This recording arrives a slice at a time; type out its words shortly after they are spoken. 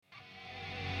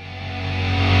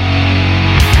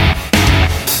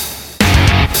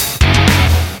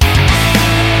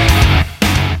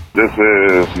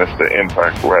is Mr.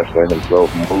 Impact Wrestling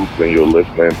himself, Moose, and you're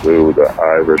listening to the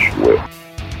Irish Whip.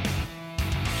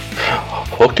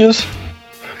 Hookers?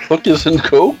 Hookers and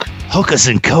Coke? Hookers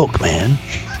and Coke, man.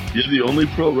 You're the only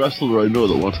pro wrestler I know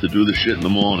that wants to do this shit in the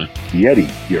morning.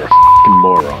 Yeti, you're a f***ing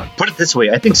moron. Put it this way,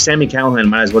 I think Sami Callihan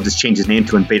might as well just change his name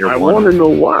to Invader I 1. want to know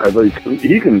why. Like,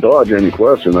 he can dodge any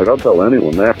question. Like, I'll tell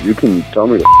anyone that. You can tell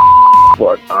me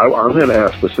but I'm going to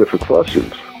ask specific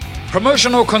questions.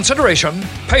 Promotional consideration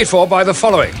paid for by the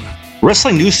following.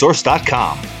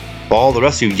 WrestlingNewsSource.com. All the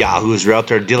rest of you yahoos are out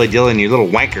there dilly-dillying your little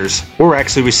wankers. We're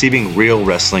actually receiving real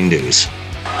wrestling news.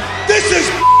 This is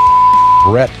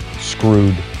Brett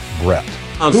screwed Brett.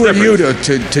 Who are you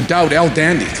to doubt El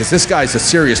Dandy? Because this guy's a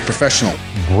serious professional.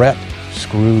 Brett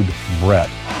screwed Brett.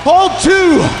 Hold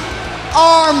 2!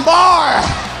 Arm bar!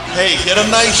 Hey, get a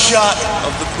nice shot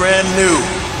of the brand new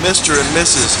Mr. and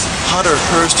Mrs. Hunter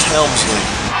Hearst Helmsley.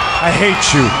 I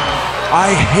hate you.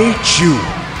 I hate you.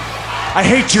 I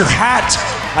hate your hat.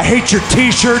 I hate your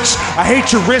t-shirts. I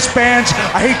hate your wristbands.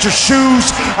 I hate your shoes.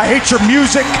 I hate your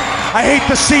music. I hate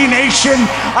the C Nation.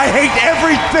 I hate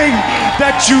everything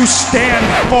that you stand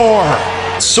for.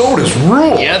 Sodas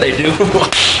rule. Yeah, they do.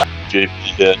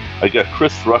 JP, I got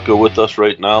Chris Rucker with us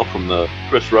right now from the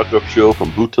Chris Rucker Show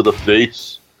from Boot to the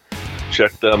Face.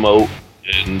 Check them out.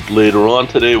 And later on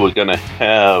today, we're going to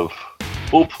have,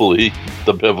 hopefully,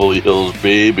 the Beverly Hills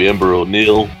Babe, Amber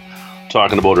O'Neil,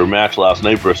 talking about her match last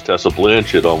night versus Tessa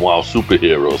Blanchard on WoW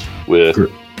Superheroes, where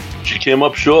she came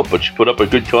up short, but she put up a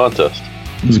good contest.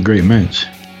 It was a great match.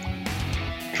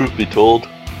 Truth be told,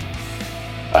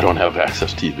 I don't have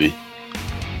Access TV.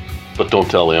 But don't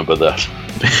tell Amber that.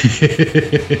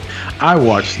 I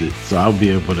watched it, so I'll be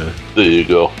able to. There you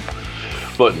go.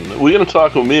 But we're going to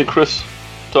talk with me and Chris,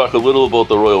 talk a little about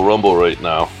the Royal Rumble right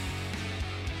now.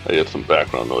 I got some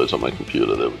background noise on my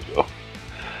computer. There we go.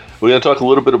 We're going to talk a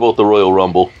little bit about the Royal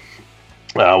Rumble,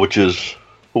 which is,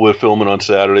 we're filming on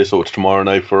Saturday, so it's tomorrow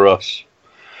night for us.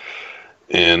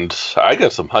 And I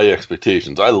got some high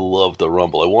expectations. I love the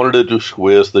Rumble. I wanted to do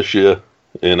squares this year,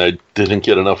 and I didn't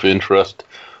get enough interest.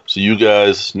 So you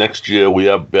guys, next year, we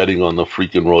are betting on the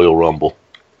freaking Royal Rumble.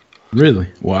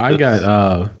 Really? Well, I got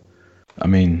a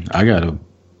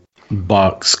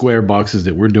square boxes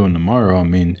that we're doing tomorrow. I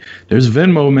mean, there's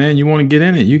Venmo, man. You want to get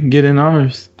in it, you can get in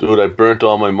ours. Dude, I burnt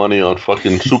all my money on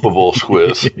fucking Super Bowl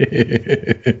squares.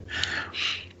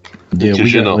 Yeah,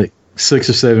 we got like 6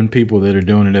 or 7 people that are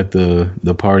doing it at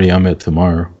the party I'm at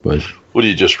tomorrow. But what do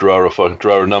you just draw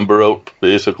a number out,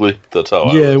 basically? That's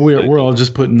how we're all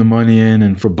just putting the money in,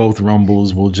 and for both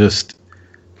Rumbles we'll just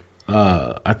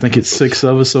I think it's 6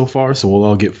 of us so far, so we'll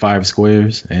all get 5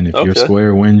 squares, and if your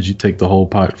square wins, you take the whole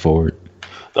pot for it.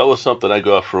 That was something I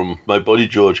got from my buddy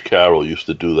George Carroll. Used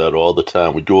to do that all the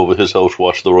time. We'd go over his house,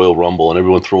 watch the Royal Rumble, and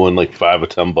everyone threw in like $5 or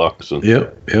 $10. And,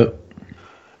 Yep.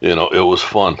 You know, it was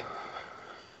fun.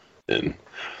 And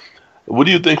what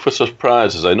do you think for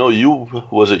surprises? I know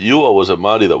was it you or was it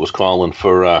Marty that was calling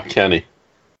for Kenny?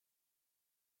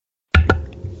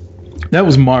 That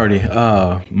was Marty.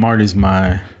 Marty's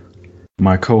my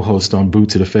co-host on Boot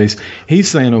to the Face. He's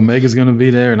saying Omega's going to be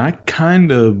there, and I'm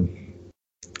kind of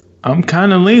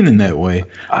leaning that way.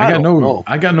 I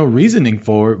got no reasoning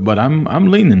for it, but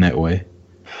I'm leaning that way.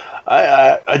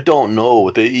 I don't know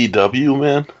with AEW,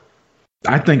 man.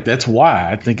 I think that's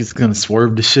why. I think it's gonna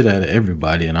swerve the shit out of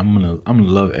everybody, and I'm gonna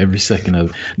love every second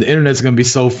of it. The internet's gonna be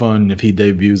so fun if he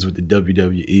debuts with the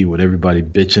WWE with everybody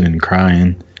bitching and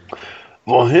crying.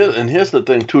 Well, here's the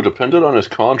thing too. Depending on his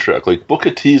contract, like Booker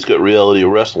T's got Reality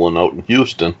Wrestling out in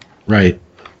Houston, right?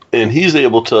 And he's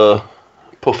able to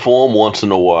perform once in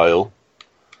a while,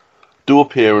 do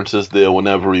appearances there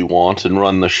whenever he wants, and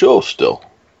run the show still.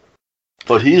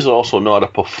 But he's also not a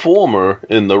performer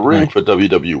in the ring for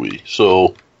WWE.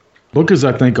 So Booker's,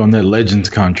 I think, on that Legends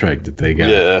contract that they got.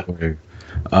 Yeah.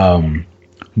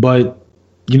 But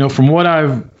you know, from what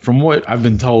I've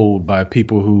been told by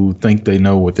people who think they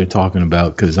know what they're talking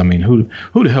about, because I mean, who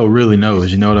the hell really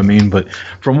knows? You know what I mean? But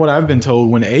from what I've been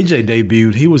told, when AJ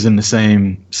debuted, he was in the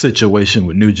same situation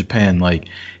with New Japan. Like,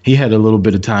 he had a little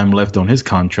bit of time left on his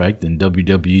contract, and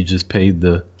WWE just paid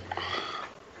the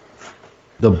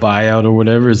buyout or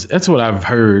whatever. That's what I've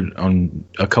heard on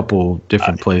a couple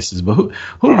different places. But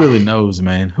who really knows,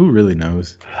 man? Who really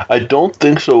knows? I don't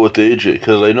think so with AJ,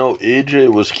 because I know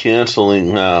AJ was canceling.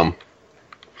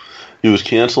 He was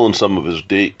canceling some of his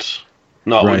dates,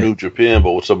 not with New Japan,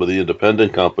 but with some of the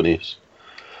independent companies.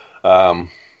 Not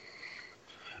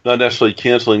necessarily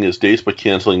canceling his dates, but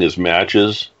canceling his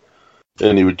matches.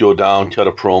 And he would go down, cut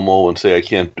a promo, and say, "I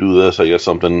can't do this. I got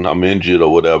something. I'm injured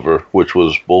or whatever," which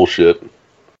was bullshit.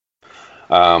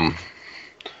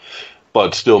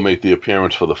 but still make the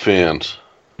appearance for the fans.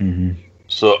 Mm-hmm.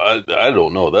 So I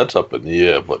don't know. That's up in the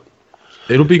air, but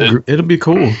it'll be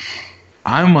cool.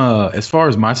 I'm as far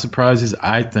as my surprises,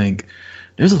 I think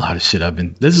there's a lot of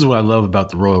shit this is what I love about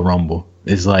the Royal Rumble.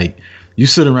 It's like you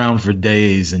sit around for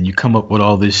days and you come up with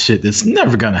all this shit that's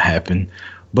never gonna happen.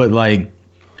 But like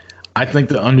I think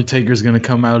the Undertaker's gonna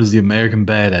come out as the American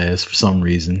Badass for some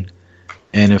reason.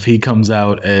 And if he comes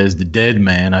out as the Dead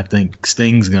Man, I think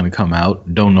Sting's gonna come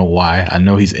out. Don't know why. I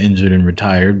know he's injured and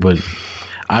retired, but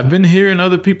I've been hearing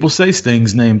other people say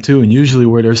Sting's name too, and usually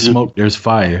where there's smoke, there's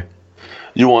fire.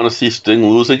 You want to see Sting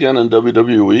lose again in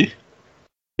WWE?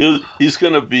 He's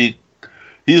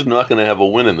not going to have a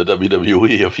win in the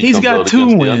WWE if he comes out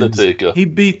against The Undertaker. He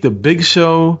beat the Big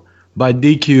Show by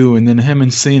DQ, and then him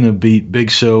and Cena beat Big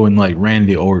Show and like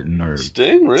Randy Orton or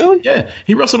Sting. Really? Yeah,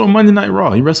 he wrestled on Monday Night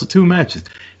Raw. He wrestled 2 matches.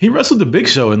 He wrestled the Big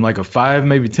Show in like a 5,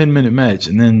 maybe 10-minute match,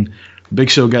 and then Big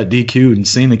Show got DQ'd, and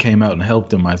Cena came out and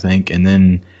helped him, I think, and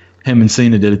then him and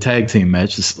Cena did a tag team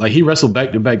match. It's like he wrestled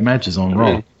back-to-back matches on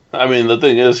Raw. I mean, the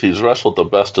thing is, he's wrestled the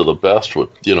best of the best with,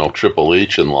 Triple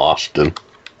H and lost. And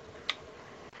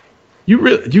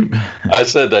I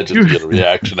said that just to get a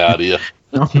reaction out of you.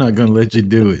 I'm not gonna let you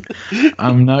do it.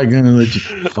 I'm not gonna let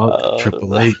you fuck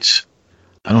Triple H.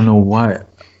 I don't know why.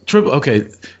 Okay,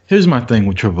 here's my thing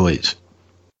with Triple H.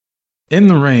 In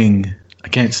the ring, I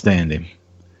can't stand him.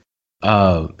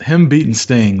 Him beating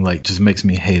Sting like just makes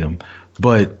me hate him.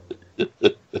 But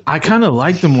I kind of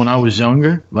liked him when I was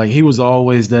younger. Like he was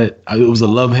always that. It was a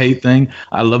love-hate thing.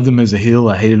 I loved him as a heel.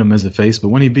 I hated him as a face. But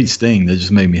when he beat Sting, that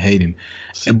just made me hate him.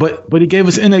 But he gave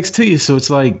us NXT, so it's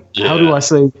like, how do I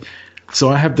say? So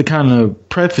I have to kind of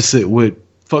preface it with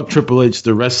fuck Triple H,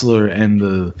 the wrestler and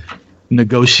the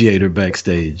negotiator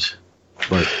backstage.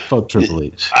 But fuck Triple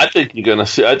H. I think you're gonna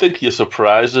see. I think your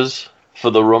surprises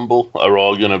for the Rumble are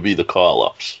all gonna be the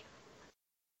call-ups.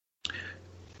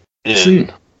 See,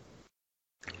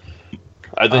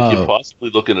 I think you're possibly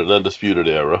looking at Undisputed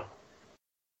Era.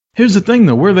 Here's the thing,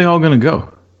 though. Where are they all going to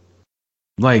go?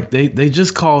 Like, they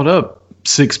just called up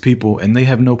 6 people, and they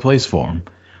have no place for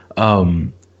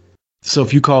them. So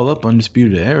if you call up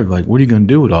Undisputed Era, like, what are you going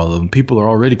to do with all of them? People are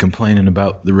already complaining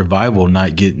about the Revival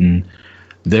not getting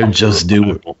their just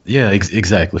due. Yeah,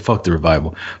 exactly. Fuck the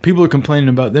Revival. People are complaining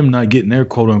about them not getting their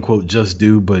quote-unquote just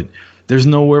due, but there's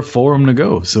nowhere for them to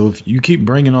go. So if you keep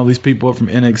bringing all these people up from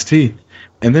NXT,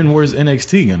 and then where's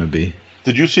NXT going to be?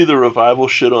 Did you see the Revival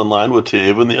shit online with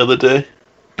Taven the other day?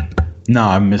 No,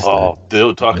 I missed that. Oh, they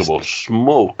were talking about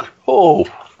smoke. Oh.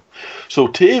 So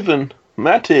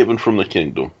Matt Taven from the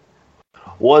Kingdom,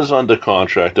 was under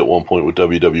contract at one point with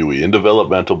WWE in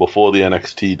developmental before the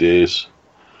NXT days.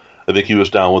 I think he was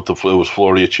down with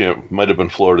might have been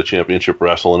Florida Championship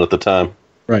Wrestling at the time.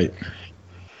 Right.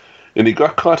 And he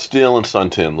got caught stealing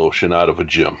suntan lotion out of a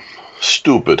gym.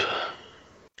 Stupid.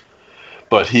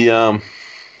 But he was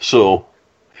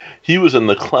in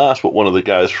the class with one of the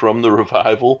guys from the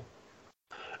Revival,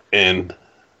 and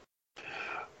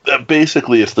that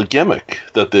basically it's the gimmick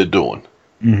that they're doing.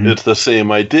 Mm-hmm. It's the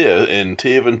same idea. And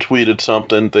Taven tweeted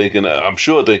something I'm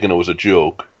sure thinking it was a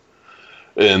joke.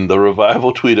 And the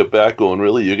Revival tweeted back going,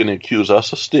 really, you're going to accuse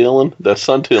us of stealing? That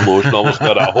suntan lotion almost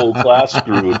got our whole class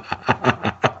screwed.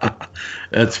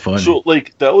 That's funny. So,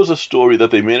 that was a story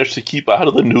that they managed to keep out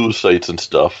of the news sites and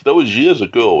stuff. That was years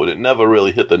ago, and it never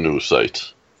really hit the news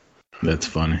sites. That's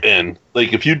funny. And,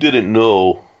 if you didn't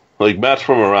know, Matt's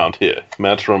from around here.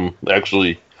 Matt's from,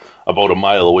 actually, about a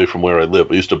mile away from where I live.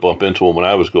 I used to bump into him when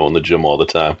I was going to the gym all the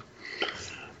time.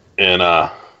 And,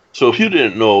 so if you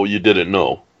didn't know, you didn't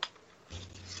know.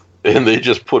 And they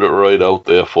just put it right out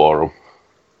there for him.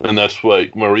 And that's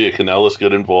why Maria Kanellis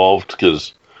got involved,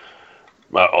 because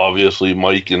obviously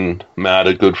Mike and Matt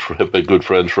have been good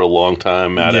friends for a long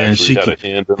time. Matt actually had a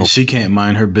hand in them. She can't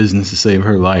mind her business to save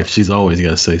her life. She's always got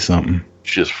to say something.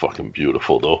 She's fucking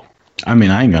beautiful, though. I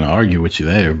mean, I ain't going to argue with you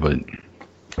there, but...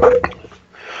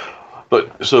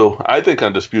 But, so, I think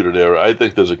Undisputed Era, I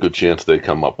think there's a good chance they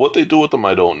come up. What they do with them,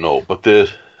 I don't know. But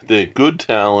they're good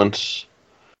talents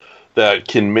that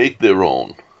can make their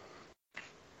own.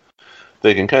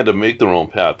 They can kind of make their own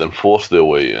path and force their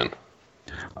way in.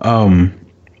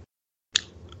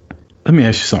 Let me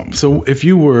ask you something. So if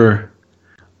you were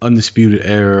Undisputed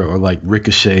Era or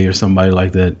Ricochet or somebody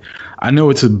like that, I know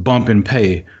it's a bump in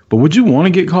pay, but would you want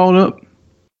to get called up?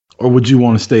 Or would you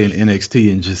want to stay in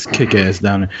NXT and just kick ass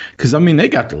down there? Because, I mean, they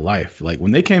got the life.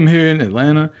 When they came here in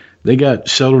Atlanta, they got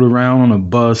shuttled around on a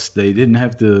bus. They don't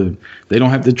have to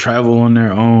travel on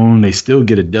their own. They still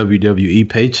get a WWE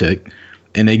paycheck.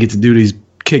 And they get to do these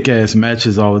kick-ass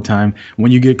matches all the time.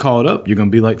 When you get called up, you're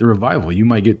going to be like the Revival. You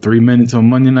might get 3 minutes on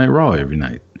Monday Night Raw every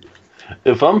night.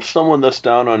 if I'm someone that's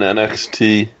down on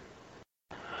NXT,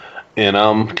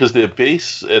 and because their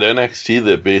base at NXT,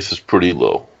 their base is pretty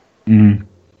low. Mm-hmm.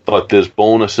 But there's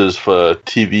bonuses for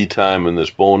TV time, and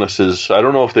there's bonuses. I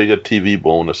don't know if they get TV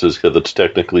bonuses because it's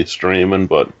technically streaming,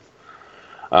 but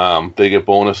they get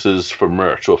bonuses for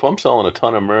merch. So if I'm selling a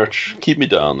ton of merch, keep me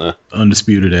down there.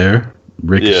 Undisputed Era,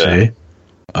 Ricochet.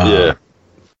 Yeah.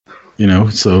 You know,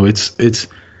 so it's.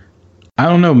 I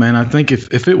don't know, man. I think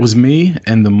if it was me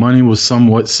and the money was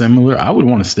somewhat similar, I would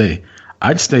want to stay.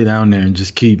 I'd stay down there and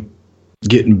just keep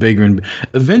getting bigger, and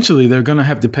eventually they're going to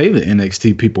have to pay the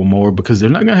NXT people more because they're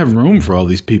not going to have room for all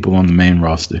these people on the main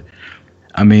roster.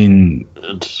 I mean,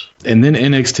 and then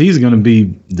NXT is going to be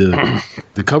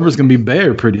the cover's going to be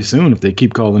bare pretty soon if they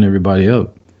keep calling everybody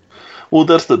up. Well,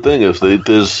 that's the thing is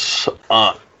there's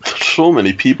so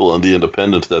many people on the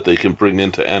independents that they can bring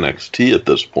into NXT at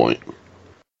this point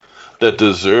that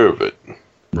deserve it.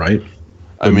 Right.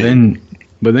 But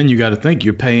then you got to think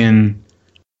you're paying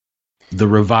the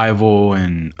Revival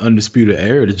and Undisputed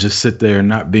Era to just sit there and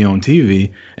not be on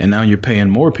TV, and now you're paying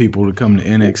more people to come to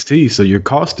NXT, so your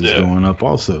cost is going up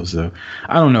also. So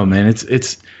I don't know, man.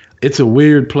 It's a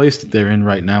weird place that they're in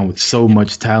right now with so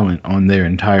much talent on their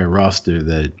entire roster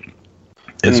that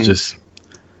it's just.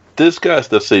 There's guys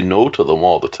that say no to them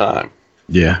all the time.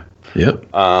 Yeah. Yep.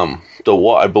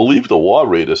 I believe the War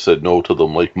Raiders said no to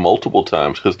them like multiple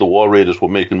times because the War Raiders were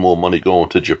making more money going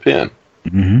to Japan.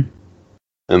 Mm-hmm.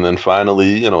 And then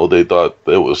finally, they thought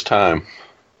it was time.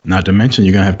 Not to mention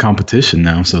you're going to have competition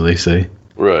now, so they say.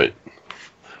 Right.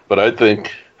 But I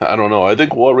think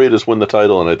War Raiders win the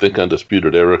title, and I think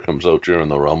Undisputed Era comes out during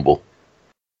the Rumble.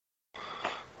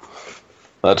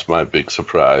 That's my big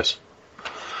surprise.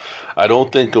 I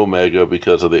don't think Omega,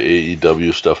 because of the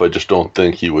AEW stuff, I just don't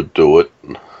think he would do it.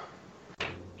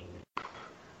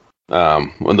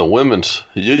 And the women's,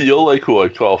 you'll like who I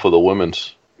call for the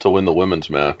women's to win the women's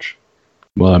match.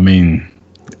 Well, I mean,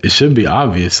 it should be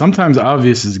obvious. Sometimes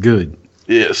obvious is good.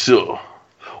 Yeah, so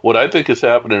what I think is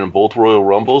happening in both Royal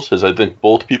Rumbles is I think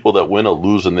both people that win are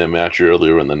losing their match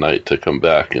earlier in the night to come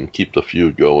back and keep the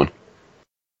feud going.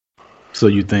 So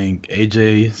you think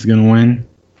AJ is going to win?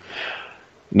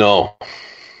 No.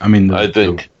 I mean, I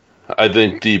think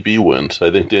DB wins. I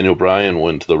think Daniel Bryan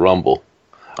wins the Rumble.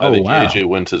 I think AJ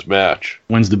wins his match.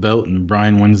 Wins the belt and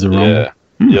Bryan wins the Rumble? Yeah.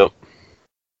 Yep.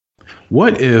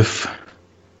 What if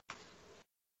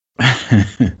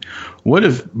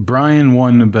Bryan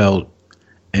won the belt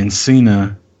and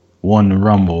Cena won the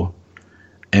Rumble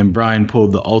and Bryan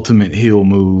pulled the ultimate heel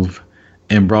move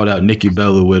and brought out Nikki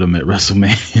Bella with him at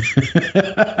WrestleMania?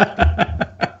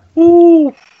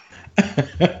 Ooh.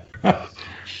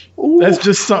 That's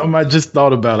just something I just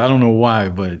thought about. I don't know why,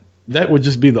 but that would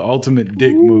just be the ultimate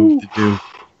dick move to do,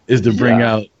 is to bring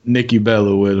out Nikki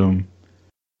Bella with him.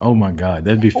 Oh my God,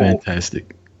 that'd be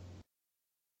fantastic.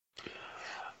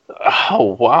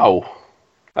 Oh wow.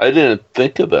 I didn't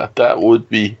think of that. That would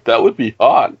be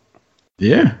hot.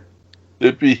 Yeah.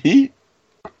 It'd be heat.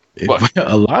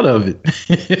 A lot of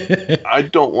it. I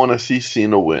don't want to see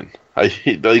Cena win.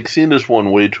 Cena's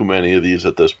won way too many of these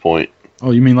at this point.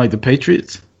 Oh, you mean like the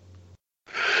Patriots?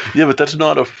 Yeah, but that's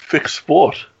not a fixed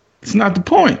sport. It's not the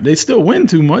point. They still win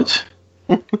too much.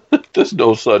 There's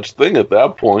no such thing at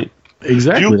that point.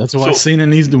 Exactly. That's why Cena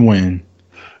needs to win.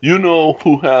 You know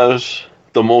who has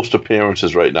the most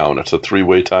appearances right now, and it's a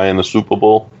 3-way tie in the Super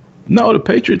Bowl? No, the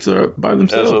Patriots are by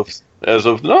themselves. As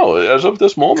of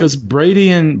this moment. Because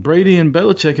Brady and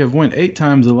Belichick have went 8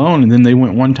 times alone, and then they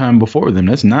went 1 time before them.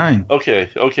 That's 9.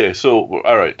 Okay. So,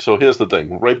 all right. So here's the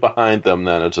thing. Right behind them,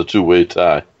 then, it's a 2-way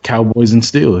tie. Cowboys and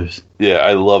Steelers. Yeah,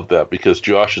 I love that because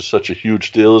Josh is such a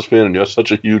huge Steelers fan, and you're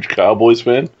such a huge Cowboys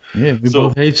fan. Yeah, we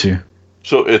both hate you.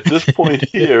 So at this point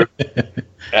here,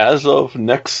 as of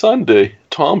next Sunday,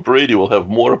 Tom Brady will have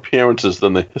more appearances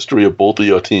than the history of both of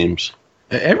your teams.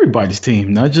 Everybody's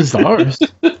team, not just ours.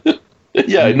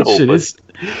 Yeah, I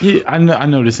know. I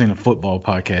know this ain't a football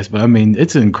podcast, but I mean,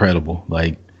 it's incredible.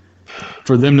 Like,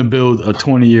 for them to build a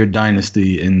 20-year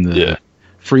dynasty in the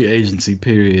free agency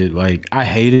period, like, I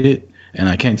hated it, and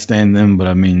I can't stand them, but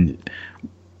I mean,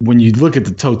 when you look at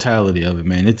the totality of it,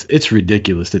 man, it's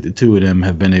ridiculous that the two of them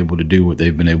have been able to do what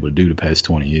they've been able to do the past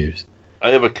 20 years. I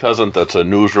have a cousin that's a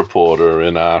news reporter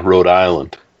in Rhode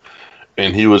Island.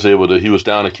 And he was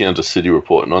down in Kansas City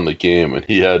reporting on the game, and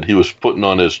he was putting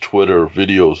on his Twitter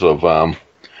videos of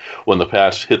when the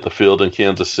Pats hit the field in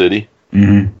Kansas City.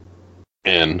 Mm-hmm.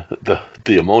 And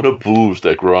the amount of boos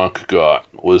that Gronk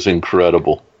got was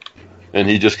incredible. And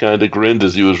he just kind of grinned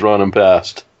as he was running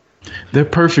past. They're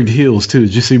perfect heels, too.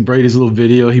 Did you see Brady's little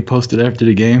video he posted after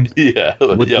the game? Yeah.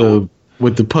 With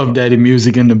with the Puff Daddy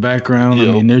music in the background. Yep.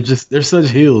 I mean, they're such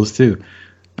heels too.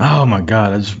 Oh my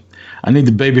God, I need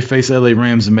the babyface LA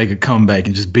Rams to make a comeback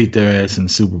and just beat their ass in the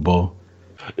Super Bowl.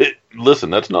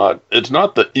 Listen, it's not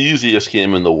the easiest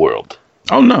game in the world.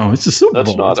 Oh no, it's a Super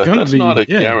Bowl. That's not a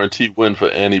guaranteed win for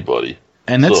anybody.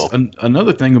 And that's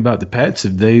another thing about the Pats.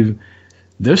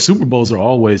 Their Super Bowls are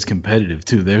always competitive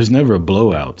too. There's never a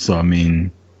blowout. So I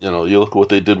mean, you look at what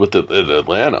they did with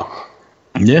Atlanta.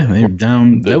 Yeah, they were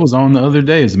down. That was on the other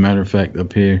day, as a matter of fact,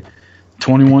 up here,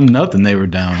 21-0. They were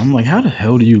down. I'm like, how the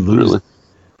hell do you lose? Really?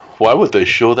 Why would they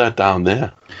show that down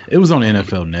there? It was on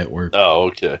NFL Network. Oh,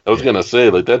 okay. I was gonna say,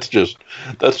 like, that's just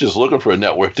looking for a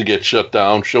network to get shut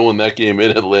down, showing that game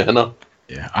in Atlanta.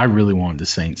 Yeah, I really wanted the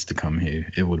Saints to come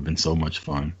here. It would have been so much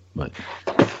fun, but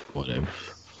whatever.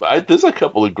 There's a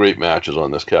couple of great matches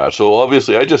on this card. So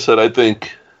obviously, I just said I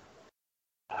think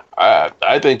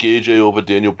AJ over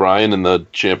Daniel Bryan in the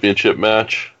championship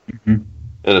match, and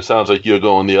it sounds like you're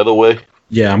going the other way.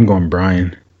 Yeah, I'm going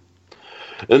Bryan.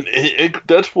 And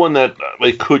that's one that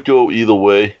could go either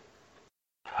way.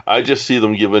 I just see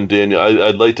them giving Daniel.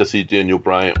 I'd like to see Daniel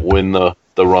Bryan win the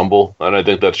Rumble, and I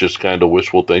think that's just kind of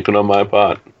wishful thinking on my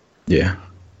part. Yeah,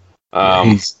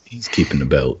 he's keeping the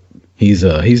belt. He's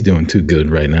doing too good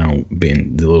right now,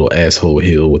 being the little asshole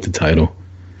heel with the title.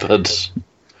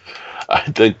 I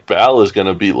think Balor's going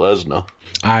to beat Lesnar.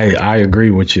 I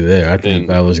agree with you there. I think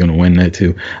Balor's going to win that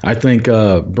too. I think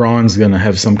Braun's going to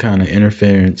have some kind of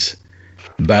interference.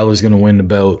 Balor's going to win the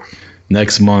belt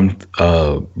next month.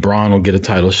 Braun will get a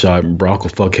title shot, and Brock will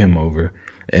fuck him over.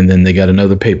 And then they got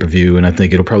another pay-per-view, and I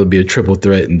think it'll probably be a triple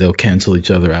threat, and they'll cancel each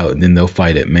other out, and then they'll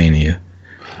fight at Mania.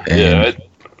 I'd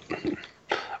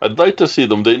like to see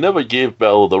them. They never gave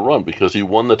Balor the run because he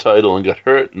won the title and got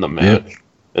hurt in the match. Yep.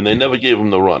 And they never gave him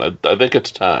the run. I think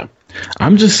it's time.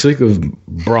 I'm just sick of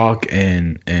Brock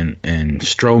and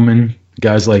Strowman,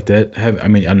 guys like that. I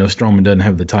know Strowman doesn't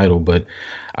have the title, but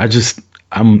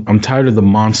I'm tired of the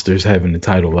monsters having the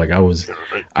title. Like I was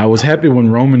happy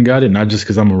when Roman got it, not just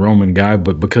because I'm a Roman guy,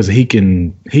 but because he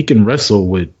can wrestle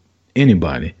with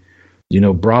anybody.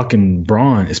 Brock and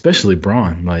Braun, especially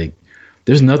Braun. Like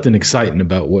there's nothing exciting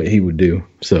about what he would do.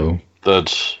 So I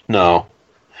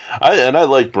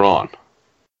like Braun.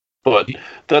 But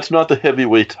that's not the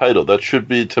heavyweight title. That should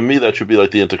be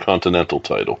like the Intercontinental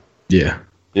title. Yeah.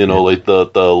 Like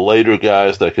the lighter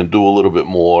guys that can do a little bit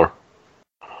more.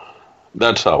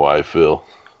 That's how I feel.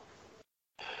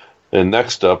 And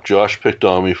next up, Josh picked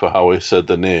on me for how I said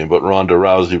the name, but Ronda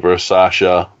Rousey versus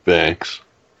Sasha Banks.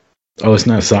 Oh, it's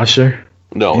not Sasha?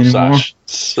 No, anymore?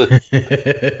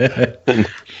 Sasha.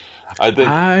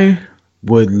 I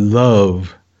would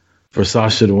love for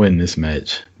Sasha to win this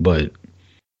match, but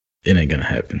it ain't gonna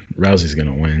happen. Rousey's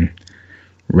gonna win.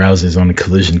 Rousey's on a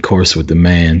collision course with the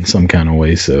man some kind of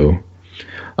way. So,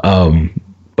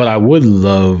 but I would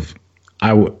love.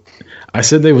 I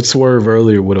said they would swerve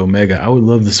earlier with Omega. I would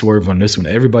love to swerve on this one.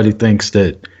 Everybody thinks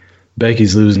that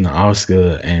Becky's losing to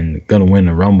Asuka and gonna win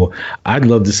the Rumble. I'd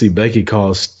love to see Becky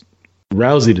cost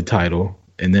Rousey the title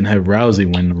and then have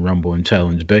Rousey win the Rumble and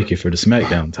challenge Becky for the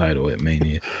SmackDown title at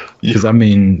Mania. Because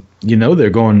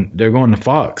they're going to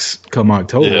Fox come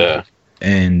October. Yeah.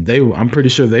 And I'm pretty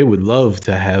sure they would love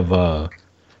to have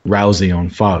Rousey on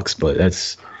Fox, but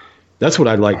that's what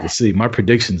I'd like to see. My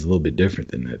prediction's a little bit different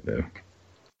than that, though.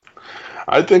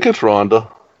 I think it's Ronda.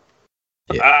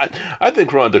 Yeah. I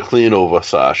think Ronda clean over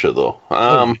Sasha, though.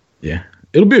 Yeah.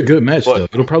 It'll be a good match, though.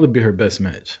 It'll probably be her best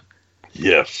match.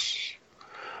 Yes.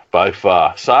 By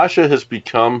far. Sasha has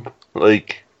become,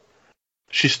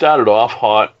 she started off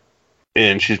hot,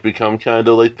 and she's become kind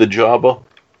of like the jobber.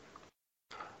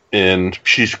 And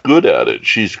she's good at it.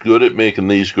 She's good at making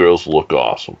these girls look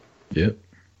awesome. Yep.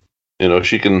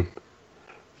 She can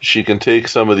take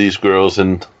some of these girls,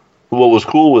 and what was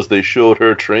cool was they showed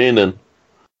her training,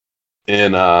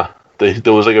 and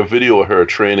there was a video of her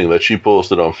training that she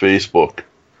posted on Facebook,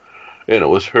 and it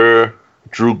was her,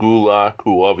 Drew Gulak,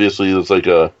 who obviously is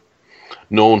a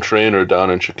known trainer down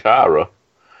in Chikara,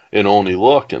 and Oni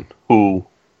Lorcan, who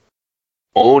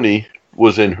Oni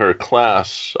was in her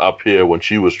class up here when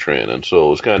she was training, so it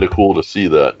was kind of cool to see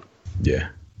that. Yeah.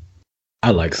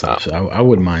 I like Sasha. I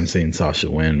wouldn't mind seeing Sasha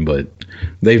win, but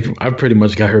I've pretty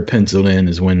much got her penciled in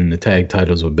as winning the tag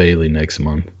titles with Bayley next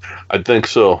month. I think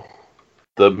so.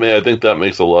 I think that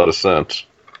makes a lot of sense.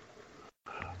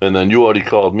 And then you already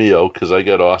called me out because I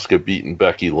got Asuka beating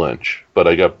Becky Lynch, but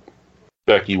I got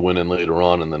Becky winning later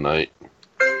on in the night.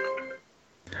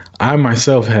 I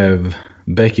myself have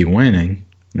Becky winning.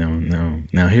 No.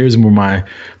 Now here's where my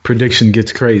prediction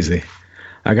gets crazy.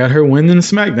 I got her winning the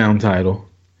SmackDown title,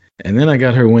 and then I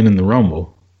got her winning the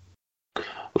Rumble.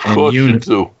 Of course you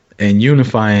do. And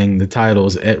unifying the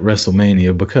titles at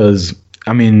WrestleMania, because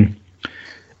I mean,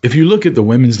 if you look at the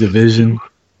women's division,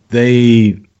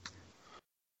 the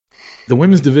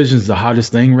women's division is the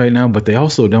hottest thing right now, but they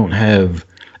also don't have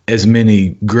as many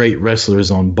great wrestlers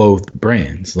on both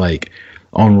brands. Like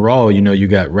on Raw, you know, you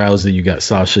got Rousey, you got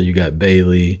Sasha, you got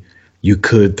Bayley. You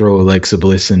could throw Alexa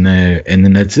Bliss in there, and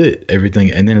then that's it.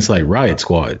 Everything, and then it's like Riot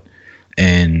Squad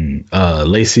and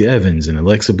Lacey Evans and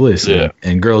Alexa Bliss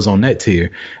and girls on that tier.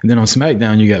 And then on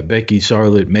SmackDown, you got Becky,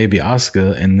 Charlotte, maybe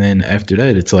Asuka, and then after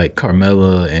that, it's like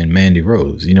Carmella and Mandy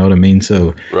Rose. You know what I mean?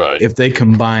 So if they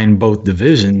combine both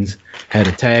divisions, had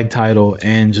a tag title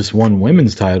and just one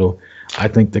women's title, I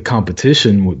think the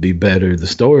competition would be better, the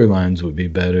storylines would be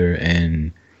better,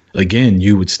 and again,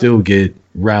 you would still get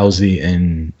Rousey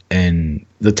and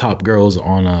the top girls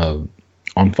on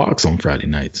Fox on Friday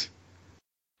nights.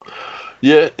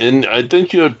 Yeah, and I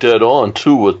think you're dead on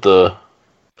too with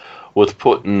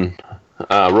putting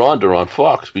Ronda on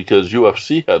Fox, because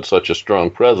UFC had such a strong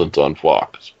presence on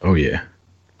Fox. Oh yeah.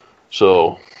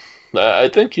 So I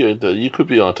think you could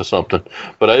be onto something,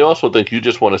 but I also think you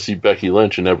just want to see Becky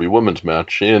Lynch in every women's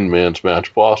match and man's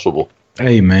match possible.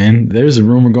 Hey man, there's a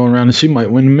rumor going around that she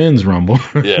might win the men's Rumble.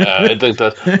 Yeah, I think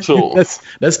that's so.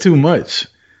 that's too much.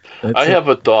 I have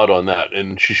a thought on that,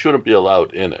 and she shouldn't be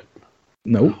allowed in it.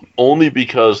 No. Only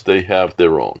because they have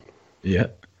their own. Yeah.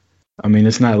 I mean,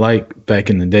 it's not like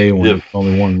back in the day when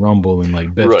only one Rumble and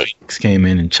like Beth Phoenix came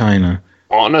in China.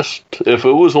 Honest, if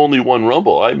it was only one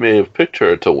Rumble, I may have picked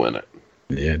her to win it.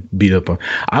 Yeah, beat up on.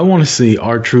 I want to see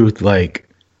R-Truth like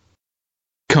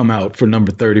come out for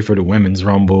number 30 for the women's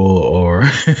Rumble, or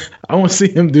I want to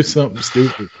see him do something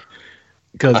stupid.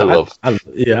 Because I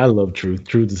love Truth.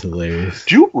 Truth is hilarious.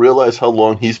 Do you realize how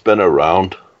long he's been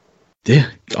around?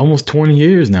 Yeah, almost 20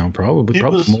 years now, probably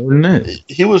more than that.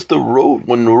 He was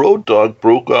when the Road Dogg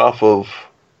broke off of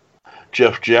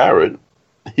Jeff Jarrett.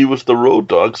 He was the Road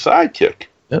Dogg sidekick.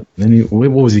 Yep. Then what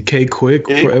was he? K-Quick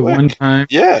at one time.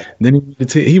 Yeah. Then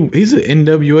he's an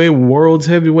NWA World's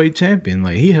Heavyweight Champion.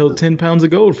 Like he held 10 pounds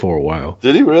of gold for a while.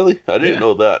 Did he really? I didn't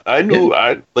know that. I knew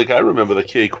I remember the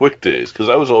K-Quick days because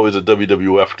I was always a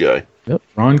WWF guy. Yep.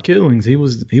 Ron Killings. He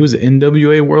was an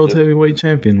NWA World's Heavyweight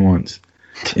Champion once.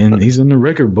 And he's in the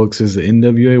record books as the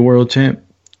NWA World Champ.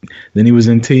 Then he was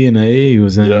in TNA. He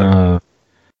was in.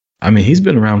 I mean, he's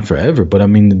been around forever, but I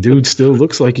mean, the dude still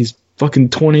looks like he's fucking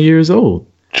 20 years old.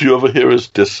 Did you ever hear his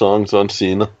diss songs on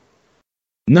Cena?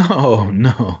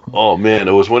 No. Oh man,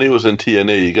 it was when he was in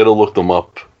TNA. You got to look them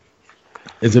up.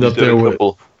 Is it up there?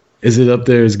 Is it up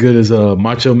there as good as a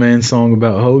Macho Man song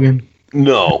about Hogan?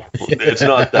 No, it's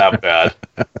not that bad.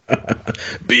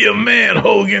 Be a man,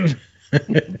 Hogan.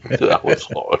 That was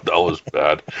hard. That was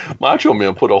bad. Macho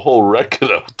Man put a whole record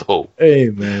out, though. Hey,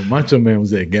 man. Macho Man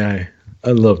was that guy. I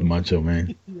loved Macho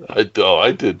Man. I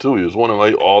did, too. He was one of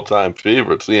my all-time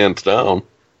favorites, hands down.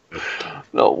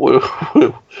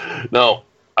 No,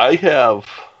 I have...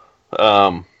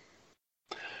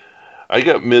 I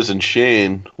got Miz and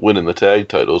Shane winning the tag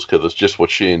titles because it's just what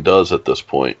Shane does at this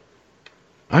point.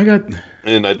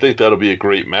 And I think that'll be a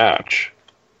great match.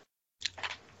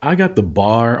 I got the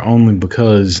Bar only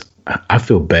because I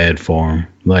feel bad for them.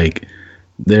 Like,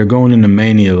 they're going into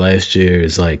Mania last year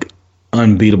as, like,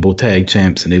 unbeatable tag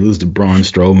champs, and they lose to Braun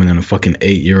Strowman and a fucking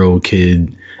 8-year-old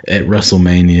kid at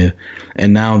WrestleMania.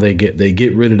 And now they get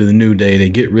rid of the New Day. They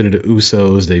get rid of the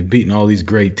Usos. They've beaten all these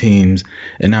great teams.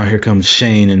 And now here comes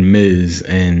Shane and Miz.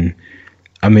 And,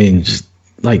 I mean, just,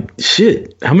 like,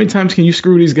 shit. How many times can you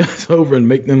screw these guys over and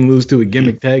make them lose to a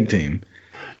gimmick tag team?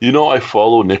 You know, I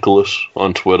follow Nicholas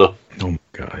on Twitter. Oh my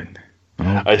God!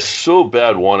 I so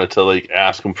bad wanted to like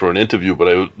ask him for an interview, but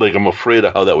I'm afraid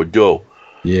of how that would go.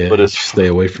 Yeah, but stay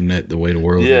away from that. The way the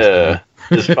world. Yeah,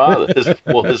 his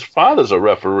father's a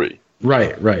referee.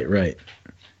 Right.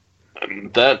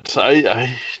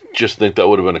 I just think that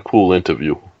would have been a cool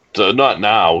interview. So not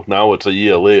now. Now it's a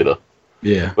year later.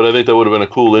 Yeah. But I think that would have been a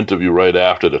cool interview right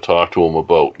after to talk to him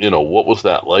about, what was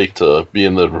that like to be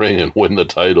in the ring and win the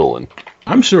title. And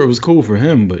I'm sure it was cool for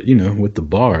him, but, with the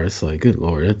Bar, it's like, good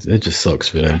Lord, that just sucks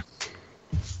for them.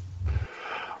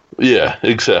 Yeah,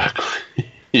 exactly.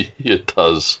 It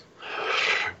does.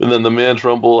 And then the Men's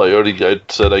Rumble, I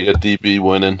said I got DB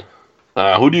winning.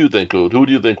 Who do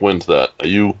you think wins that? Are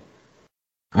you?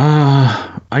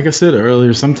 Like I said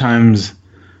earlier, sometimes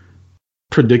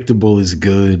predictable is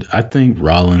good. I think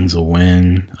Rollins will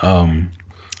win.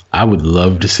 I would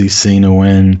love to see Cena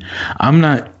win. I'm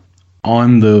not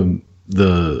on the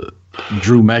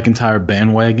Drew McIntyre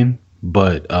bandwagon,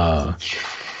 but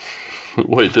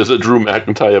Wait, there's a Drew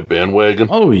McIntyre bandwagon?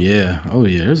 Oh yeah.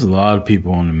 There's a lot of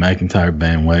people on the McIntyre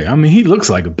bandwagon. I mean, he looks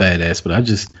like a badass, but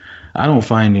I don't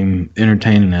find him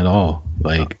entertaining at all.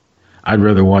 Like, I'd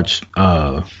rather watch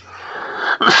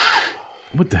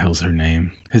what the hell's her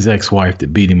name? His ex-wife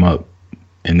that beat him up,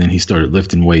 and then he started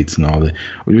lifting weights and all that.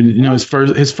 You know, his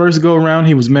first go around,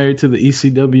 he was married to the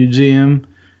ECW GM.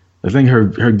 I think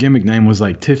her gimmick name was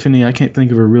like Tiffany. I can't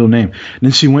think of her real name. And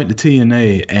then she went to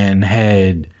TNA and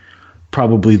had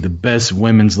probably the best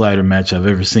women's ladder match I've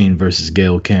ever seen versus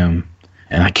Gail Kim.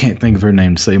 And I can't think of her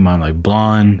name to save mine. Like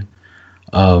blonde.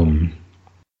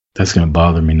 That's gonna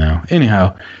bother me now.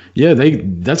 Anyhow, yeah,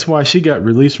 that's why she got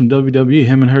released from WWE.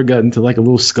 Him and her got into like a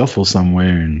little scuffle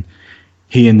somewhere, and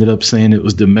he ended up saying it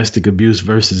was domestic abuse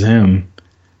versus him,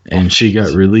 and she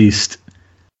got released.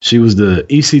 She was the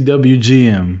ECW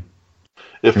GM.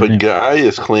 If a guy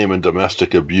is claiming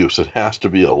domestic abuse, it has to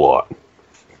be a lot.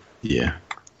 Yeah.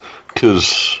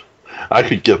 Because I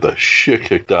could get the shit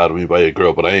kicked out of me by a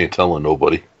girl, but I ain't telling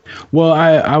nobody. Well,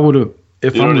 I would have,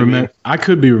 if I'm remembering, I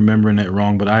could be remembering that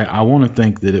wrong, but I want to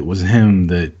think that it was him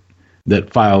that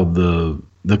filed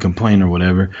the complaint or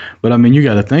whatever. But I mean, you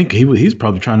got to think he's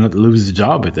probably trying not to lose his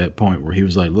job at that point, where he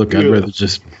was like, look, I'd rather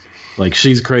just, like,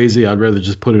 she's crazy. I'd rather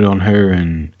just put it on her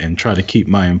and try to keep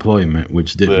my employment,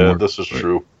 which didn't work. Yeah, this is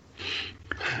true.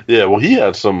 Yeah, well, he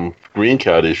had some green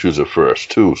card issues at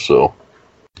first, too, so.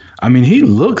 I mean, he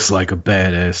looks like a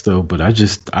badass, though, but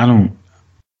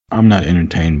I'm not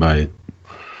entertained by it.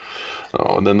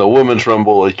 Oh, and then the women's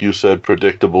rumble, like you said,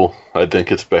 predictable. I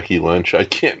think it's Becky Lynch. I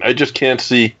just can't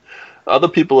see. Other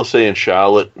people are saying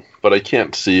Charlotte, but I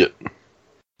can't see it.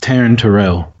 Taryn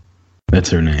Terrell. That's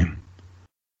her name.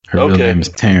 Her real name is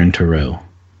Taryn Terrell.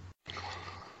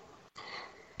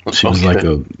 She was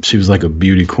like a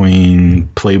beauty queen,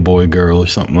 Playboy girl or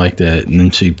something like that, and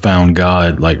then she found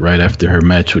God like right after her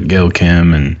match with Gail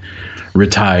Kim and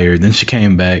retired. Then she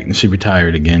came back and she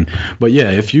retired again. But yeah,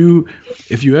 if you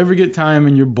ever get time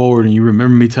and you're bored and you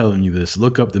remember me telling you this,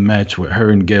 look up the match with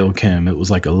her and Gail Kim. It was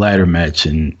like a ladder match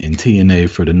in TNA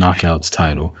for the Knockouts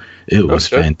title. It was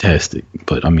fantastic.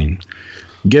 But I mean,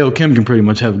 Gail Kim can pretty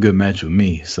much have a good match with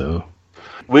me. So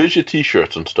where's your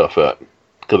t-shirts and stuff at?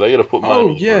 Because I got to put mine. Oh,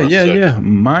 yeah.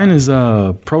 Mine is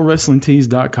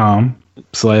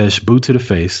ProWrestlingTees.com/boot to the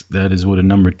face. That is with a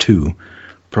number 2.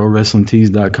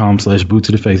 ProWrestlingTees.com/boot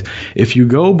to the face. If you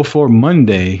go before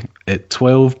Monday at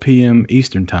 12 p.m.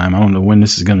 Eastern time, I don't know when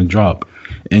this is going to drop,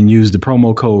 and use the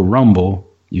promo code RUMBLE,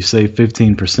 you save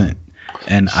 15%.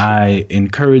 And I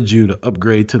encourage you to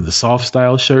upgrade to the soft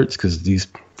style shirts because these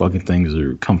fucking things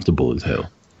are comfortable as hell.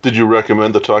 Did you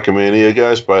recommend the Talkamania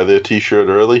guys buy their t-shirt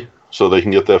early so they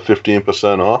can get that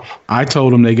 15% off? I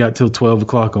told them they got till 12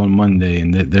 o'clock on Monday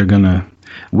and that they're going to...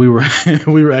 We were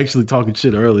actually talking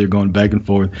shit earlier, going back and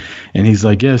forth, and he's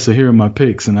like, "Yeah, so here are my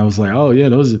picks," and I was like, "Oh yeah,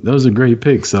 those are great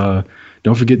picks. Don't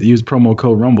forget to use promo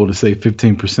code Rumble to save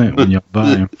 15% when you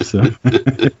buy them." So.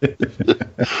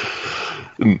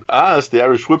 It's the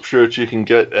Irish Whip shirts you can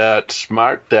get at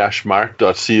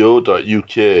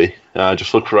smart-mark.co.uk.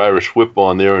 Just look for Irish Whip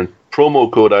on there, and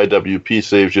promo code IWP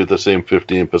saves you the same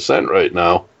 15% right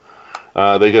now.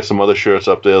 They got some other shirts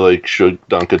up there like Shug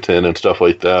Dunkerton and stuff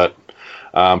like that.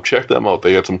 Check them out.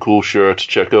 They got some cool shirts.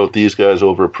 Check out these guys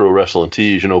over at Pro Wrestling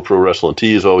Tees. You know, Pro Wrestling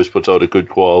Tees always puts out a good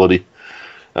quality.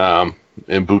 And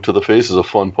Boot to the Face is a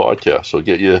fun podcast. So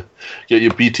get your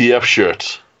BTF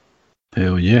shirts.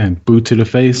 Hell yeah. Boot to the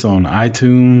Face on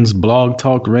iTunes, Blog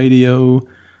Talk Radio,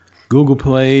 Google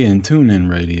Play, and TuneIn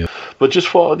Radio. But just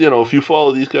follow, if you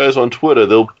follow these guys on Twitter,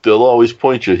 they'll always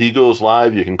point you. He goes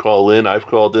live. You can call in. I've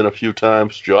called in a few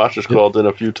times. Josh has called in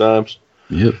a few times.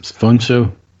 Yep, it's a fun show.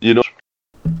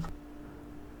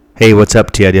 Hey, what's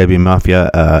up, TIW Mafia?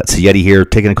 It's Yeti here,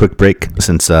 taking a quick break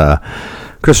since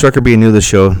Chris Rucker being new to the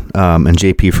show and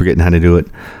JP forgetting how to do it.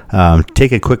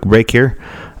 Take a quick break here.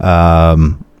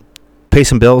 Pay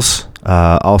some bills.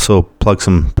 Also plug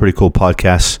some pretty cool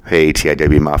podcasts. Hey,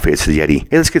 TIW Mafia, it's the Yeti.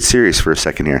 Hey, let's get serious for a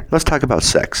second here. Let's talk about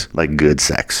sex, like good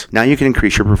sex. Now you can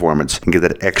increase your performance and get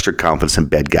that extra confidence in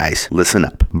bed, guys. Listen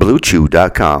up.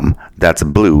 BlueChew.com. That's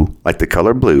blue, like the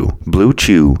color blue.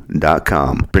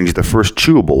 BlueChew.com brings you the first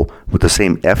chewable with the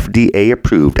same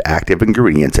FDA-approved active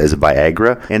ingredients as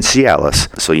Viagra and Cialis,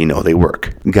 so you know they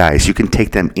work. Guys, you can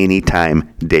take them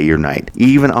anytime, day or night,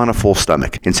 even on a full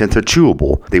stomach. And since they're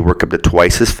chewable, they work up to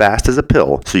twice as fast as a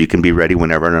pill, so you can be ready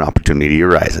whenever an opportunity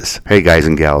arises. Hey guys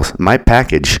and gals, my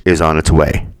package is on its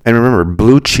way. And remember,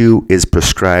 Blue Chew is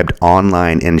prescribed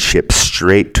online and shipped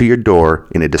straight to your door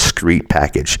in a discreet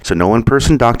package. So no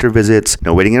in-person doctor visits,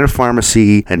 no waiting in a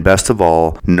pharmacy, and best of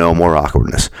all, no more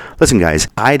awkwardness. Listen, guys,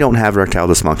 I don't have erectile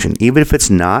dysfunction. Even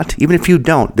if you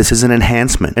don't, this is an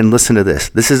enhancement. And listen to this.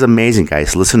 This is amazing,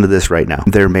 guys. Listen to this right now.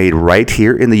 They're made right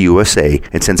here in the USA,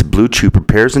 and since Blue Chew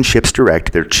prepares and ships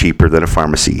direct, they're cheaper than a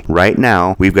pharmacy. Right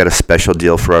now, we've got a special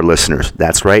deal for our listeners.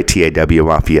 That's right, TAW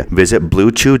Mafia. Visit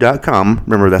BlueChew.com.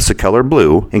 Remember, that's the color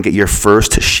blue, and get your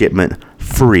first shipment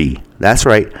free. That's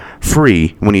right,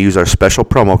 free when you use our special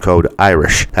promo code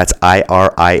IRISH. That's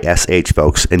IRISH,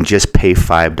 folks, and just pay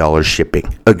 $5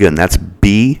 shipping. Again, that's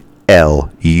BLUE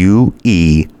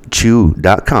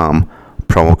Chew.com,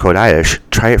 promo code IRISH.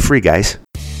 Try it free, guys.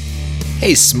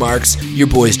 Hey Smarks, your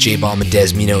boys J-Bomb and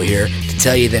Desmino here to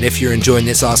tell you that if you're enjoying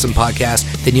this awesome podcast,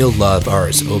 then you'll love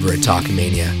ours over at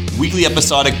Talkamania. Weekly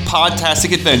episodic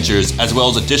podtastic adventures, as well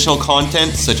as additional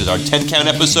content such as our 10-count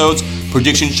episodes,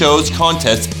 prediction shows,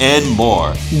 contests, and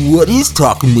more. What is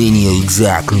Talkamania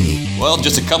exactly? Well,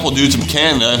 just a couple dudes from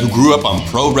Canada who grew up on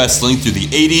pro wrestling through the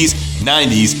 80s,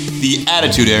 90s, the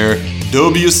Attitude Era,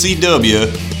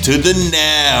 WCW, to the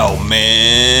now,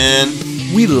 man.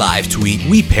 We live tweet,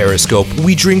 we periscope,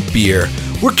 we drink beer.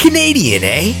 We're Canadian,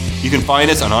 eh? You can find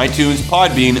us on iTunes,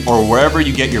 Podbean, or wherever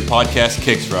you get your podcast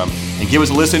kicks from, and give us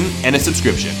a listen and a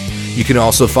subscription. You can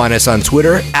also find us on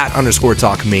Twitter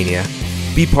 @_Talkamania.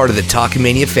 Be part of the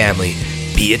Talkamania family.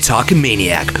 Be a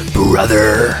Talkamaniac,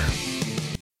 brother.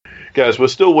 Guys, we're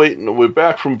still waiting. We're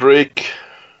back from break.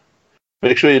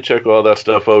 Make sure you check all that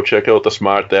stuff out. Check out the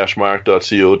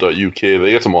smart-mark.co.uk.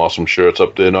 They got some awesome shirts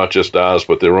up there, not just ours,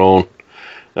 but their own.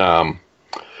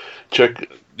 Check,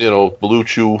 Blue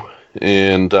Chew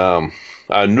and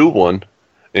our new one,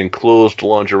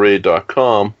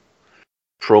 enclosedlingerie.com.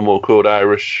 Promo code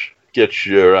Irish. Get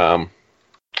your,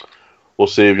 we'll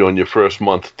save you on your first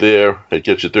month there. It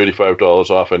gets you $35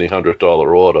 off any $100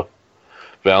 order.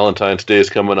 Valentine's Day is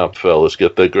coming up, fellas.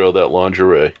 Get that girl that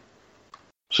lingerie.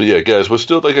 So yeah, guys, we're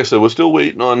still, like I said, we're still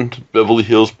waiting on Beverly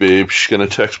Hills Babe. She's going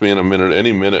to text me in a minute,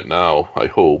 any minute now, I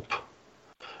hope.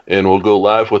 And we'll go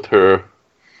live with her.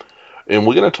 And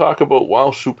we're going to talk about WoW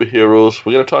Superheroes.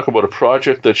 We're going to talk about a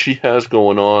project that she has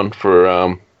going on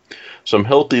for some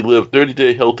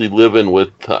 30-day healthy living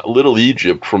with Little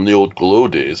Egypt from the old Glow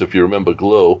days, if you remember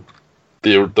Glow.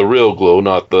 The real Glow,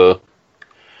 not the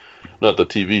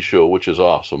TV show, which is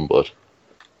awesome, but...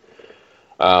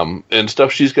 and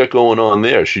stuff she's got going on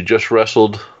there. She just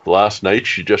wrestled last night.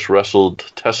 She just wrestled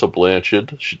Tessa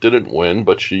Blanchard. She didn't win,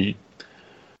 but she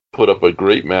put up a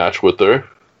great match with her.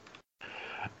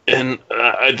 And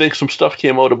I think some stuff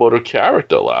came out about her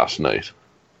character last night.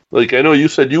 Like, I know you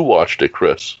said you watched it,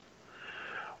 Chris.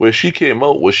 Where she came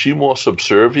out, was she more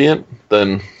subservient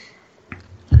than...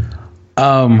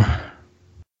 I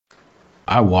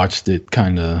watched it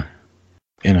kind of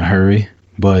in a hurry,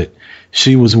 but...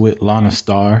 She was with Lana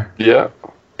Starr. Yeah.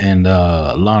 And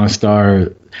Lana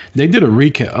Starr, they did a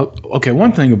recap. Okay,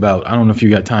 one thing about, I don't know if you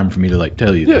got time for me to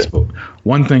tell you this, but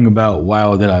one thing about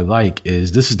WoW that I like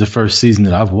is this is the first season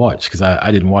that I've watched because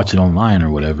I didn't watch it online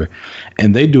or whatever.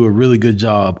 And they do a really good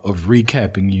job of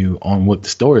recapping you on what the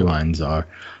storylines are.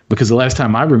 Because the last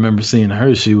time I remember seeing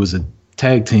her, she was a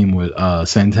tag team with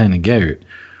Santana Garrett.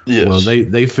 Yes. Well,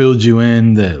 they filled you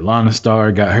in that Lana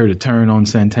Starr got her to turn on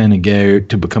Santana Garrett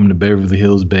to become the Beverly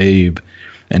Hills Babe,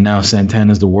 and now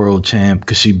Santana's the world champ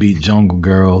because she beat Jungle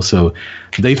Girl. So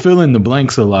they fill in the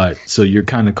blanks a lot, so you're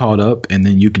kind of caught up, and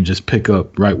then you can just pick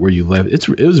up right where you left. It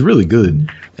was really good,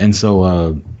 and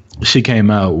so she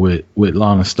came out with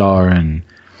Lana Starr, and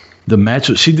the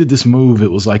match. She did this move.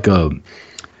 It was like a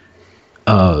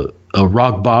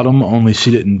rock bottom, only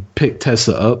she didn't pick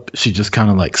Tessa up. She just kind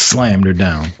of slammed her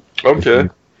down. Okay.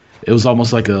 It was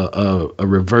almost like a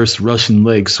reverse Russian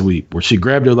leg sweep where she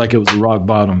grabbed her like it was a rock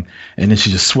bottom and then she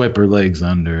just swept her legs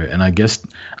under. And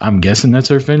I'm guessing that's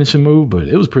her finishing move, but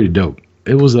it was pretty dope.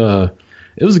 It was a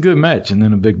good match, and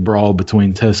then a big brawl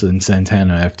between Tessa and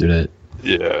Santana after that.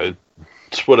 Yeah,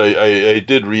 it's what I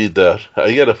did read that.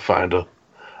 I gotta find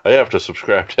I have to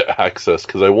subscribe to Access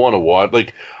because I want to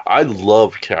watch. I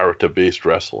love character-based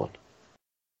wrestling.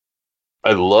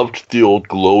 I loved the old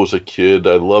Glow as a kid.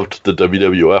 I loved the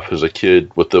WWF as a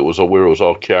kid where it was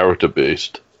all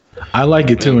character-based. I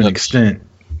like it to an extent,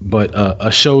 but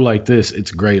a show like this,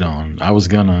 it's great on. That was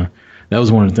one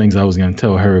of the things I was gonna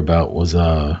tell her about was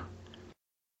the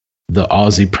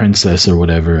Aussie Princess or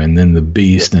whatever, and then the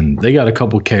Beast, and they got a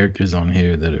couple characters on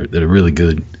here that are really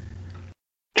good.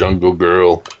 Jungle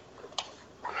Girl.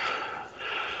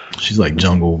 She's like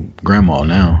Jungle Grandma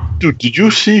now. Dude, did you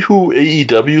see who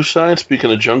AEW signed,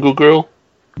 speaking of Jungle Girl?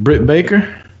 Britt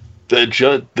Baker?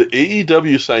 The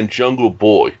AEW signed Jungle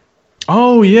Boy.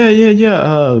 Oh, yeah.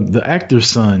 The actor's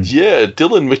son. Yeah,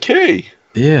 Dylan McKay.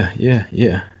 Yeah.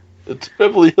 It's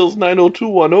Beverly Hills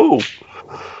 90210.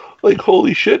 Like,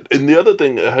 holy shit. And the other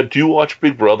thing, do you watch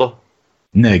Big Brother?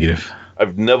 Negative.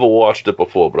 I've never watched it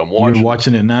before, but I'm watching. You're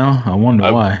watching it now? I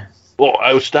wonder why. Well,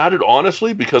 I started,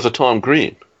 honestly, because of Tom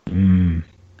Green. Mm.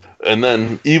 And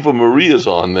then Eva Maria's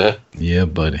on there. Yeah,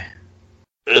 buddy.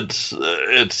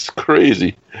 It's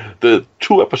crazy. The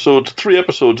 3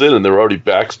 episodes in, and they're already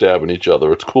backstabbing each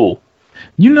other. It's cool.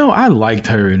 You know, I liked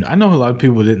her, and I know a lot of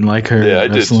people didn't like her. Yeah, I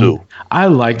did too. I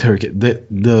liked her.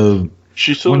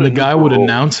 When the guy would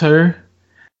announce her,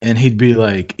 and he'd be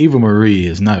like, "Eva Marie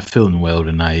is not feeling well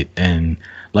tonight," and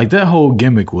like that whole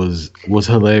gimmick was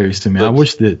hilarious to me. I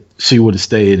wish that she would have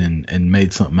stayed and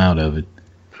made something out of it.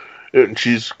 And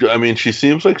she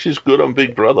seems like she's good on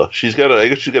Big Brother. I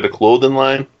guess she's got a clothing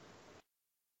line.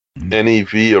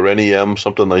 NEV or NEM,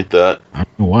 something like that. I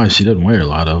don't know why she doesn't wear a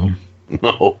lot of them.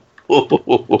 No.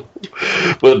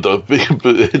 But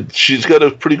she's got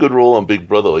a pretty good role on Big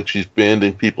Brother. Like, she's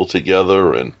banding people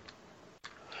together, and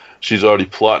she's already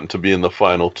plotting to be in the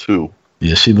final 2.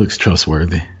 Yeah, she looks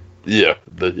trustworthy. Yeah.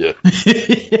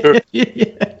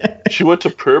 She went to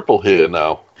purple hair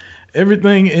now.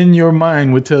 Everything in your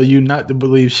mind would tell you not to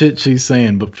believe shit she's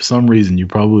saying, but for some reason you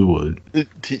probably would.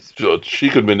 She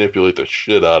could manipulate the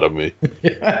shit out of me.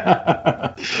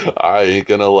 I ain't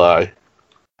gonna lie.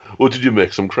 What did you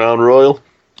make? Some Crown Royal?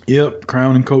 Yep,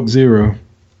 Crown and Coke Zero.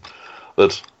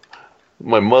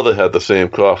 My mother had the same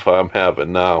cough I'm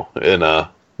having now, and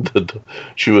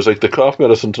she was like, the cough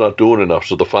medicine's not doing enough,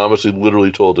 so the pharmacy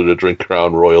literally told her to drink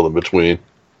Crown Royal in between.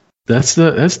 That's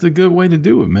the good way to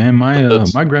do it, man.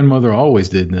 My grandmother always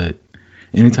did that.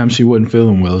 Anytime she wasn't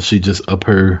feeling well, she just up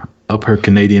her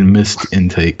Canadian Mist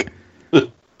intake.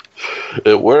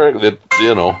 It worked.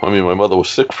 My mother was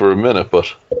sick for a minute,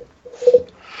 but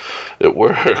it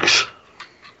works.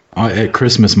 At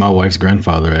Christmas, my wife's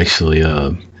grandfather actually.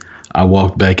 I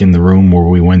walked back in the room where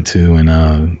we went to,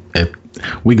 and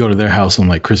we go to their house on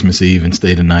like Christmas Eve and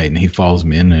stay the night, and he follows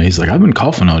me in there. He's like, "I've been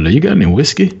coughing all day. You got any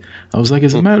whiskey?" I was like,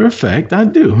 "As a matter of fact, I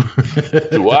do."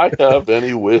 Do I have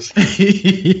any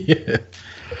whiskey? Yeah.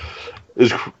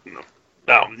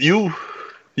 Now, you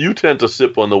tend to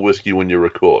sip on the whiskey when you're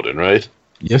recording, right?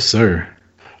 Yes, sir.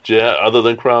 Yeah. Other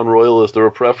than Crown Royal, is there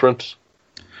a preference?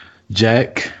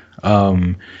 Jack. I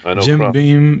know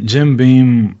Jim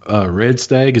Beam Red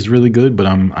Stag is really good, but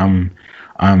I'm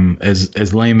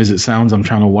as lame as it sounds, I'm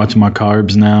trying to watch my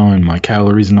carbs now and my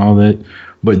calories and all that.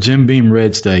 But Jim Beam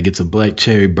Red Stag, it's a black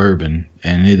cherry bourbon,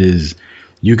 and it is,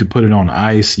 you could put it on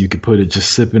ice, you could put it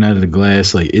just sipping out of the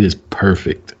glass, like it is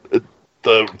perfect.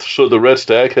 So the Red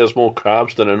Stag has more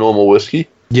carbs than a normal whiskey?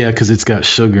 Yeah, because it's got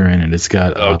sugar in it. It's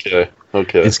got okay.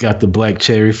 It's got the black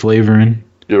cherry flavoring.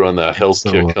 You're on that health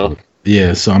kick, huh?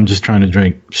 Yeah, so I'm just trying to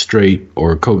drink straight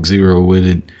or Coke Zero with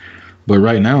it. But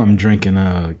right now I'm drinking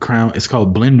Crown. It's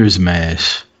called Blender's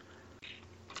Mash.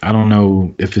 I don't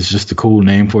know if it's just a cool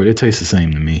name for it. It tastes the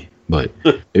same to me, but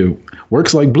it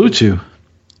works like Blue Chew.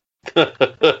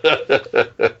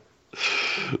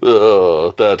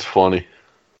 Oh, that's funny.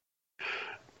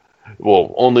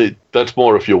 Well, that's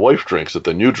more if your wife drinks it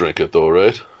than you drink it, though,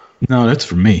 right? No, that's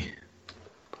for me.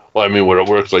 Well, I mean, where it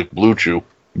works like Blue Chew.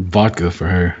 Vodka for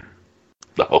her.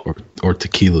 No. Or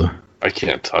tequila. I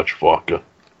can't touch vodka.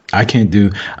 I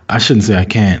shouldn't say I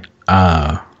can't.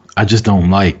 I just don't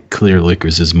like clear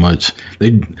liquors as much.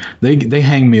 They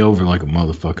hang me over like a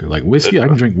motherfucker. Like whiskey, I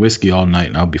can drink whiskey all night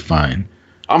and I'll be fine.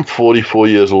 I'm 44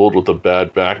 years old with a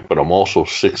bad back, but I'm also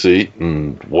 6'8"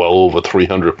 and well over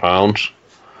 300 pounds.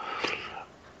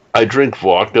 I drink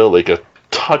vodka, like a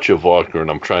touch of vodka, and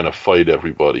I'm trying to fight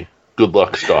everybody. Good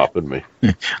luck stopping me.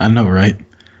 I know, right?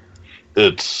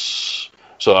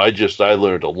 So I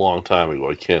learned a long time ago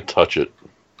I can't touch it.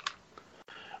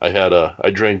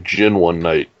 I drank gin one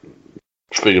night,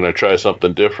 figuring I'd try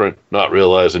something different, not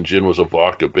realizing gin was a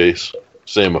vodka base.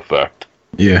 Same effect.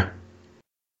 Yeah.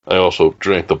 I also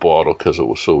drank the bottle because it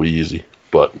was so easy,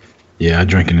 but... Yeah, I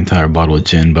drank an entire bottle of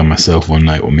gin by myself one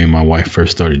night when me and my wife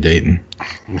first started dating.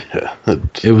 Yeah.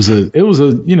 It wasn't it was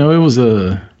like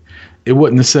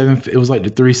the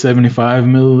 375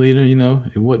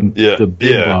 milliliter, it wasn't the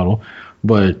big bottle,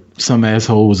 but some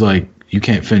asshole was like, you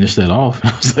can't finish that off.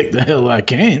 I was like, the hell I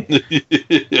can't.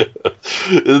 Yeah.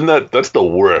 That's the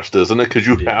worst, isn't it? Because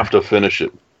you have to finish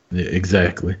it. Yeah,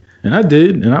 exactly. And I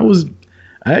did, and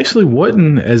I actually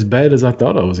wasn't as bad as I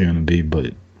thought I was going to be,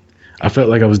 but I felt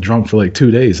like I was drunk for like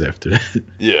 2 days after that.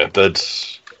 Yeah,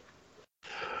 that's...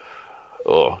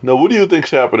 Oh, now what do you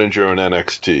think's happening during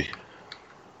NXT?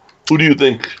 Who do you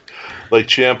think... Like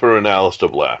Ciampa and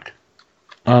Aleister Black.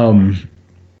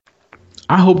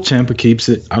 I hope Ciampa keeps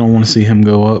it. I don't want to see him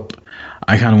go up.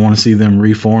 I kind of want to see them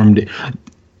reformed.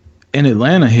 In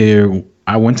Atlanta here,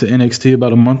 I went to NXT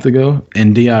about a month ago,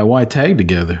 and DIY tagged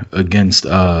together against.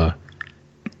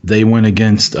 They went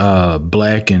against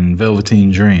Black and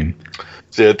Velveteen Dream.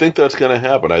 See, I think that's going to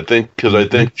happen. I think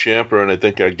Ciampa and I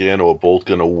think Gargano are both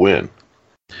going to win.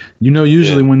 You know,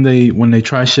 usually when they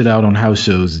try shit out on house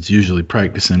shows, it's usually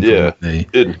practicing. Yeah.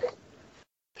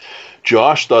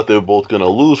 Josh thought they were both going to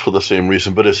lose for the same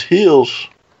reason, but as heels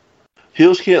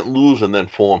can't lose and then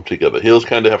form together. Heels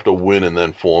kind of have to win and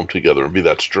then form together and be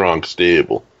that strong,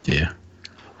 stable. Yeah.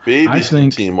 Babies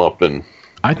can team up and.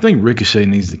 I think Ricochet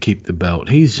needs to keep the belt.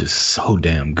 He's just so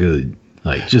damn good.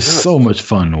 Like, just so much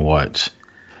fun to watch.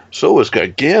 So is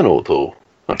Gargano, though.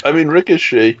 I mean,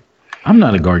 Ricochet. I'm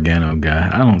not a Gargano guy.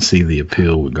 I don't see the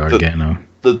appeal with Gargano.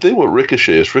 The thing with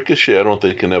Ricochet is I don't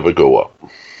think can ever go up.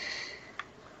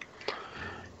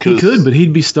 He could, but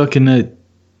he'd be stuck in that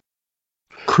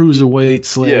cruiserweight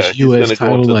 / US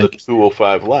title, go like the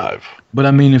 205 Live. But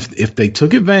I mean, if they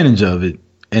took advantage of it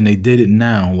and they did it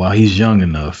now while he's young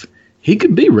enough, he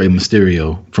could be Rey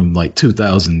Mysterio from like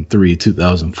 2003,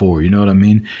 2004. You know what I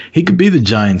mean? He could be the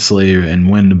Giant Slayer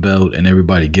and win the belt and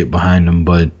everybody get behind him,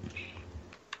 but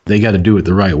they got to do it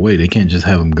the right way. They can't just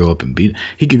have him go up and beat.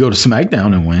 He could go to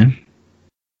SmackDown and win.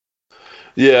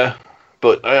 Yeah,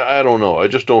 but I don't know. I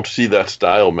just don't see that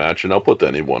style match, and I'll put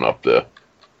anyone up there.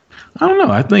 I don't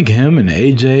know. I think him and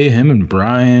AJ, him and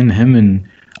Bryan, him and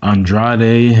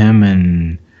Andrade, him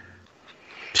and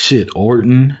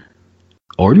Orton.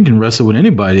 Orton can wrestle with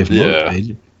anybody if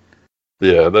motivated.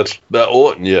 Yeah, that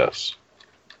Orton, yes.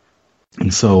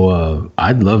 And so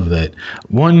I'd love that.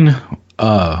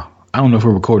 I don't know if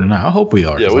we're recording now. I hope we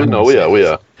are. Yeah, we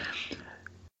are.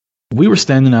 We were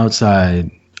standing outside.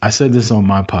 I said this on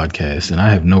my podcast, and I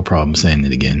have no problem saying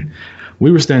it again.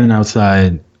 We were standing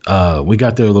outside. We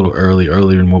got there a little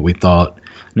earlier than what we thought.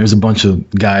 And there's a bunch of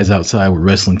guys outside with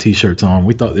wrestling T-shirts on.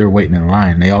 We thought they were waiting in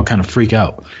line. They all kind of freak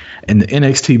out. And the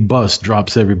NXT bus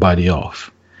drops everybody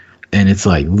off. And it's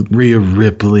like Rhea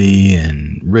Ripley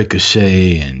and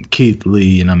Ricochet and Keith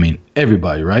Lee and I mean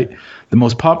everybody, right? The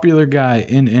most popular guy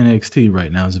in NXT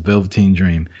right now is Velveteen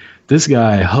Dream. This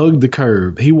guy hugged the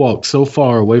curb. He walked so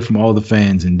far away from all the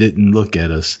fans and didn't look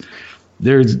at us.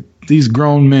 There's these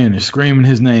grown men are screaming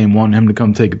his name, wanting him to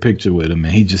come take a picture with him,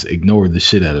 and he just ignored the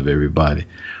shit out of everybody,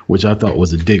 which I thought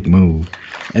was a dick move.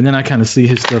 And then I kind of see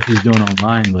his stuff he's doing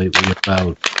online lately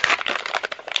about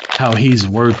how he's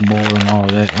worth more and all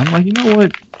that. I'm like, you know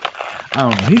what? I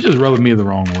don't know. He just rubbed me the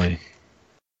wrong way.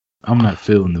 I'm not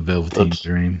feeling the Velveteen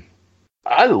Dream.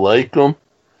 I like him,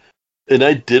 and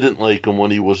I didn't like him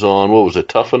when he was on, what was it,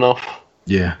 Tough Enough?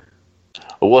 Yeah.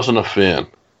 I wasn't a fan.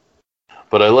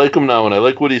 But I like him now, and I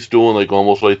like what he's doing, like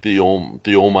almost like the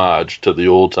homage to the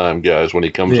old-time guys when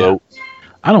he comes out.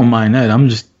 I don't mind that. I'm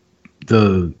just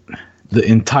the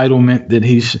entitlement that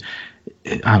he's...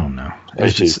 I don't know.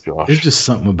 It's just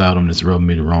something about him that's rubbing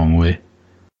me the wrong way.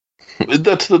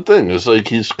 That's the thing. It's like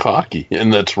he's cocky,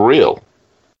 and that's real.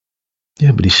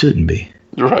 Yeah, but he shouldn't be.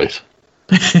 Right.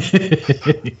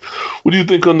 What do you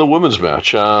think on the women's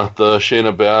match? The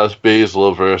Shayna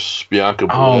Baszler versus Bianca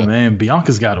Belair. Oh, man.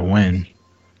 Bianca's got to win.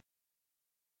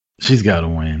 She's got to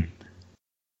win.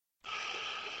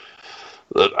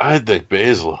 I think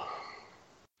Baszler.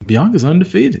 Bianca's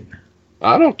undefeated.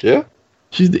 I don't care.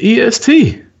 She's the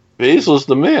EST. Baszler's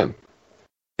the man.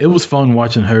 It was fun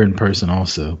watching her in person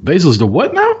also. Baszler's the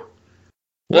what now?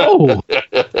 Whoa.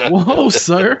 Whoa,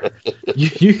 sir.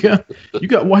 You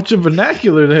got watch your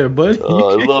vernacular there, bud.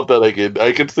 I love that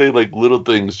I can say like little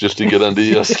things just to get under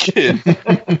your skin.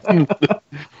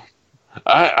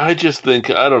 I just think,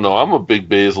 I don't know, I'm a big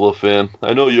Baszler fan.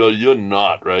 I know you're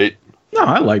not, right? No,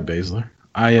 I like Baszler.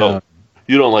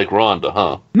 You don't like Ronda,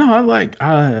 huh?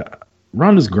 No,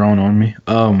 Ronda's grown on me.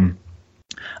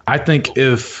 I think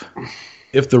if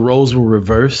the roles were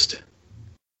reversed,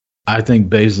 I think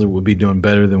Baszler would be doing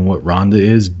better than what Ronda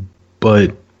is,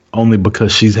 but only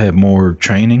because she's had more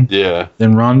training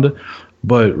than Ronda.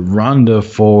 But Ronda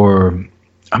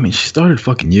she started a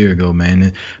fucking year ago, man.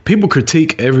 And people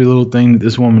critique every little thing that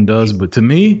this woman does, but to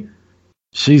me,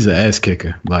 she's an ass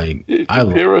kicker. Like,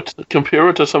 compare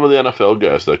it to some of the NFL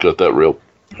guys that got that real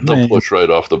push right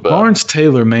off the bat. Lawrence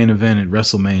Taylor main event at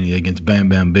WrestleMania against Bam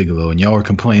Bam Bigelow, and y'all are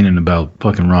complaining about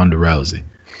fucking Ronda Rousey.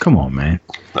 Come on, man.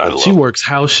 She works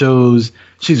house shows.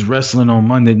 She's wrestling on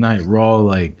Monday Night Raw.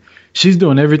 Like, she's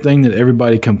doing everything that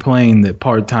everybody complained that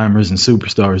part-timers and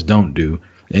superstars don't do,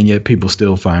 and yet people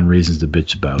still find reasons to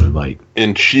bitch about her. Like,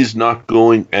 and she's not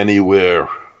going anywhere.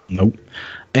 Nope.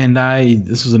 And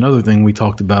this was another thing we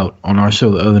talked about on our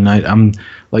show the other night. I'm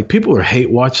like, people are hate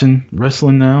watching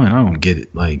wrestling now, and I don't get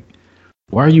it. Like,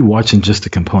 why are you watching just to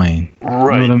complain?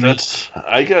 Right. You know what I mean?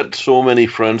 I got so many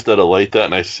friends that are like that,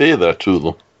 and I say that to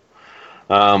them.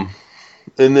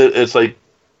 And it's like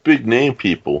big name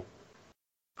people,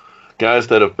 guys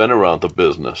that have been around the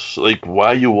business. Like, why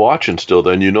are you watching still?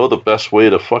 Then you know the best way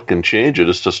to fucking change it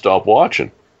is to stop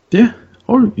watching. Yeah.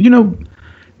 Or,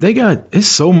 it's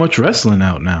so much wrestling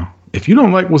out now. If you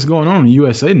don't like what's going on the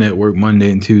USA Network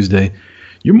Monday and Tuesday,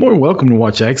 you're more welcome to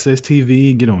watch Access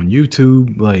TV, get on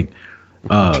YouTube, like,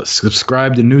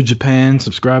 subscribe to New Japan,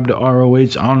 subscribe to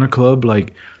ROH, Honor Club.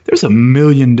 Like, there's a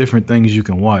million different things you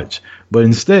can watch. But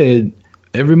instead,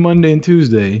 every Monday and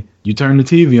Tuesday, you turn the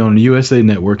TV on the USA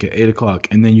Network at 8 o'clock,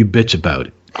 and then you bitch about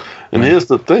it. And here's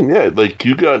the thing, like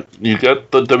you got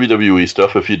the WWE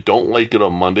stuff. If you don't like it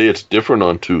on Monday, it's different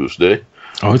on Tuesday.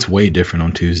 Oh, it's way different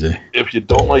on Tuesday. If you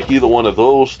don't like either one of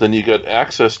those, then you got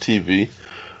Access TV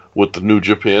with the New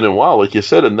Japan. And wow, like you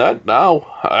said, in that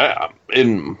now,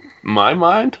 in my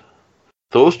mind,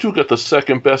 those two got the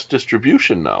second best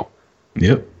distribution now.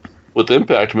 Yep. With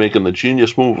Impact making the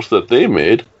genius moves that they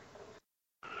made,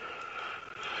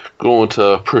 going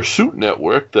to Pursuit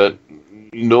Network. That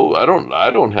I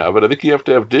don't have it. I think you have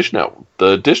to have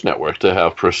the Dish Network to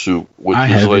have Pursuit. Which I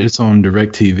is have like, it. It's on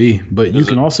DirecTV, but you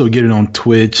can also get it on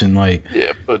Twitch and like.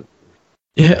 Yeah, but.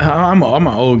 Yeah, I'm an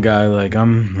old guy. Like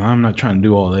I'm not trying to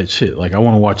do all that shit. Like I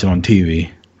want to watch it on TV,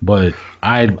 but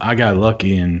I got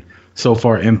lucky, and so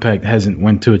far Impact hasn't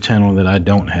went to a channel that I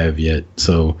don't have yet.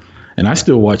 So, and I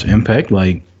still watch Impact.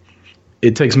 Like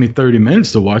it takes me 30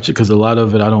 minutes to watch it because a lot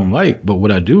of it I don't like, but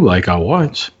what I do like I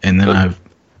watch, and then I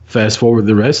fast forward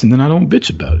the rest, and then I don't bitch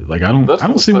about it. Like I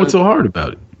don't see what's so hard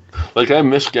about it. Like I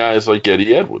miss guys like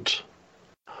Eddie Edwards.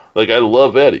 Like I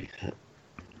love Eddie.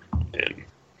 And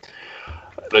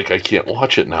like I can't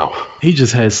watch it now. He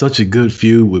just had such a good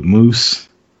feud with Moose.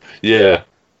 Yeah.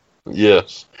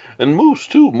 Yes. And Moose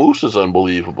too. Moose is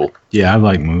unbelievable. Yeah, I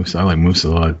like Moose. I like Moose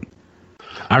a lot.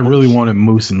 I really wanted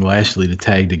Moose and Lashley to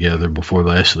tag together before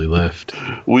Lashley left.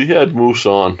 We had Moose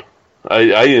on.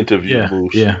 I interviewed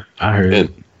Moose. Yeah, I heard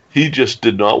it. He just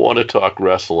did not want to talk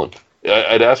wrestling.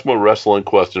 I'd ask him a wrestling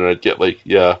question, and I'd get like,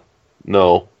 yeah,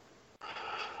 no.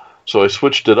 So I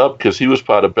switched it up because he was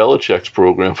part of Belichick's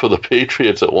program for the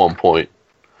Patriots at one point.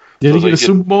 Did he get a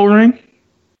Super Bowl ring?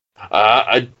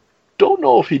 I don't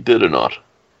know if he did or not.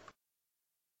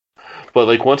 But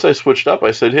like once I switched up,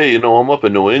 I said, hey, I'm up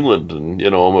in New England, and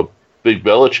I'm a big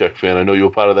Belichick fan. I know you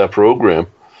were part of that program.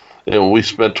 And we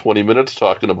spent 20 minutes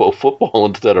talking about football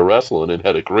instead of wrestling and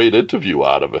had a great interview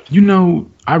out of it.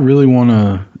 I really want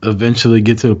to eventually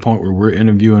get to the point where we're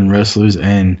interviewing wrestlers,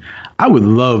 and I would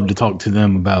love to talk to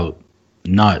them about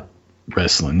not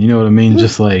wrestling. You know what I mean?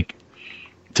 Just like,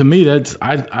 to me,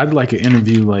 I'd like an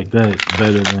interview like that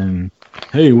better than,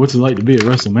 hey, what's it like to be at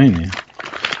WrestleMania?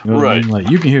 You know what I mean? Like,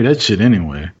 you can hear that shit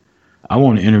anywhere. I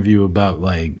want to interview about,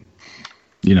 like,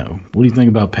 what do you think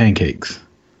about pancakes?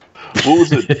 What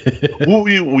was it? Were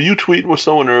you tweeting with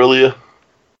someone earlier?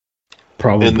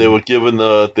 Probably. And they were given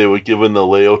the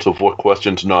layouts of what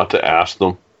questions not to ask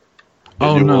them.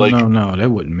 Oh no,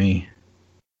 that wasn't me.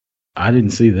 I didn't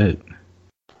see that.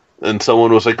 And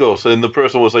someone was like, and the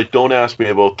person was like, don't ask me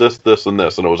about this, this, and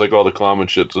this. And it was like all the common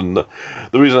shits. And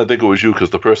the reason I think it was you, because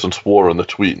the person swore in the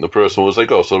tweet. And the person was like,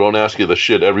 so don't ask you the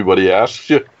shit everybody asks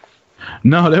you.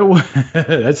 No,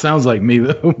 that sounds like me,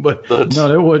 though. But no,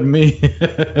 that wasn't me.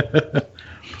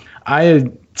 I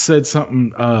had said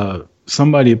something,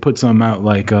 somebody had put something out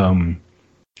like, I'm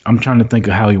trying to think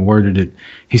of how he worded it.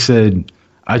 He said,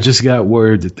 I just got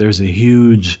word that there's a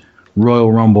huge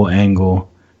Royal Rumble angle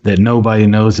that nobody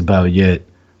knows about yet,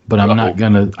 but I'm not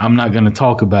gonna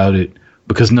talk about it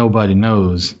because nobody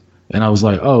knows. And I was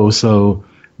like, so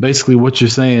basically what you're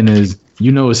saying is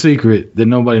a secret that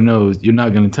nobody knows. You're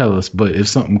not gonna tell us, but if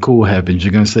something cool happens,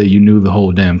 you're gonna say you knew the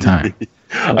whole damn time.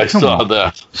 I saw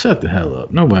that. Shut the hell up.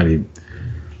 Nobody.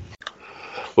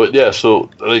 But yeah,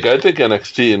 so like I think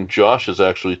NXT and Josh is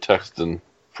actually texting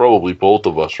probably both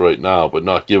of us right now, but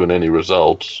not giving any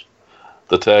results.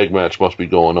 The tag match must be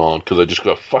going on because I just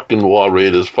got fucking War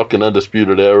Raiders, fucking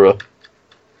Undisputed Era.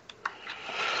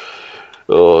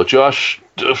 Josh,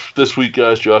 this week,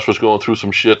 guys, Josh was going through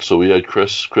some shit, so we had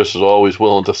Chris. Chris is always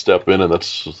willing to step in, and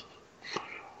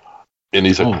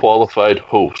he's a qualified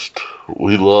host.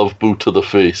 We love boot to the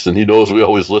face, and he knows we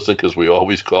always listen because we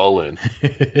always call in.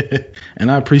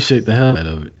 And I appreciate the hell out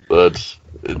of it.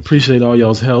 Appreciate all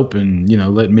y'all's help and,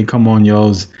 letting me come on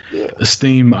y'all's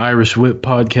esteemed Irish Whip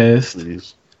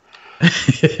podcast.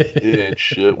 Yeah,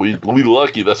 shit. We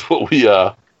lucky. That's what we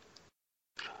are.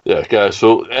 Yeah, guys.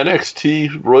 So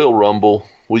NXT Royal Rumble,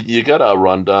 you got our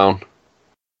rundown.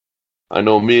 I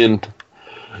know me and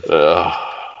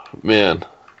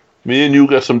you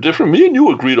got some different. Me and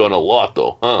you agreed on a lot,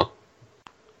 though, huh?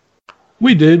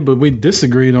 We did, but we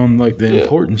disagreed on like the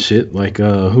important shit, like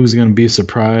who's going to be a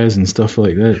surprise and stuff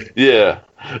like that. Yeah,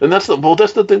 and that's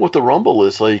the thing with the Rumble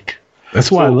is like.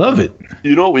 That's why I love it.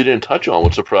 You know what we didn't touch on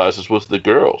with surprises was the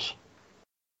girls.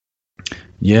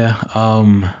 Yeah.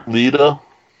 Lita.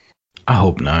 I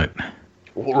hope not.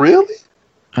 Really?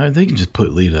 They can just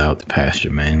put Lita out the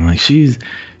pasture, man. Like she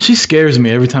scares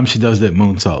me every time she does that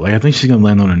moonsault. Like I think she's gonna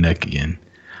land on her neck again.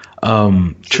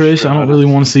 Trish, I don't really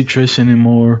want to see Trish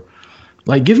anymore.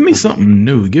 Like, give me something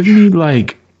new. Give me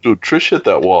like. Dude, Trish hit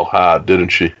that wall hard, didn't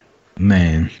she?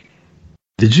 Man,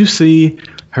 did you see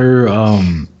her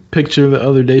picture the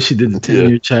other day? She did the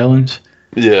 10-year challenge.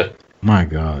 Yeah. My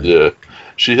God. Yeah,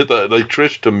 she hit that. Like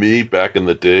Trish to me back in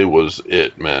the day was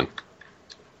it, man.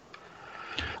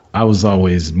 I was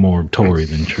always more Tori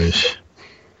than Trish.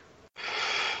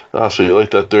 Ah, so you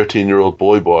like that 13-year-old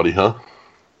boy body, huh?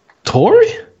 Tori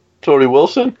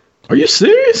Wilson? Are you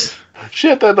serious? She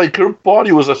had that, like, her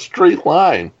body was a straight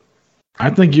line. I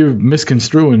think you're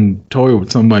misconstruing Tori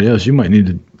with somebody else. You might need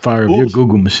to fire up your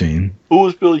Google machine. Who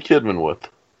was Billy Kidman with?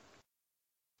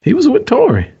 He was with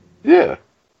Tori. Yeah.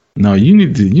 No, you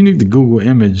need to Google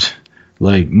image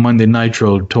like Monday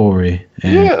Nitro Tori.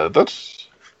 Yeah, that's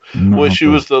when she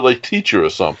was the like teacher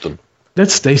or something.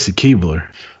 That's Stacy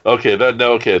Keibler. Okay, then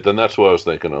that's what I was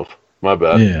thinking of. My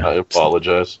bad. Yeah. I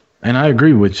apologize. And I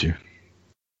agree with you.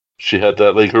 She had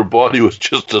that, like, her body was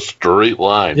just a straight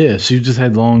line. Yeah, she just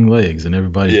had long legs, and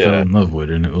everybody fell in love with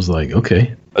her, and it was like,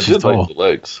 okay. I did like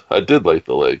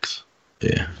the legs.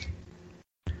 Yeah.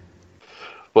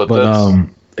 But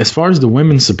as far as the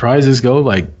women's surprises go,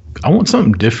 like, I want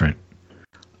something different.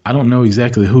 I don't know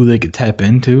exactly who they could tap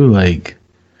into. Like,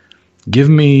 give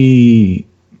me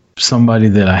somebody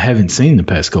that I haven't seen the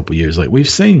past couple years. Like, we've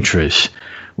seen Trish.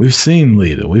 We've seen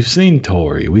Lita. We've seen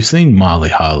Tori. We've seen Molly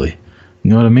Holly. You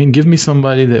know what I mean? Give me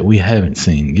somebody that we haven't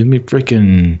seen. Give me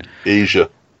freaking Asia.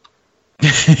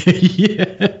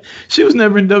 Yeah. She was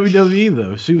never in WWE,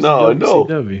 though. She was in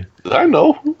WCW. I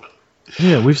know.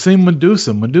 Yeah, we've seen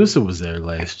Medusa. Medusa was there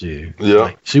last year. Yeah.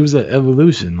 Like, she was at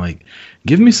Evolution. Like,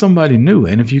 give me somebody new.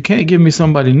 And if you can't give me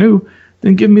somebody new,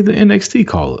 then give me the NXT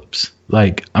call-ups.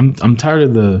 Like, I'm tired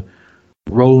of the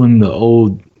rolling the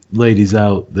old ladies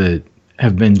out that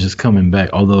have been just coming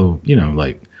back. Although, you know,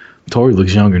 like, Tori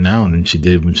looks younger now than she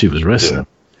did when she was wrestling.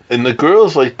 Yeah. And the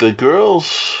girls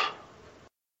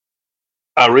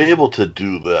are able to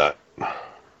do that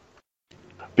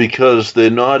because they're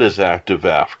not as active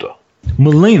after.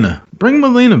 Melina. Bring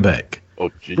Melina back.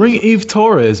 Oh, geez. Bring Eve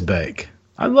Torres back.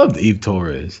 I loved Eve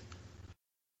Torres.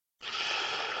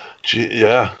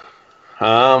 Yeah.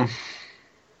 I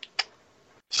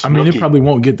mean, it probably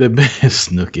won't get that bad.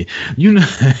 Snooki. You know,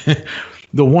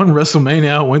 the one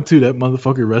WrestleMania I went to, that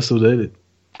motherfucker wrestled at it.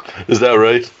 Is that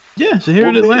right? Yeah, so here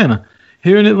in Atlanta.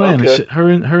 Here in Atlanta. Okay. Her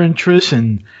and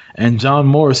Trish and John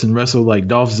Morrison wrestled like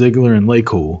Dolph Ziggler and Lay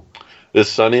Cool. Is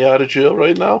Sunny out of jail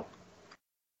right now?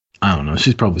 I don't know.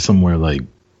 She's probably somewhere like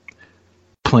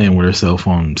playing with herself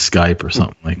on Skype or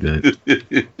something like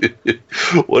that.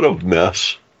 What a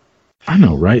mess. I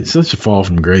know, right? Such a fall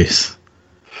from grace.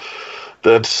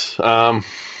 That's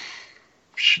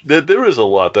there is a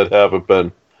lot that haven't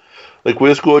been. Like,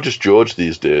 where's Gorgeous George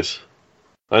these days?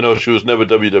 I know she was never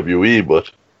WWE, but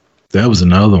that was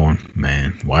another one,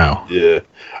 man. Wow. Yeah,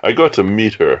 I got to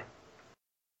meet her.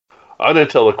 I'm gonna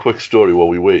tell a quick story while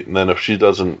we wait, and then if she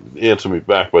doesn't answer me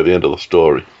back by the end of the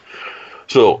story.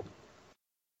 So,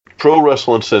 Pro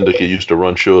Wrestling Syndicate used to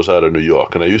run shows out of New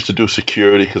York, and I used to do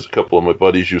security because a couple of my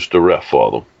buddies used to ref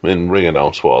for them and ring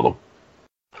announce for them.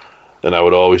 And I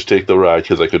would always take the ride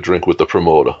because I could drink with the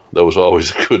promoter. That was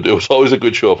always good. It was always a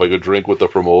good show if I could drink with the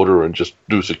promoter and just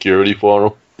do security for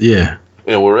him. Yeah.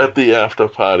 And we're at the after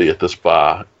party at this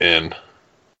bar, and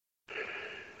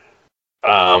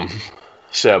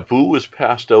Sabu was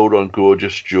passed out on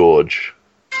Gorgeous George.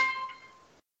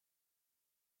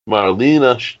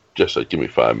 Marlena, just like, give me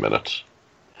 5 minutes.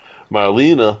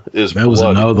 Marlena is That was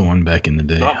another one back in the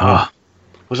day.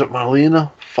 Was it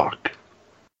Marlena? Fuck.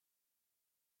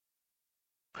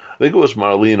 I think it was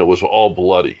Marlena, was all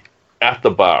bloody at the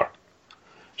bar.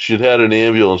 She'd had an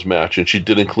ambulance match and she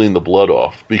didn't clean the blood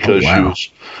off because she was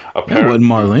apparently. That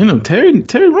wasn't Marlena.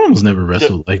 Terry Rollins never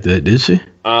wrestled like that, did she?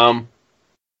 It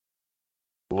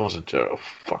wasn't Terry.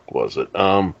 Fuck, was it?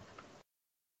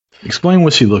 Explain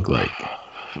what she looked like.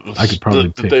 I could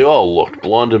probably pick. They all looked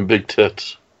blonde and big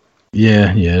tits.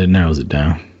 Yeah, it narrows it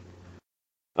down.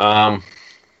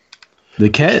 The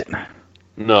cat?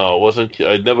 No, it wasn't.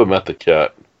 I never met the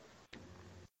cat.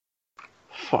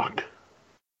 Fuck.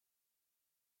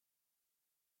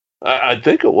 I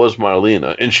think it was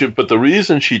Marlena, but the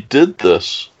reason she did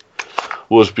this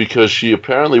was because she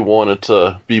apparently wanted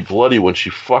to be bloody when she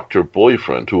fucked her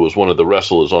boyfriend, who was one of the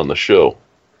wrestlers on the show.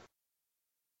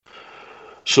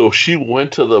 So she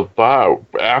went to the bar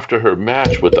after her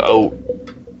match without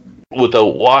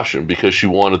washing because she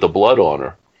wanted the blood on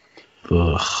her.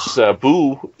 Ugh.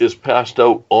 Sabu is passed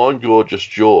out on Gorgeous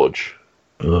George.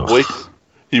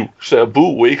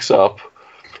 Sabu wakes up,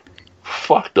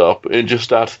 fucked up, and just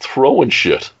starts throwing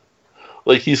shit.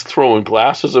 Like he's throwing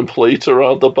glasses and plates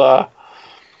around the bar.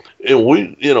 And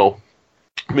we,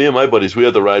 me and my buddies, we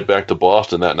had the ride back to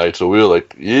Boston that night, so we were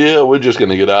like, yeah, we're just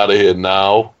going to get out of here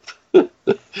now. You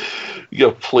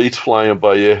got plates flying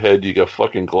by your head, you got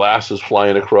fucking glasses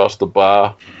flying across the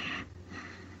bar.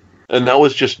 And that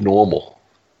was just normal.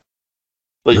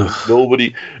 Like,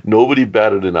 nobody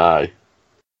batted an eye.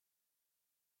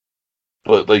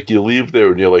 But, like, you leave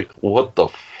there and you're like, what the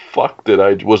fuck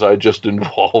was I just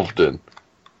involved in?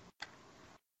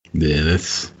 Yeah,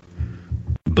 that's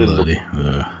bloody.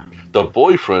 The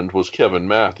boyfriend was Kevin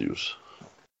Matthews,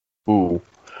 who,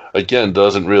 again,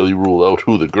 doesn't really rule out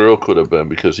who the girl could have been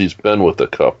because he's been with a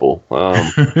couple.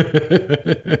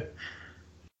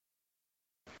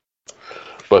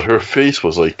 But her face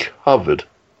was, like, covered.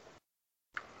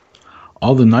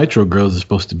 All the Nitro girls are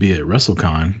supposed to be at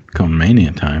WrestleCon come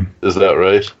Mania time. Is that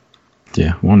right?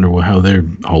 Yeah, wonder how they're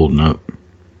holding up.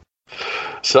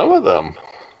 Some of them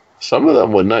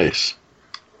were nice.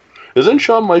 Isn't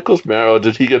Shawn Michaels married, or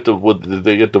did they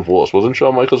get divorced? Wasn't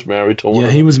Shawn Michaels married to one?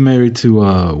 Yeah, he was married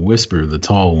to Whisper, the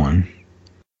tall one.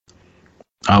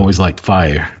 I always liked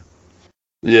Fire.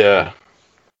 Yeah.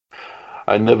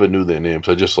 I never knew their names.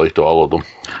 I just liked all of them.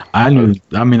 I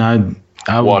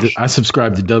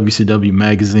subscribed to WCW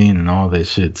magazine and all that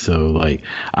shit. So, like,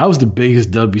 I was the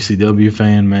biggest WCW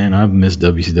fan, man. I've missed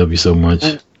WCW so much.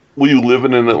 Were you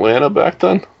living in Atlanta back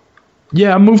then?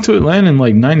 Yeah, I moved to Atlanta in,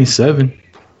 like, 97.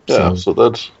 Yeah, so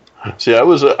that's... See, I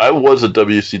was a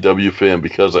WCW fan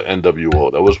because of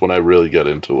NWO. That was when I really got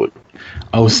into it.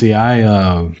 Oh, see,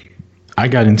 I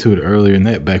got into it earlier than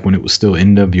that, back when it was still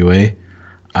NWA.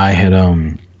 I had,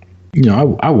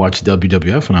 I watched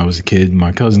WWF when I was a kid.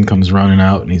 My cousin comes running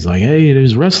out and he's like, hey,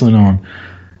 there's wrestling on.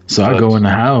 So I go in the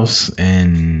house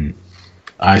and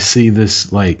I see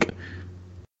this, like,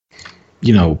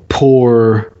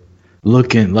 poor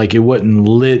looking, like it wasn't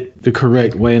lit the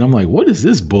correct way. And I'm like, what is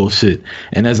this bullshit?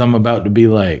 And as I'm about to be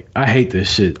like, I hate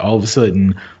this shit, all of a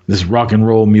sudden this rock and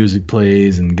roll music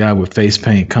plays and guy with face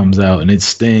paint comes out and it's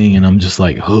Sting and I'm just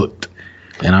like hooked.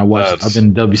 And I've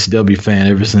been a WCW fan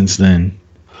ever since then.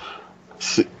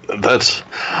 See,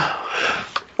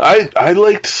 I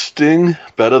liked Sting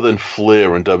better than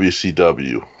Flair in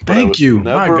WCW. Thank you.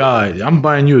 My God. I'm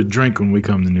buying you a drink when we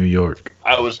come to New York.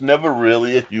 I was never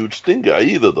really a huge Sting guy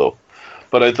either, though.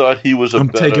 But I thought he was I'm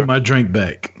taking my drink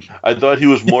back. I thought he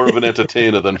was more of an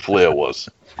entertainer than Flair was.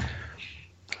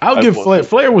 I'll give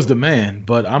Flair was the man,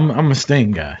 but I'm a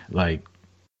Sting guy. Like,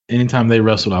 anytime they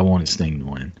wrestled, I wanted Sting to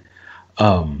win.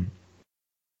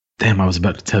 Damn, I was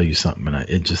about to tell you something, and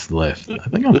it just left. I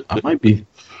think I might be.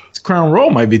 Crown Royal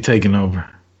might be taking over.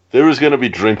 There is going to be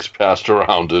drinks passed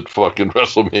around at fucking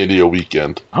WrestleMania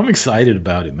weekend. I'm excited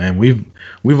about it, man.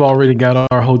 We've already got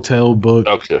our hotel booked.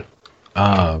 Okay.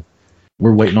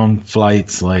 We're waiting on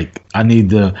flights. Like,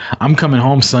 I'm coming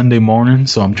home Sunday morning,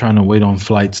 so I'm trying to wait on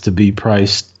flights to be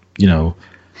priced,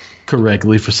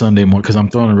 correctly for Sunday morning, because I'm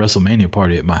throwing a WrestleMania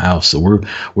party at my house. So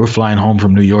we're flying home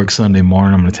from New York Sunday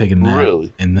morning. I'm going to take a nap.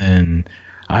 Really? And then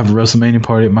I have a WrestleMania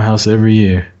party at my house every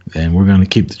year, and we're going to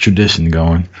keep the tradition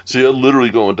going. So you're literally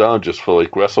going down just for,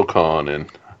 like, WrestleCon and...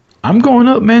 I'm going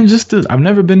up, man, I've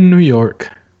never been to New York.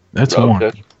 That's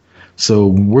one. So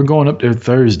we're going up there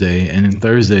Thursday, and then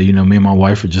Thursday, me and my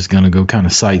wife are just going to go kind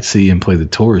of sightsee and play the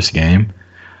tourist game.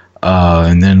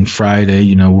 And then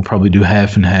Friday, we'll probably do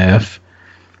half and half.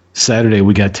 Saturday,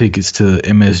 we got tickets to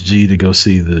MSG to go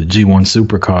see the G1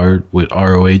 Supercard with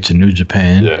ROH and New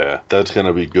Japan. Yeah, that's going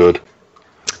to be good.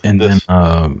 And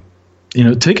then,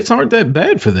 tickets aren't that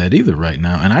bad for that either right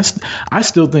now. And I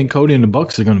still think Cody and the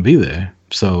Bucks are going to be there.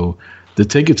 So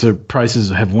the prices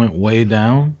have went way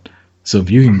down. So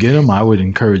if you can get them, I would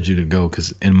encourage you to go,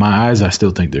 because in my eyes, I still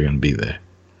think they're going to be there.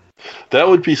 That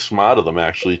would be smart of them,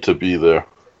 actually, to be there.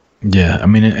 Yeah, I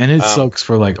mean, and it sucks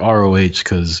for, like, ROH,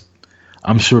 because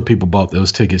I'm sure people bought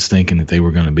those tickets thinking that they were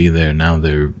going to be there. Now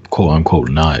they're quote-unquote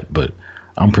not, but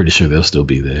I'm pretty sure they'll still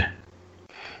be there.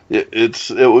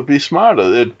 It would be smarter.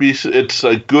 It's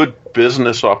a good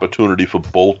business opportunity for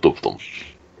both of them.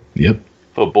 Yep.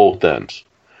 for both ends.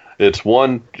 It's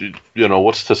one,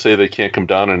 what's to say they can't come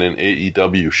down in an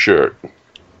AEW shirt?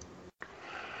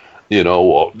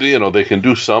 They can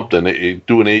do something. They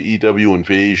do an AEW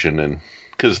invasion, and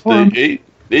because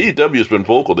AEW has been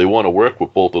vocal, they want to work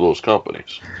with both of those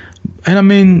companies. And I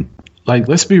mean, like,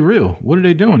 let's be real. What are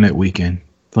they doing that weekend?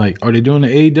 Like, are they doing the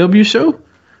AEW show?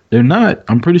 They're not.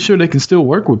 I'm pretty sure they can still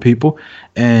work with people,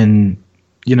 and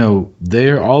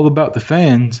they're all about the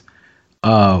fans.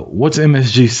 What's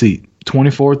MSG seat?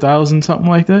 24,000, something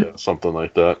like that? Yeah, something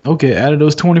like that. Okay, out of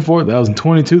those 24,000,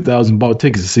 22,000 bought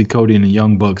tickets to see Cody and the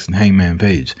Young Bucks and Hangman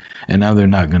Page, and now they're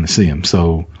not going to see him.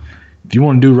 So if you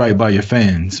want to do right by your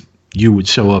fans, you would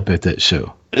show up at that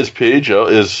show. Is Page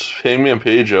out? Is Hangman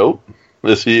Page out?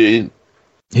 Is he?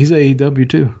 He's AEW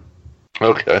too.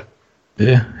 Okay.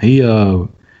 Yeah,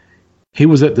 he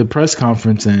was at the press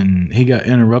conference and he got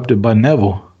interrupted by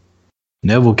Neville.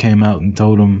 Neville came out and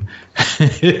told him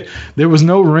there was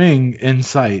no ring in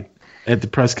sight at the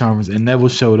press conference, and Neville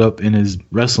showed up in his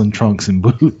wrestling trunks and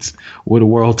boots with a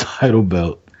world title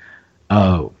belt.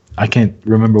 I can't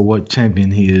remember what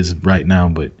champion he is right now,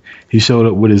 but he showed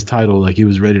up with his title like he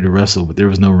was ready to wrestle, but there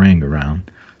was no ring around.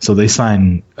 So they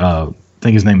signed, I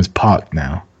think his name is Pac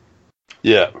now.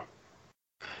 Yeah.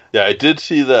 Yeah, I did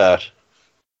see that.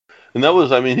 And that was,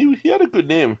 he had a good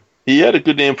name. He had a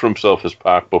good name for himself as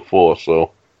Pac before,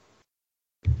 so.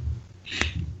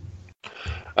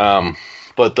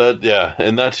 But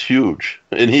and that's huge.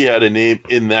 And he had a name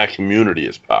in that community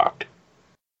as Pac.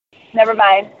 Never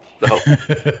mind. Oh.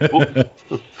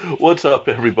 What's up,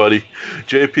 everybody?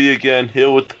 JP again,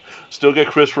 here with, still got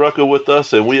Chris Rucker with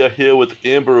us, and we are here with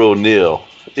Amber O'Neal.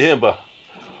 Amber,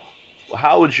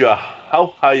 how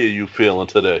high are you feeling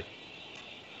today?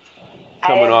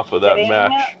 Coming off of that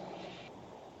match.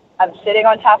 I'm sitting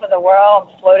on top of the world.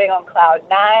 I'm floating on cloud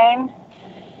 9.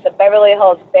 The Beverly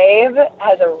Hills Babe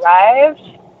has arrived.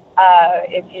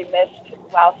 If you missed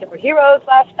WoW Superheroes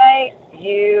last night,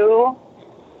 you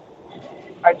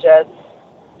are just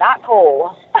not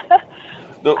cool.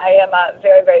 Nope. I am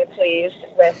very, very pleased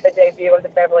with the debut of the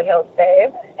Beverly Hills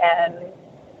Babe, and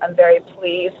I'm very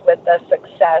pleased with the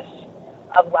success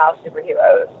of WoW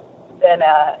Superheroes. It's been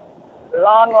a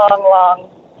long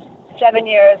 7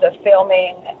 years of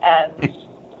filming and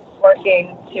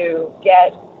working to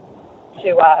get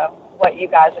to what you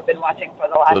guys have been watching for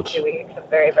the last 2 weeks. I'm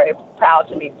very, very proud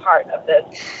to be part of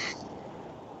this.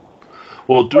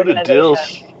 Well, due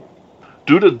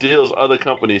to deals other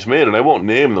companies made, and I won't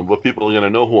name them, but people are going to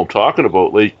know who I'm talking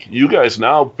about. Like, you guys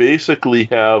now basically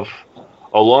have,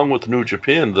 along with New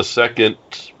Japan, the second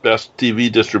best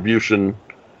TV distribution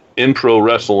in pro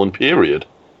wrestling, period.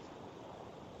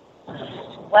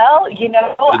 Well,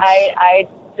 I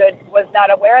was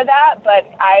not aware of that, but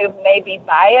I may be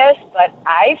biased, but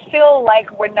I feel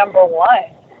like we're number one.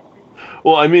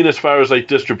 Well, I mean, as far as like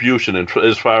distribution and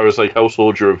as far as like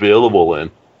households you're available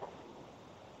in,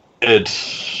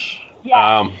 it's, we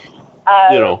have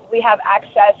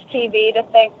Access TV to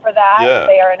thank for that. Yeah.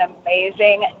 They are an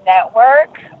amazing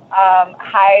network.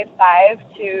 High five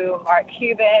to Mark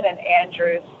Cuban and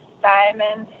Andrew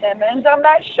Simmons. I'm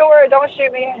not sure. Don't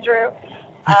shoot me, Andrew.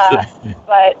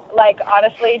 But like,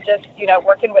 honestly, just,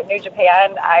 working with New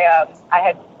Japan, I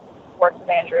had worked with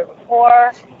Andrew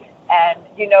before, and,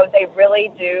 they really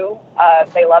do,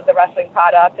 they love the wrestling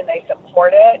product and they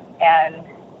support it, and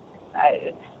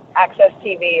Access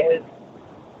TV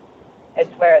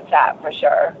it's where it's at for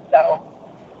sure. So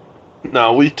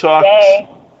now we talked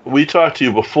to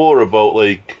you before about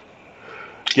like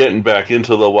getting back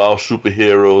into the WoW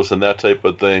Superheroes and that type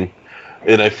of thing.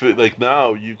 And I feel like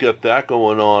now you got that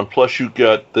going on. Plus, you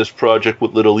got this project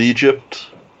with Little Egypt,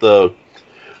 the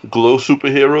Glow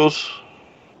Superheroes.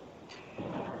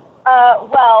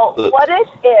 What it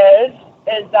is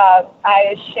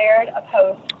I shared a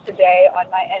post today on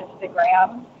my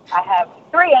Instagram. I have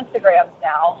 3 Instagrams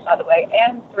now, by the way,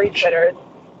 and 3 Twitters.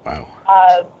 Wow.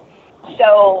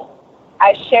 So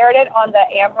I shared it on the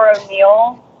Amber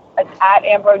O'Neal. It's at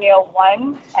Amber O'Neal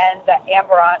 1 and the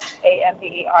Amberance,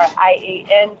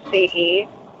 AMBERIENCE.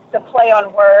 The play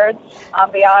on words,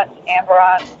 ambiance,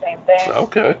 amberance, same thing.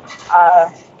 Okay.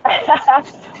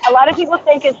 A lot of people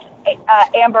think it's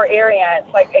Amber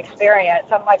Ariance, like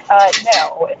experience. I'm like,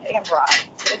 no, it's Amberance.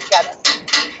 Put it together.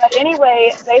 But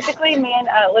anyway, basically, me and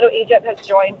Little Egypt has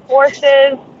joined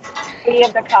forces. We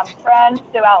have become friends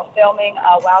throughout filming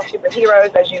WoW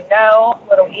Superheroes. As you know,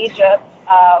 Little Egypt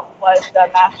was the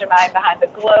mastermind behind the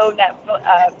Glow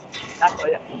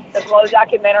the Glow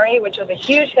documentary, which was a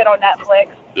huge hit on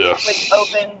Netflix. Yes. Which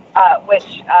opened,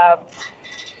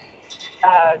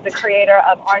 the creator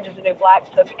of Orange Is the New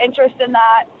Black took interest in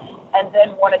that, and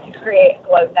then wanted to create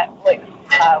Glow Netflix,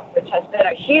 which has been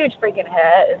a huge freaking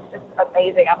hit. It's just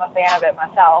amazing. I'm a fan of it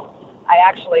myself. I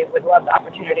actually would love the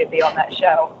opportunity to be on that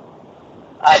show.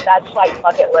 That's like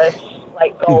bucket list,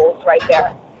 like goals right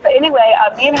there. But anyway,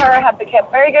 me and her have become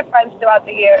very good friends throughout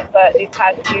the years, but these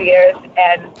past few years.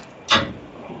 And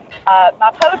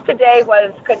my post today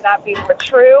could not be more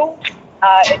true.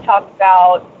 It talked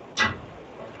about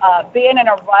being in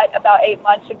a rut about 8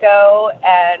 months ago,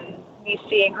 and me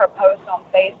seeing her post on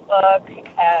Facebook.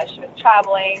 She was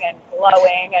traveling and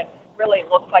glowing and really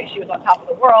looked like she was on top of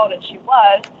the world, and she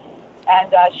was.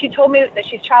 And she told me that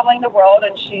she's traveling the world,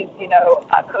 and she's,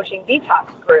 coaching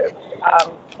detox groups,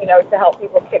 to help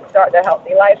people kickstart their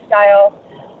healthy lifestyle.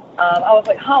 I was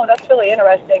like, oh, that's really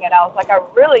interesting. And I was like, I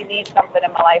really need something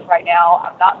in my life right now.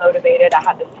 I'm not motivated. I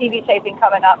had this TV taping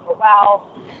coming up for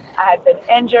WOW. I had been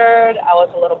injured. I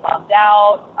was a little bummed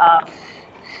out.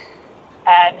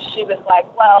 And she was like,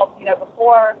 well,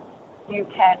 before you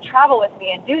can travel with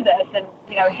me and do this, and,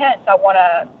 hence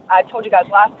I told you guys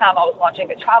last time I was launching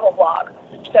a travel blog.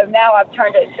 So now I've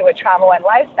turned it into a travel and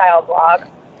lifestyle blog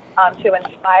to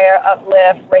inspire,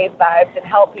 uplift, raise vibes, and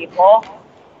help people,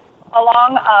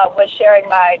 along with sharing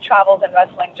my travels and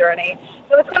wrestling journey.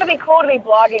 So it's going to be cool to be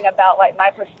blogging about, like, my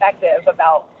perspective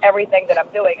about everything that I'm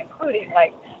doing, including,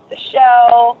 like, the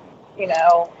show,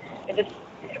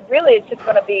 it's just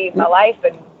going to be my life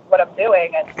and what I'm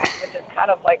doing, and which is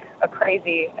kind of like a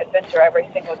crazy adventure every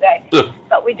single day.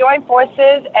 But we joined forces,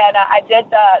 and I did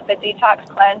the detox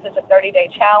cleanse. It's a 30-day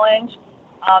challenge.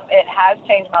 It has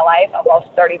changed my life. I've lost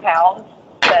 30 pounds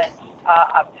since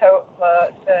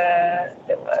October.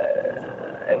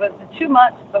 It was 2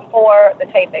 months before the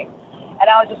taping. And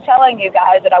I was just telling you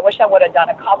guys that I wish I would have done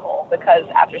a couple, because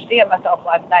after seeing myself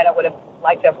last night, I would have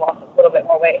liked to have lost a little bit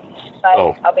more weight. But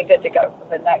I'll be good to go for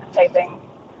the next taping.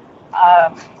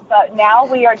 But now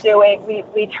we are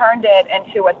we turned it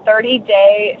into a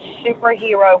 30-day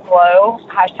superhero glow.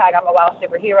 Hashtag I'm a WOW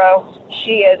superhero.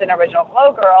 She is an original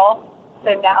glow girl.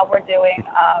 So now we're doing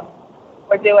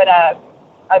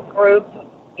a group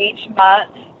each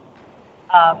month.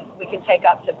 We can take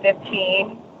up to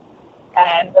 15,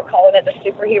 and we're calling it the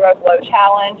Superhero Glow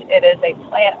Challenge. It is a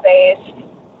plant-based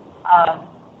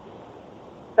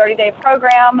 30-day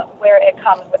program where it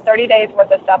comes with 30 days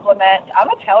worth of supplements. I'm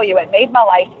going to tell you, it made my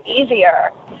life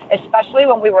easier, especially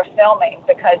when we were filming,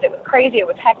 because it was crazy. It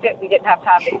was hectic. We didn't have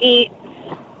time to eat.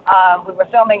 We were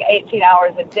filming 18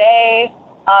 hours a day,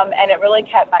 and it really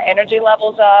kept my energy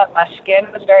levels up. My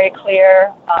skin was very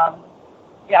clear. I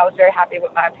was very happy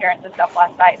with my appearance and stuff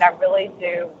last night, and I really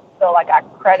do feel like I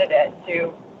credit it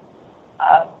to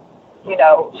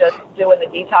just doing the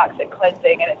detox and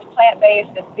cleansing. And it's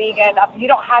plant-based, it's vegan. You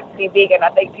don't have to be vegan. I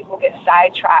think people get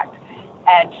sidetracked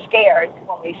and scared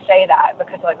when we say that,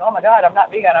 because like, oh my God, I'm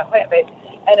not vegan, I'm plant-based.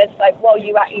 And it's like, well,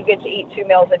 you get to eat 2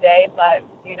 meals a day, but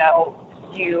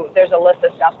there's a list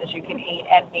of stuff that you can eat,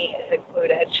 and meat is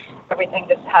included. Everything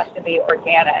just has to be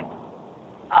organic.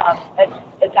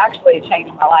 It's actually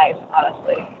changed my life,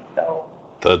 honestly. So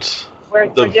we're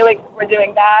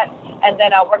doing that, and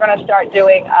then we're going to start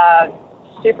doing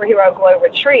superhero glow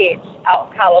retreats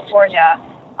out in California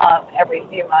every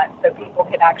few months, so people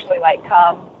can actually like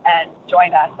come and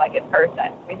join us like in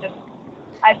person.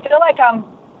 I feel like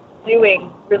I'm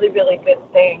doing really, really good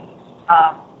things.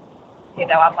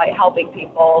 I'm like helping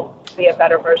people be a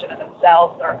better version of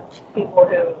themselves, or people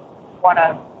who want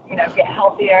to get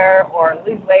healthier or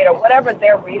lose weight, or whatever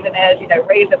their reason is,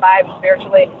 raise the vibe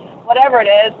spiritually, whatever it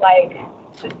is, like,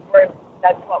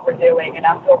 that's what we're doing, and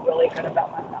I feel really good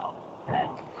about myself. And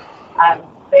I'm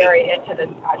very into this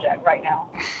project right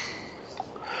now.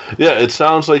 Yeah, it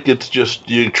sounds like it's just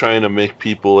you trying to make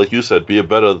people, like you said, be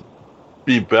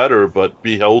better, but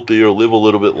be healthier, live a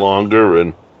little bit longer,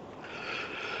 and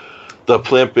the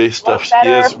plant-based stuff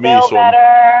scares me.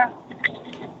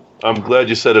 I'm glad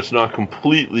you said it's not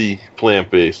completely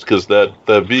plant-based, because that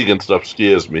vegan stuff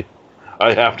scares me.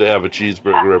 I have to have a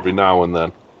cheeseburger every now and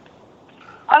then.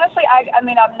 Honestly, I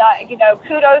mean, I'm not,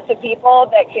 kudos to people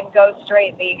that can go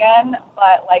straight vegan,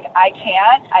 but, like, I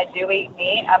can't. I do eat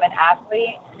meat. I'm an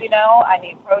athlete, I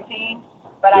need protein,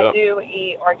 but I do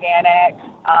eat organic.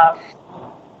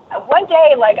 One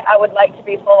day, like, I would like to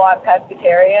be full-on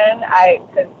pescatarian.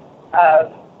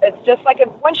 It's just like,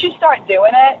 once you start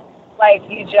doing it, like,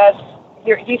 you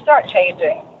start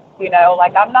changing,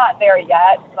 like, I'm not there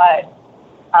yet, but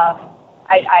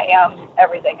I am,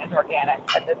 everything is organic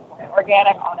at this point.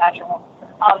 Organic, all natural.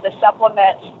 The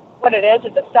supplements, what it is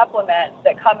the supplements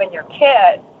that come in your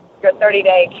kit, your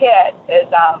 30-day kit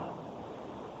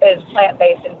is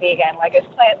plant-based and vegan. Like, it's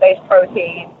plant-based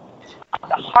protein,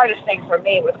 The hardest thing for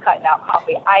me was cutting out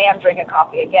coffee. I am drinking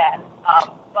coffee again,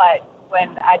 but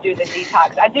when I do the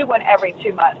detox, I do one every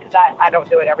 2 months because I don't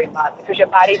do it every month because your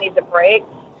body needs a break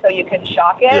so you can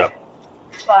shock it. Yep.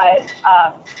 But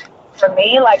for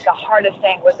me, like the hardest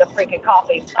thing was the freaking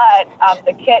coffee. But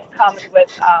the kit comes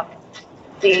with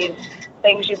these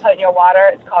things you put in your water.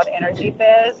 It's called Energy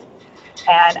Fizz.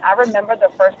 And I remember the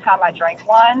first time I drank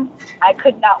one, I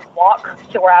could not walk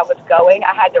to where I was going.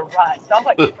 I had to run. So I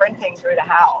was like sprinting through the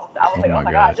house. I was like, oh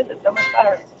my God, this is so much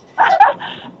better.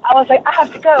 I was like, I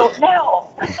have to go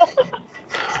now.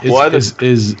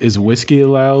 Is whiskey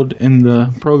allowed in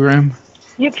the program?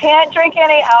 You can't drink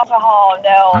any alcohol,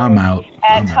 no. I'm out.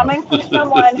 And coming from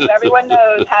someone who everyone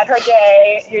knows had her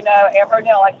day, you know, Amber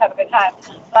O'Neill likes to have a good time.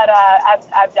 But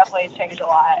I've definitely changed a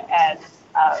lot. And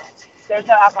there's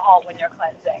no alcohol when you're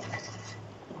cleansing.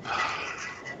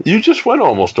 You just went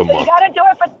almost a month. You got to do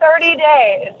it for 30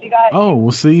 days. You got. Oh,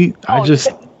 well, see,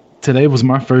 today was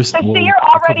my first. So see, you're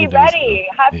already ready.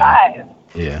 High five.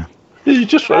 Yeah. You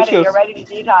just ready. You're ready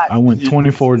to detox. I went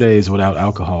 24 days without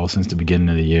alcohol since the beginning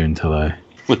of the year until I.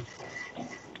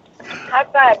 High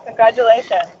five!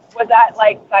 Congratulations. Was that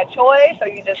like by choice, or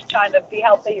you just trying to be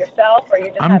healthy yourself, or you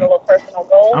just had a little personal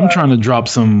goal? I'm trying to drop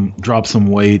some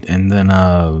weight, and then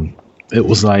it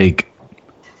was like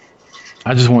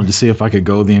I just wanted to see if I could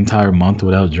go the entire month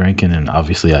without drinking, and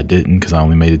obviously I didn't because I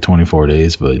only made it 24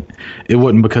 days. But it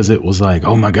wasn't because it was like,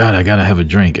 oh my God, I gotta have a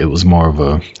drink. It was more of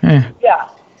a, yeah.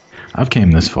 I've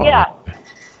came this far. Yeah.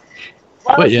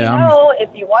 Well, but yeah,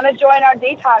 if you want to join our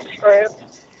detox group,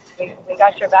 we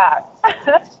got your back.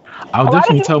 I'll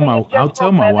definitely tell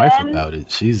my wife about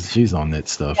it. She's on that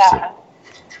stuff. Yeah.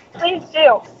 So. Please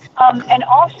do. And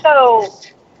also,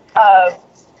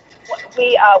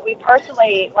 we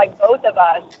personally, like both of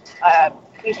us,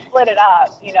 we split it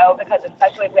up, you know, because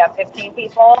especially if we have 15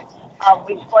 people,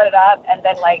 we split it up, and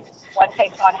then like one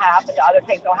takes on half and the other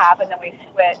takes on half, and then we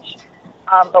switch.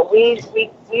 But we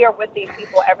are with these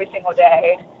people every single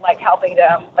day, like helping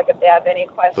them, like if they have any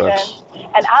questions.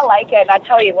 And I like it. And I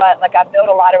tell you what, like I've built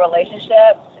a lot of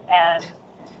relationships, and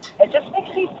it just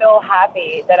makes me feel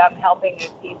happy that I'm helping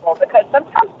these people, because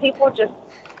sometimes people just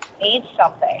need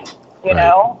something, you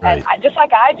know? Right. And just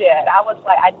like I did, I was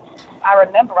like, I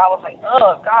remember I was like,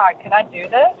 oh God, can I do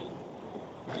this?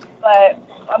 But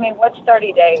I mean, what's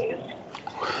 30 days?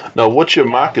 Now, what's your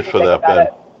market for that, Ben?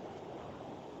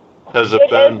 Has it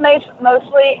been? It's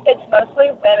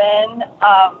mostly women,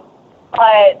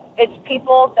 but it's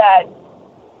people that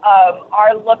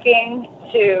are looking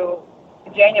to.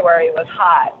 January was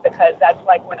hot because that's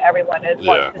like when everyone is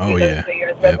wants to do those New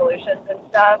Year's resolutions and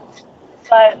stuff.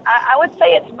 But I would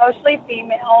say it's mostly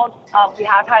females. We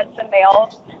have had some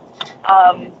males,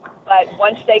 but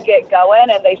once they get going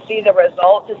and they see the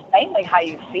results, it's mainly how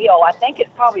you feel. I think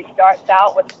it probably starts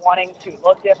out with wanting to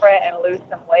look different and lose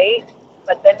some weight.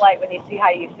 But then, like, when you see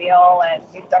how you feel and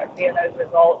you start seeing those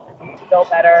results, and you feel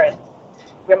better and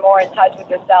you're more in touch with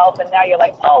yourself, and now you're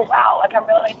like, oh, wow, like, I'm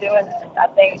really doing this. I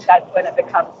think that's when it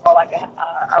becomes more like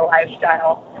a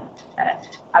lifestyle. And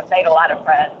I've made a lot of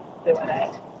friends doing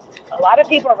it. A lot of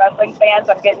people are wrestling fans.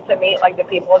 I'm getting to meet, like, the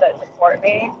people that support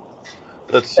me.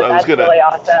 That's really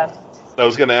awesome. I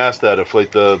was going to ask that, if,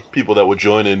 like, the people that would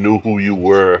join in knew who you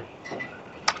were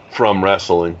from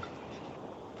wrestling.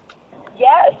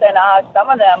 Yes, and some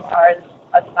of them are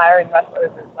aspiring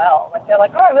wrestlers as well. Like they're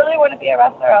like, oh, I really want to be a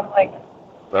wrestler. I'm like,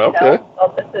 okay.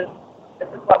 Well, this is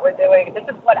what we're doing. This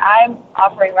is what I'm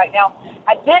offering right now.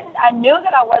 I knew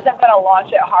that I wasn't going to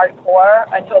launch it hardcore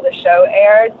until the show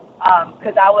aired,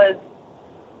 because I was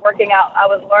working out. I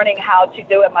was learning how to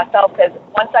do it myself. Because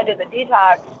once I did the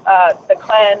detox, the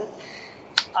cleanse,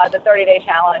 the 30-day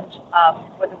challenge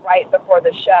was right before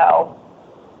the show.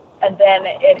 And then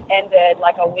it ended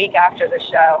like a week after the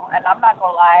show. And I'm not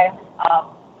going to lie,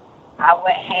 I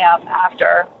went ham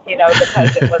after,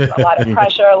 because it was a lot of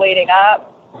pressure leading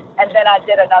up. And then I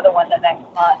did another one the next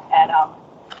month. And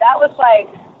that was like,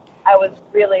 I was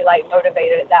really like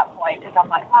motivated at that point, because I'm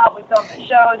like, wow, we filmed the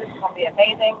show. This is going to be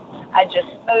amazing. I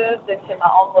just moved into my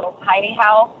own little tiny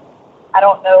house. I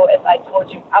don't know if I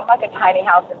told you, I'm like a tiny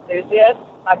house enthusiast.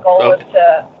 My goal was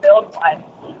to build one.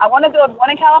 I want to build one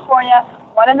in California,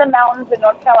 one in the mountains in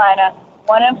North Carolina,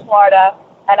 one in Florida,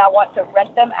 and I want to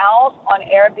rent them out on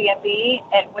Airbnb,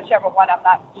 and whichever one I'm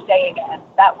not staying in.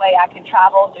 That way I can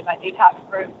travel, do my detox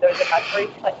groups. Those are my 3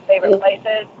 favorite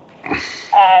places.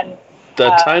 And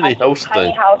tiny house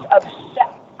thing.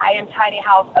 I am tiny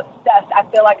house obsessed. I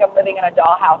feel like I'm living in a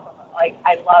dollhouse. Like,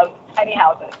 I love tiny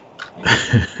houses.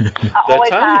 I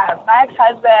always have. My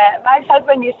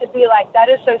ex-husband used to be like, "That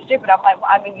is so stupid." I'm like, well,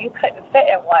 I mean, you couldn't fit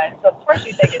in one, so of course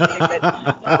you think it's stupid.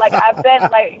 Like I've been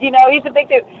like, he's a big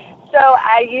dude. So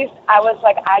I was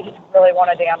like, I just really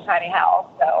want a damn tiny house.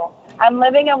 So I'm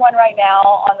living in one right now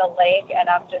on the lake, and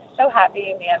I'm just so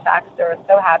happy. Me and Baxter are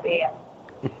so happy,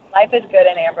 and life is good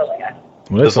in Amberland.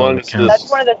 Well, that's one of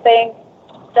the things.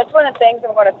 That's one of the things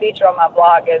I'm going to feature on my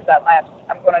blog is that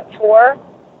I'm going to tour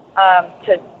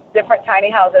to different tiny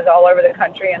houses all over the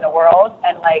country and the world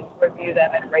and like review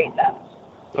them and rate them.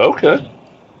 Okay.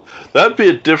 That'd be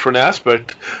a different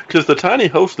aspect because the tiny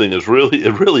house thing is really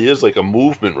is like a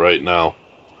movement right now.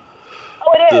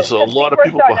 Oh, it is. There's a lot of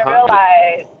people starting behind to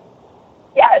realize,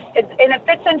 yes, and it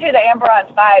fits into the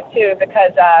Amberons vibe too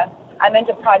because I'm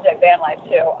into project van life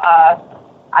too.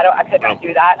 I could not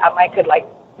do that. I could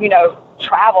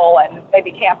travel and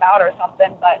maybe camp out or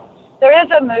something, but there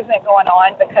is a movement going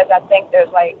on because I think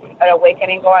there's like an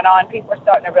awakening going on. People are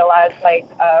starting to realize like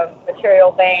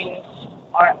material things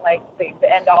aren't like the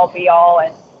end all be all,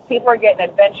 and people are getting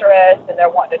adventurous and they're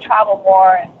wanting to travel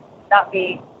more and not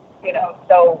be,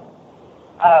 so,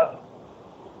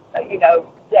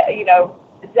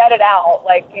 deaded out,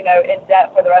 in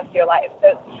debt for the rest of your life.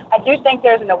 So I do think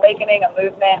there's an awakening, a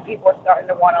movement. People are starting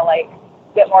to want to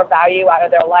get more value out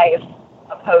of their life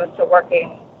opposed to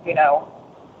working,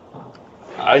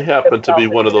 I happen to be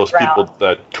one of those people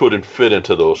that couldn't fit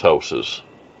into those houses.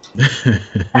 Well,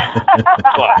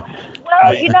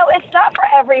 it's not for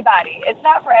everybody. It's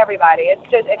not for everybody. It's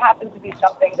just, it happens to be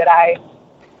something that I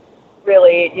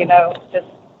really,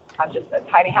 I'm just a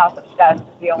tiny house obsessed.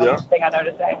 Is the only thing I know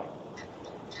to say.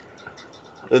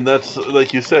 And that's,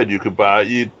 like you said, you could buy,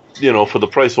 for the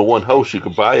price of one house, you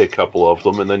could buy a couple of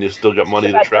them and then you still got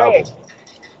money to travel. Right.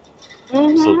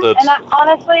 Mm-hmm. So that's, and I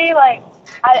honestly,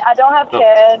 I don't have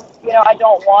kids, I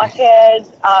don't want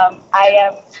kids.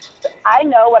 I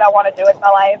know what I want to do with my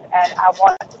life, and I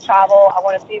want to travel. I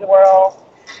want to see the world,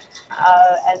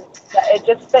 and it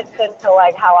just fits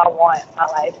into how I want my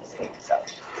life to be. So.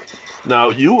 Now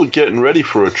you were getting ready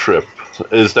for a trip.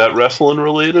 Is that wrestling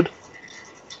related?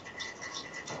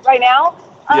 Right now?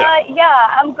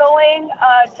 Yeah, I'm going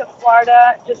to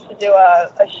Florida just to do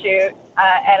a shoot,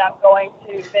 and I'm going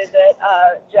to visit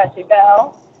Jessie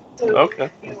Bell, who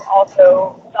you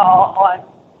also saw on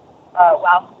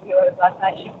Wow Studios last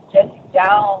night. She was Jessie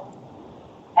Jones,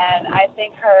 and I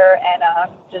think her and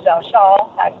Giselle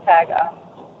Shaw,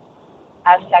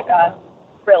 Azteca,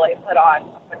 really put on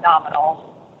a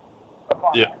phenomenal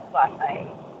performance last night.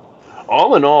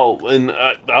 All in all, and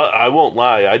I won't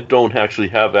lie, I don't actually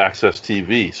have Access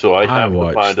TV, so I have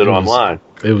to find it online.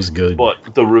 It was good.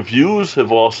 But the reviews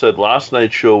have all said last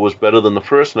night's show was better than the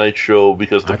first night's show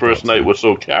because the first night was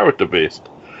so character-based.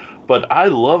 But I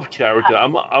love character.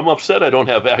 I'm upset I don't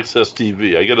have Access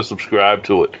TV. I got to subscribe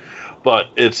to it. But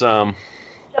it's I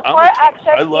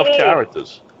love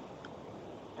characters.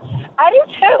 I do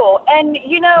too. And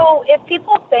if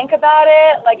people think about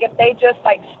it, if they just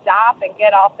stop and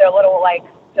get off their little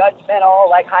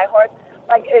judgmental high horse,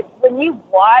 when you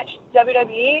watch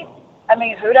WWE, I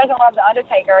mean, who doesn't love The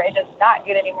Undertaker? It does not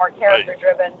get any more character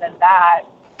driven than that.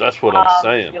 That's what I'm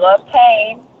saying. You love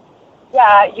Kane.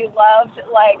 Yeah, you loved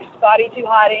Scotty 2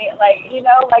 Hotty.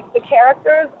 The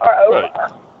characters are over.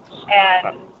 Right.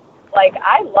 And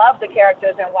I love the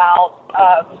characters in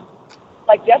WoW.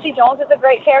 Jessie Jones is a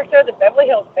great character. The Beverly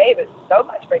Hills Babe is so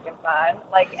much freaking fun.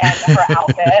 And her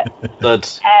outfit.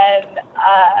 And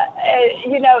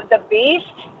the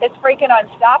Beast is freaking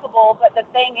unstoppable. But the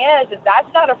thing is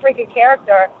that's not a freaking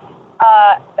character.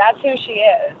 That's who she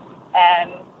is.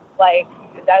 And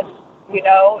that's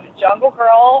Jungle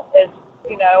Girl is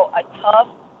a tough,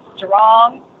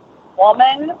 strong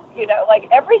woman.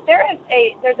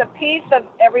 There's a piece of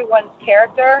everyone's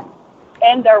character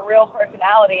and their real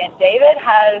personality. And David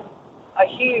has a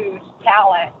huge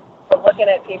talent for looking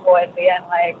at people and being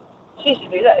she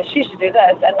should do this, she should do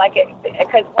this. And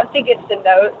because once he gets to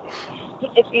know,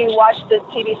 if you watch the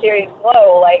TV series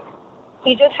Glow,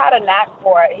 he just had a knack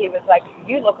for it. He was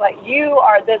you look like you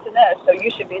are this and this, so you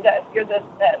should be this, you're this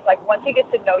and this. Once he gets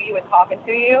to know you and talking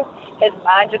to you, his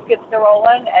mind just gets to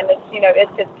rolling, and it's,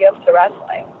 it's his gift to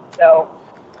wrestling. So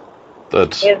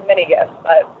he has many gifts,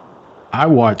 but I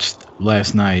watched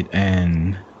last night,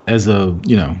 and as a,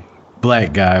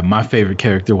 black guy, my favorite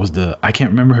character was I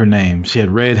can't remember her name. She had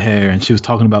red hair, and she was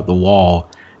talking about the wall,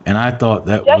 and I thought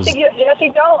that Jessie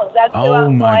Jones. That's who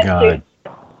I'm going to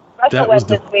wrestle with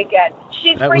this weekend.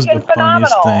 She's freaking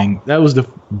phenomenal. That was the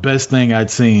best thing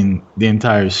I'd seen the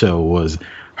entire show was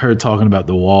her talking about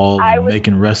the wall and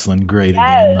making wrestling great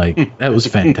again. Like, that was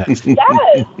fantastic.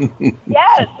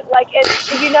 Yes. Like,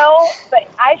 it's, you know, but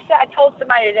I told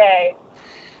somebody today,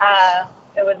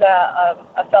 it was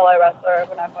a fellow wrestler,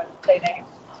 we're not going to say names,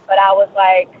 but I was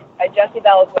like, Jessie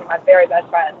Bell is one of my very best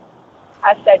friends.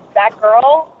 I said, that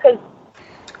girl, because,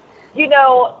 you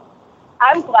know,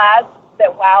 I'm glad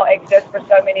that WoW exists for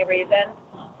so many reasons,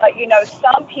 but, you know,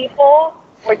 some people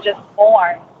were just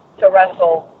born to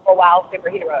wrestle for WoW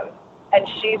superheroes, and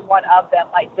she's one of them.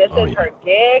 Like, this is her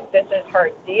gig, this is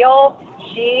her deal.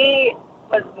 She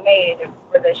was made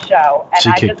for this show,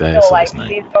 and I just feel like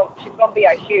she's going to be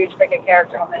a huge freaking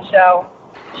character on this show.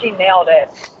 She nailed it,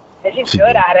 and she's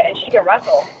good at it, and she can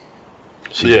wrestle.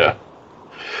 Yeah.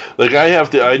 Like,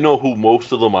 I know who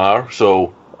most of them are,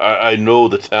 so I know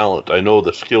the talent, I know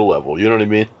the skill level, you know what I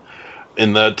mean?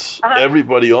 And that's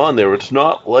everybody on there. It's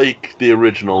not like the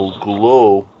original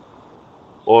Glow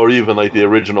or even like the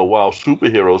original WoW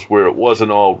Superheroes where it wasn't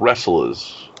all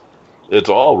wrestlers. It's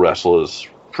all wrestlers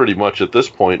pretty much at this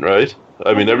point, right?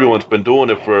 I mean, everyone's been doing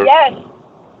it for... Yes.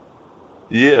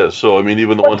 Yeah, so, I mean,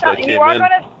 even the ones that came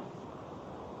in...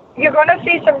 You're going to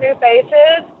see some new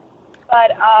faces,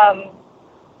 but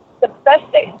the best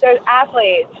thing... There's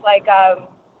athletes, like...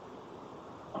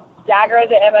 Dagger is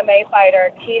an MMA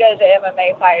fighter. Kita is an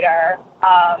MMA fighter.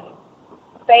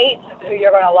 Fate, who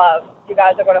you're going to love. You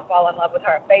guys are going to fall in love with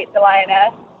her. Fate the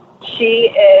Lioness. She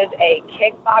is a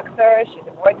kickboxer. She's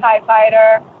a Muay Thai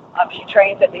fighter. She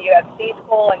trains at the UFC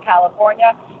school in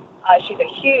California. She's a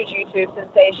huge YouTube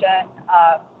sensation.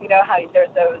 You know how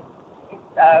there's those,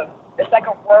 the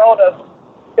second world of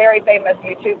very famous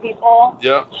YouTube people?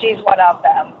 Yeah. She's one of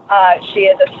them. She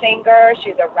is a singer.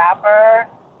 She's a rapper.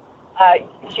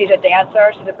 She's a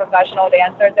dancer. She's a professional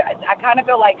dancer. I kind of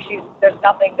feel like there's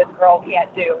nothing this girl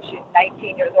can't do. She's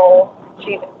 19 years old.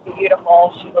 She's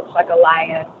beautiful. She looks like a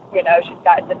lion. You know, she's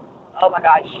got this, oh my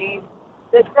God,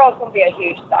 this girl's going to be a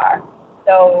huge star.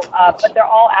 So, but they're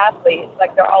all athletes.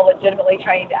 Like, they're all legitimately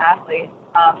trained athletes.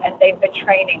 And they've been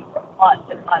training for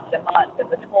months and months and months at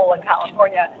the school in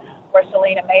California where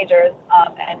Selena majors,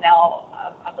 and now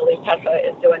I believe Tessa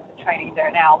is doing some training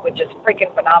there now, which is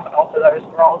freaking phenomenal for those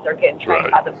girls. They're getting trained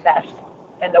by the best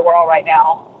in the world right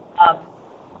now.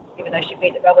 Even though she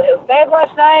beat the Beverly Hills Babes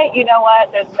last night, you know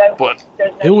what? There's no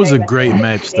it was a great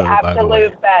match, though. The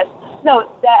absolute best. No,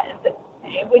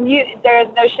 there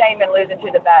is no shame in losing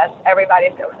to the best.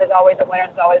 There's always a winner,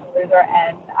 there's always a loser,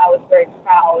 and I was very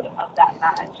proud of that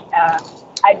match.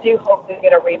 I do hope we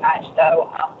get a rematch,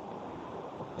 though.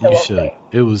 You should.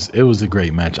 It was a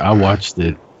great match. I watched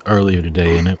it earlier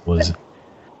today, and it was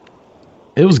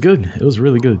good. It was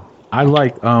really good. I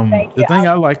like the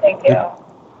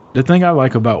thing I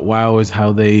like about WoW is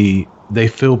how they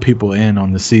fill people in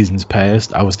on the seasons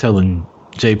past. I was telling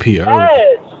JP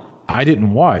earlier, I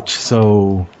didn't watch,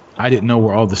 so I didn't know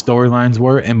where all the storylines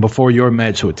were. And before your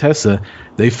match with Tessa,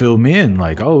 they filled me in.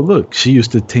 Like, oh, look, she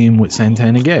used to team with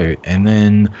Santana Garrett. And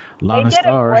then Lana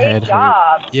Starr had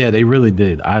job. her. Yeah, they really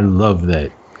did. I love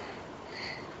that.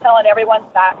 Telling everyone's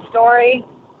backstory.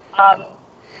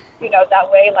 You know, that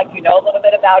way, like, you know a little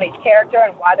bit about each character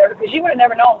and why they're... Because you would have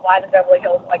never known why the Beverly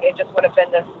Hills... Like, it just would have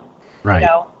been this, right. You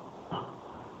know...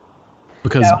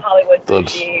 Because Hollywood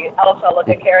Gucci,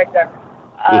 Elsa-looking character.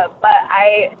 But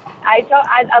I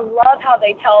love how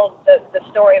they tell the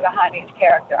story behind each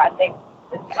character. I think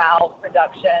the WoW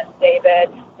production,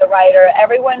 David, the writer,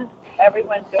 everyone's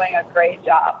doing a great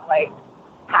job, like,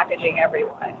 packaging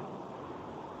everyone.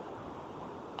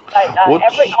 But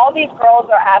all these girls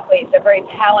are athletes. They're very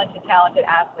talented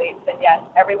athletes. And yes,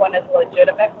 everyone is a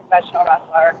legitimate professional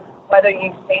wrestler, whether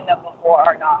you've seen them before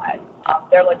or not.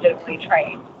 They're legitimately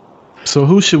trained. So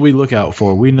who should we look out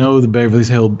for? We know the Beverly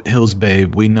Hills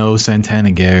Babe. We know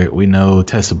Santana Garrett. We know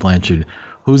Tessa Blanchard.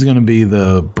 Who's going to be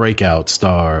the breakout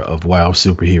star of WoW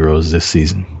Superheroes this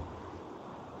season?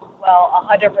 Well,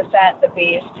 100% the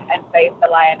Beast and Faith the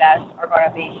Lioness are going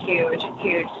to be huge,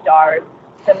 huge stars.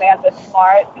 Samantha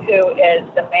Smart, who is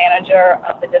the manager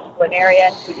of the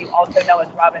Disciplinarian, who you also know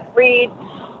as Robin Reed.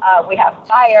 We have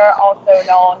Fire, also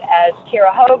known as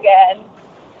Kira Hogan.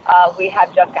 We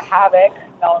have Jessica Havoc,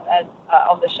 known as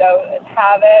on the show as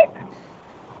Havoc.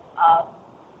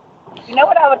 You know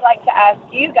what I would like to ask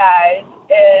you guys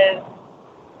is,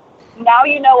 now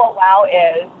you know what WoW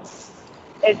is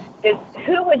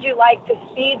who would you like to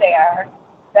see there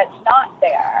that's not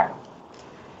there?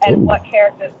 And what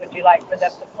characters would you like for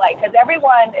them to play? Because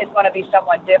everyone is going to be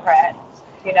someone different,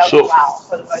 you know, in WoW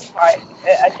for the most part.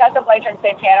 Tessa Blanchard and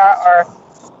Santana are,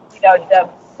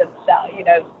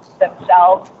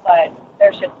 themselves, but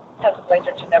there should Tessa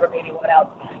Blanchard should never be anyone else,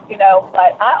 you know.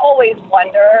 But I always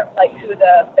wonder, like, who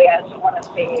the fans want to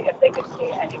see, if they could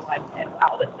see anyone in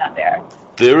WoW that's not there.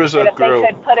 There is a if girl. they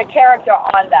could put a character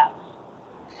on them.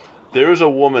 There is a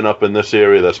woman up in this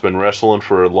area that's been wrestling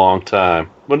for a long time.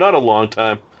 Well, not a long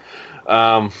time.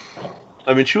 I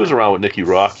mean, she was around with Nikki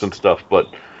Rocks and stuff,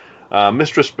 but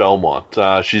Mistress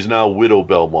Belmont. She's now Widow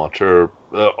Belmont. Her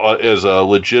as a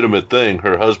legitimate thing,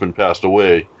 her husband passed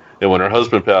away, and when her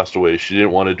husband passed away, she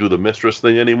didn't want to do the Mistress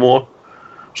thing anymore,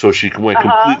 so she went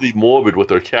completely morbid with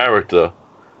her character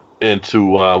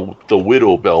into the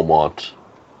Widow Belmont,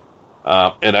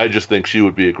 and I just think she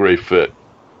would be a great fit.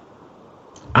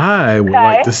 I would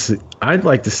like to see. I'd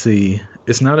like to see.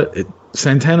 It's not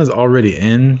Santana's already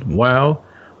in WoW,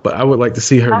 but I would like to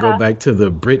see her go back to the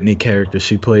Brittany character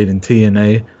she played in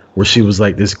TNA, where she was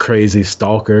like this crazy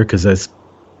stalker, because that's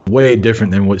way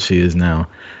different than what she is now.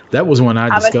 That was when I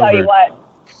discovered. I'm gonna tell you what.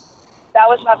 That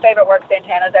was my favorite work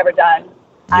Santana's ever done.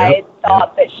 I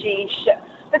thought that she should.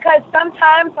 Because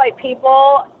sometimes, like,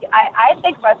 people, I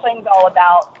think wrestling's all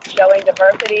about showing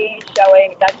diversity,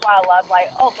 that's why I love, like,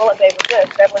 oh, Bullet Babe was this,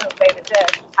 Beverly Hills Babe was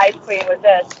this, Ice Queen was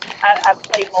this. I've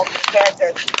played multiple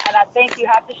characters. And I think you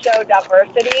have to show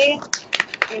diversity.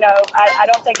 You know, I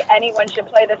don't think anyone should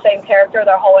play the same character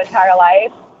their whole entire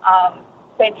life.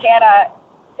 Santana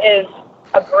is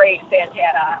a great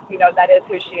Santana. You know, that is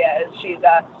who she is. She's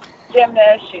a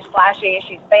gymnast, she's flashy,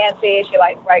 she's fancy, she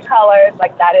likes bright colors,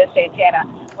 like, that is Santana.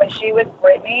 When she was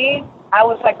Brittany, I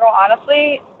was like, girl,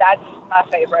 honestly, that's my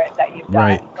favorite that you've done.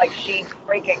 Right. Like, she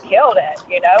freaking killed it,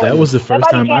 you know? That was the first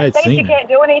time I had seen she can't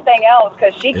do anything else,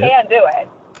 because she can do it.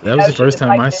 That was the first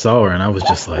time I saw her, and I was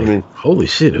just like, holy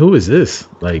shit, who is this?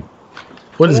 Like,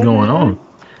 what is going on?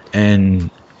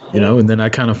 And, you know, and then I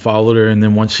kind of followed her, and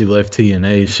then once she left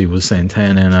TNA, she was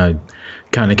Santana, and I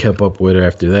kind of kept up with her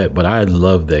after that. But I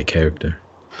loved that character.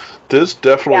 There's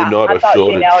definitely not a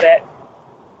shortage. She nailed it.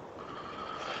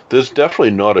 There's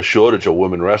definitely not a shortage of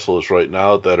women wrestlers right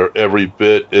now that are every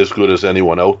bit as good as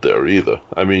anyone out there either.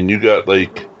 I mean, you got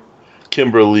like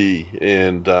Kimberly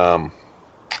and I'm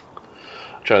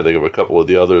trying to think of a couple of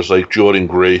the others, like Jordan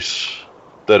Grace,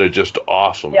 that are just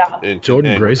awesome. Yeah. And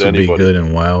Jordan Grace would be good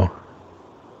in WoW.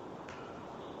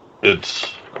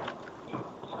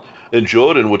 And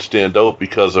Jordan would stand out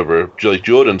because of her. Like,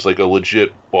 Jordan's like a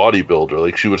legit bodybuilder.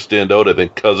 Like, she would stand out, I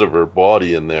think, because of her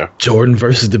body in there. Jordan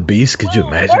versus the Beast. Could you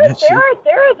imagine that shit?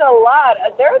 There is a lot.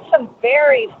 There are some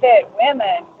very fit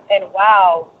women in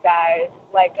WoW, guys.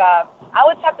 Like, I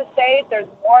would have to say there's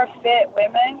more fit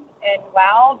women in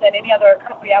WoW than any other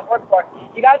company I've worked for.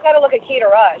 You guys got to look at Keita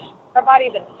Rush. Her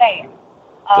body's insane.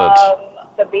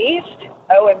 The Beast,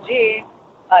 OMG,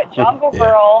 Jungle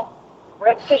Girl,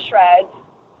 ripped to shreds.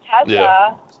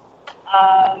 Tessa,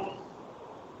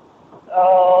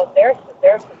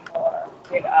 there's some more,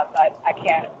 you know, but I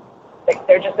can't.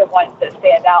 They're just the ones that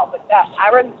stand out. But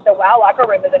the WoW locker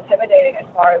room is intimidating as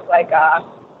far as like I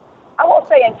won't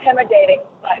say intimidating,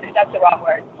 but that's the wrong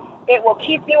word. It will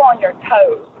keep you on your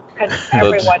toes because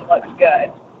everyone looks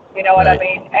good. You know what I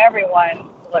mean? Everyone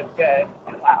looks good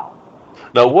in WoW.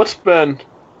 Now, what's been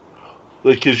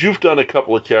like? Because you've done a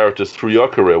couple of characters through your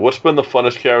career. What's been the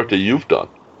funnest character you've done?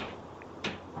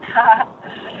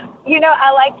 You know,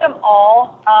 I like them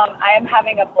all. I am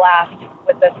having a blast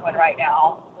with this one right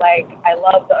now. Like, I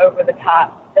love the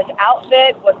over-the-top. This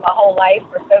outfit was my whole life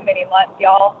for so many months,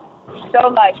 y'all. So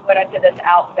much went into this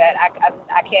outfit. I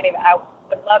can't even, I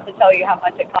would love to tell you how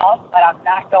much it cost, but I'm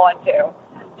not going to.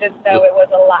 Just know it was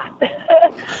a lot.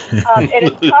 It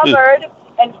is covered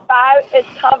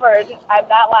in I'm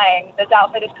not lying, this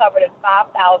outfit is covered in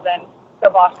 5,000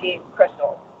 Swarovski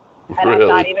crystals. And really? I'm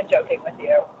not even joking with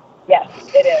you. Yes,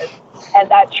 it is. And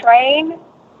that train,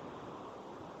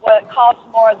 well, it costs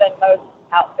more than most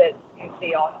outfits you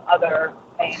see on other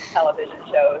main television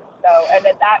shows. So, and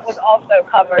that was also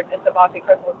covered in Swarovski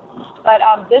crystals. But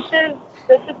this is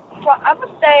I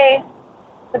would say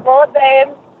the Bullet Babe,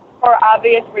 for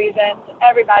obvious reasons.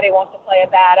 Everybody wants to play a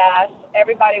badass.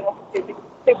 Everybody wants to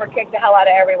super kick the hell out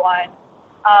of everyone.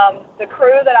 The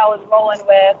crew that I was rolling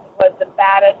with was the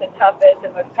baddest and toughest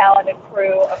and most talented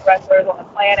crew of wrestlers on the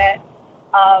planet.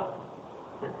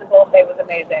 The Bullet Babe was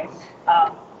amazing.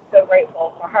 So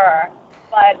grateful for her.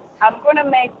 But I'm going to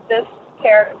make this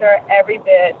character every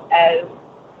bit as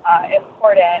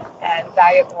important and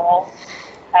valuable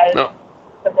as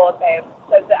the Bullet Babe.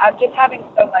 So I'm just having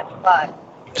so much fun.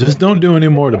 Just don't do any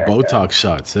more of the Botox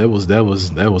shots. That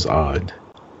was odd.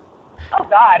 Oh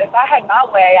God! If I had my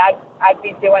way, I'd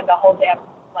be doing the whole damn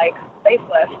like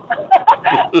facelift.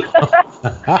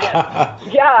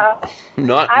 Yeah.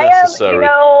 Not necessary.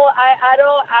 I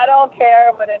don't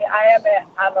care, but I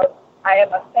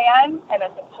am a fan and a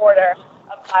supporter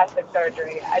of plastic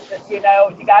surgery. I just, you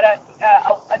gotta,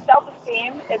 a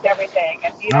self-esteem is everything.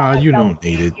 If you don't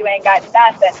need it. You ain't got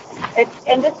nothing. It's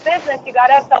in this business, you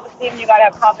gotta have self-esteem, you gotta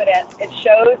have confidence. It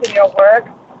shows in your work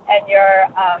and your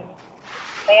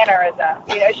mannerism.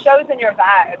 It shows in your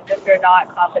vibes if you're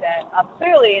not confident.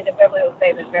 Clearly, the Beverly Hills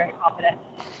Babe is very confident,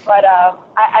 but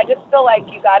I just feel like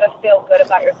you gotta feel good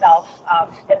about yourself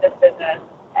in this business,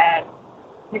 and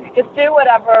you can just do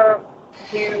whatever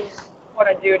you want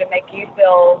to do to make you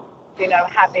feel,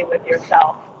 happy with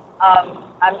yourself.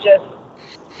 I'm just,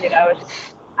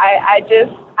 I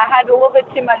had a little bit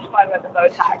too much fun with the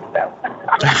Botox,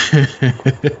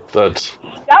 so.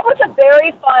 That was a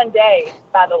very fun day,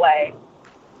 by the way.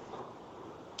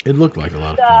 It looked like a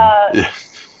lot of fun.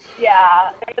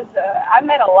 Yeah, I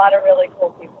met a lot of really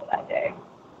cool people that day.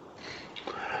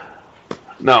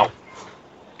 Now,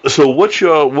 so what's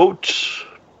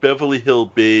Beverly Hills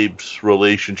Babe's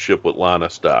relationship with Lana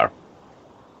Starr?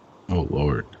 Oh,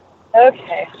 Lord.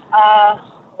 Okay.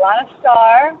 Lana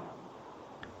Starr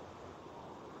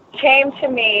came to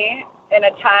me in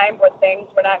a time where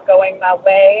things were not going my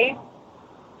way.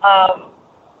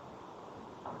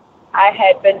 I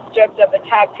had been stripped of the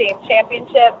tag team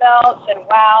championship belts, and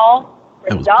WOW,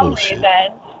 for some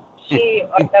reason,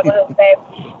 Beverly Hills Babe,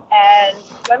 and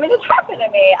this happened to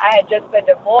me. I had just been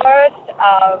divorced.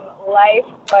 Life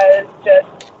was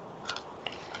just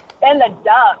in the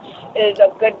dumps, is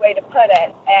a good way to put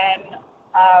it. And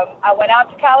I went out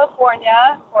to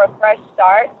California for a fresh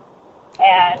start,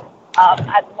 and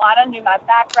Lana knew my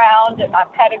background and my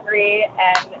pedigree,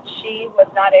 and she was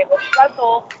not able to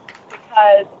wrestle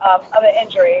because of an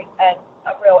injury, and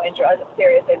a real injury, a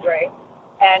serious injury.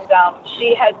 And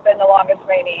she has been the longest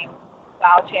reigning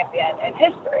WOW champion in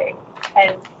history.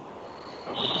 And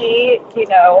she,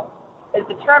 is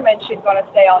determined she's going to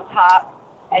stay on top.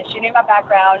 And she knew my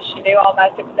background, she knew all my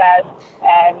success,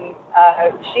 and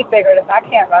she figured if I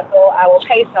can't wrestle, I will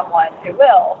pay someone who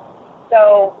will.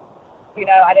 So,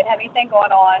 I didn't have anything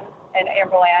going on in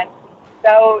Amberland.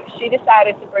 So she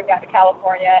decided to bring me out to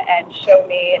California and show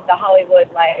me the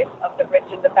Hollywood life of the rich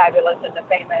and the fabulous and the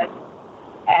famous,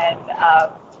 and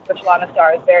which Lana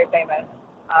Starr is very famous.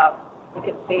 You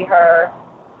can see her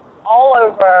all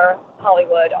over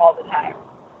Hollywood all the time.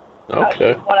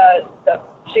 Okay.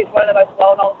 She's one of the most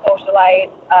well-known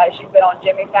socialites. She's been on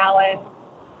Jimmy Fallon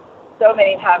so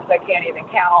many times I can't even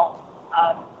count.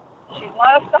 She's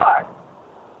Lana Starr.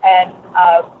 And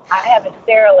I have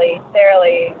thoroughly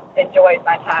enjoyed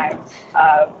my time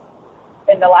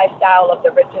in the lifestyle of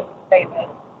the rich and famous.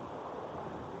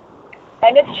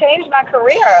 And it's changed my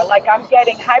career. Like, I'm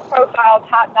getting high-profile,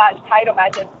 top-notch title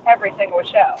matches every single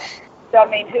show. So,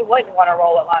 who wouldn't want to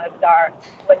roll at Lana Starr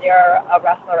when you're a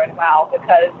wrestler in WOW?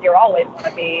 Because you're always going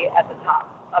to be at the top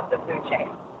of the food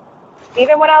chain.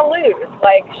 Even when I lose,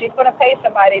 she's going to pay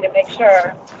somebody to make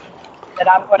sure that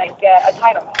I'm going to get a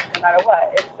title match no matter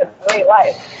what. It's a great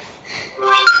life.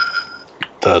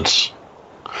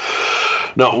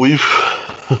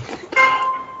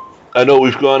 I know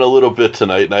we've gone a little bit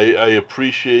tonight, and I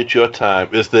appreciate your time.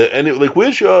 Is there any,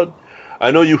 where's your,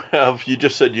 I know you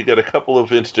just said you got a couple of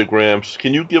Instagrams.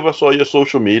 Can you give us all your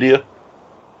social media?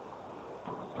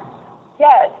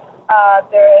 Yes.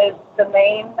 There is the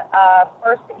main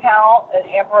first account is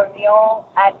Amber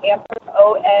O'Neal at Amber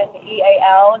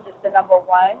Oneal, just the number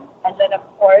 1. And then, of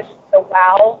course, the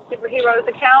WOW Superheroes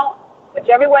account, which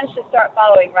everyone should start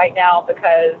following right now,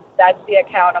 because that's the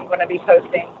account I'm going to be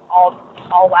posting all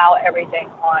WOW everything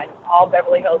on, all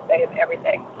Beverly Hills Babe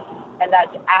everything. And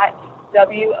that's at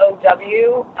WOW_BHB.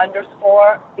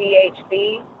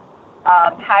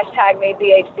 Hashtag me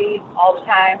BHB all the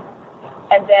time.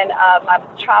 And then my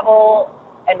travel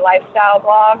and lifestyle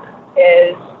blog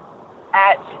is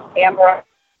at Amber,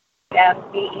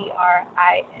 MBERIENCE,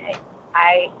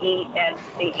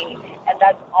 and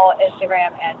that's all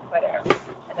Instagram and Twitter.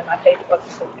 And then my Facebook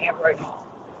is Amber O'Neal.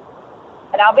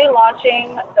 And I'll be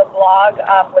launching the blog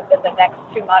within the next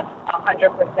 2 months,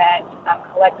 100%. I'm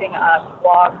collecting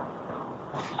blog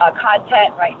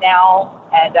content right now,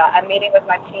 and I'm meeting with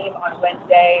my team on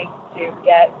Wednesday to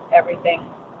get everything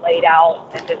laid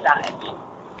out and designed.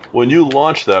 When you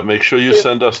launch that, make sure you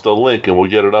send us the link, and we'll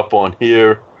get it up on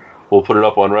here. We'll put it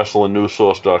up on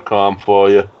WrestlingNewsSource.com for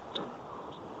you,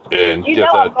 and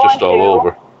get that just all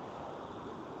over.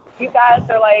 You guys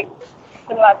are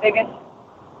some of my biggest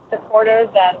supporters,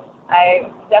 and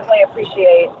I definitely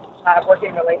appreciate my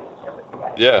working relationship with you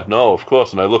guys. Yeah, no, of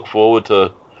course, and I look forward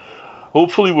to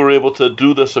hopefully we're able to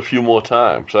do this a few more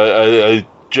times. I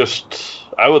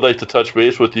would like to touch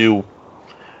base with you,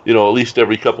 at least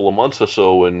every couple of months or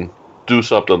so, and do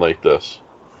something like this,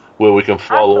 where we can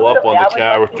follow up on the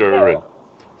character and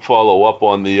follow up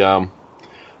on the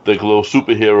Glow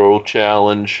Superhero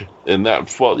Challenge and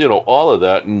that, all of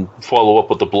that, and follow up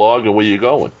with the blog and where you're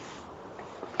going.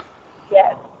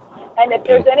 Yes. And if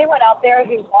there's anyone out there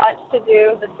who wants to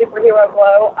do the Superhero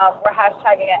Glow, we're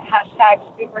hashtagging it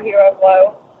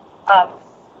 #SuperheroGlow,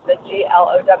 the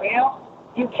GLOW.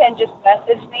 You can just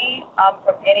message me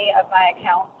from any of my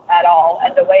accounts at all.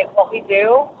 And what we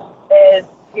do is,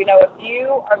 if you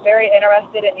are very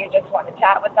interested and you just want to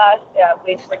chat with us,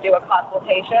 we do a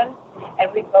consultation,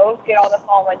 and we both get on the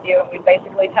phone with you, and we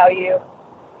basically tell you,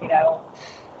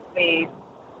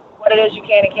 what it is you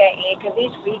can and can't eat, because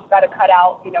each week you've got to cut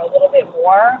out, a little bit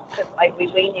more, because we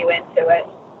lean you into it.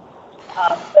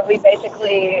 So we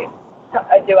basically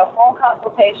do a phone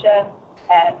consultation,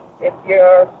 and if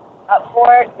you're up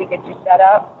for it, we get you set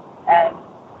up, and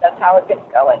that's how it gets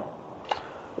going.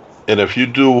 And if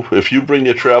you bring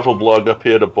your travel blog up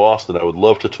here to Boston, I would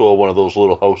love to tour one of those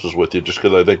little houses with you, just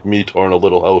because I think me touring a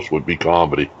little house would be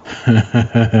comedy.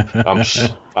 I'm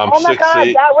oh my God,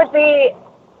 that would be,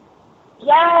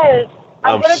 yes.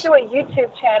 I'm going to do a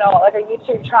YouTube channel, like a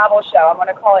YouTube travel show. I'm going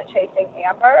to call it Chasing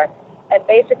Amber. And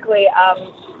basically,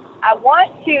 I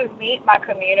want to meet my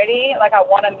community, I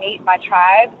want to meet my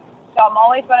tribe. So I'm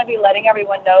always going to be letting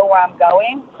everyone know where I'm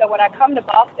going. So when I come to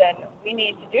Boston, we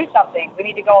need to do something. We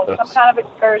need to go on some kind of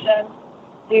excursion.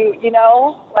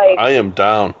 I am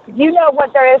down. You know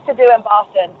what there is to do in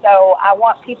Boston. So I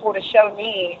want people to show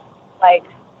me, if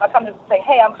I come to say,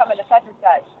 hey, I'm coming to such and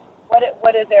such.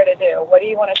 What is there to do? What do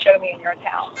you want to show me in your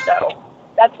town? So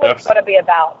that's what it's going to be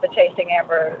about, the Chasing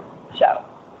Amber show.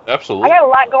 Absolutely. I got a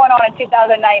lot going on in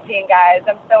 2019, guys.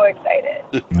 I'm so excited.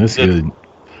 That's good.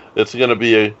 It's going to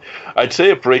be I'd say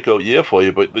a breakout year for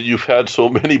you, but you've had so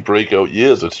many breakout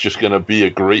years. It's just going to be a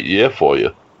great year for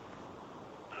you.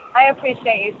 I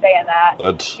appreciate you saying that.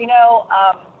 I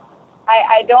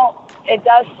don't, it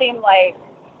does seem like,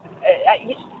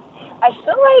 I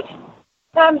feel like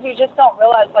sometimes you just don't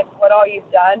realize what all you've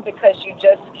done, because you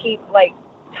just keep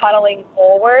tunneling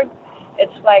forward.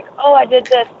 It's I did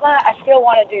this, but I still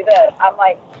want to do this.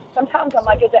 Sometimes I'm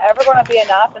is it ever going to be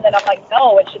enough? And then I'm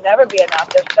no, it should never be enough.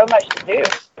 There's so much to do.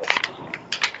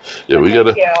 Yeah, we got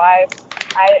to. It's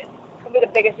going to be the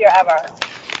biggest year ever.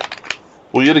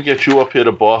 We got to get you up here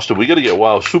to Boston. We got to get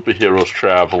Wild Superheroes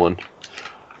traveling.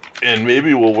 And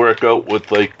maybe we'll work out with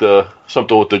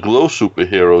something with the Glow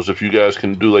Superheroes, if you guys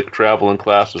can do traveling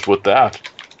classes with that.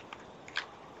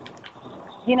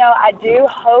 I do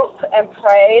hope and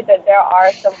pray that there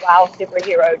are some Wild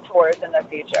Superhero tours in the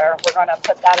future. We're going to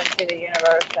put that into the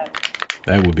universe, and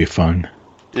that would be fun.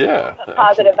 Yeah.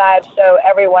 Positive vibes, so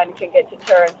everyone can get to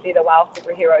tour and see the Wild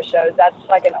Superhero shows. That's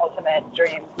an ultimate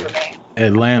dream for me.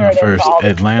 Atlanta first.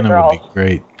 Atlanta would be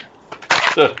great.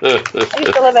 I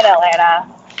used to live in Atlanta.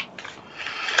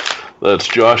 That's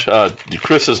Josh.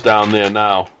 Chris is down there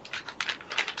now.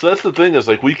 So that's the thing is,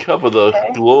 we cover the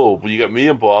globe. You got me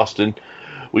in Boston.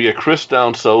 We got Chris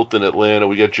down south in Atlanta.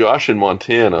 We got Josh in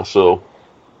Montana. So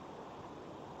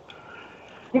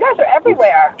you guys are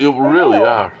everywhere. You really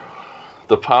are.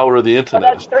 The power of the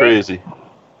internet is crazy.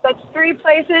 That's 3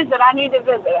 places that I need to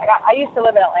visit. I used to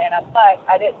live in Atlanta, but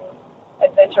I didn't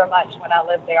adventure much when I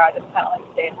lived there. I just kind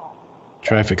of stayed home.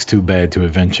 Traffic's too bad to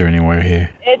adventure anywhere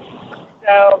here. It's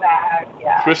so bad,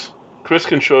 yeah. Chris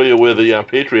can show you where the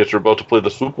Patriots are about to play the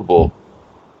Super Bowl.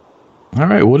 All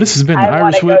right. Well, this has been the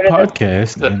Irish Whip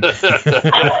Podcast.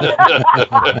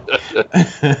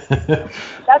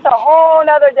 That's a whole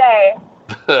nother day.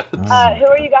 Who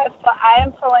are you guys? I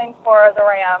am pulling for the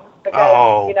Rams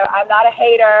because I'm not a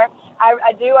hater.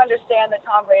 I do understand that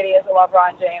Tom Brady is the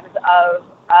LeBron James of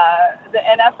the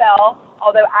NFL.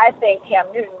 Although I think Cam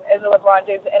Newton is the LeBron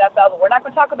James of the NFL, but we're not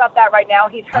going to talk about that right now.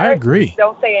 He's hurt. I agree.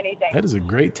 Don't say anything. That is a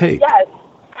great take. Yes.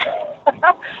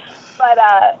 But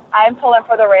I'm pulling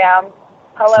for the Rams.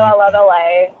 Hello, I love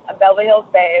LA. I'm Beverly Hills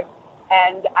babe.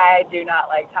 And I do not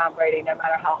like Tom Brady, no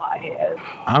matter how hot he is.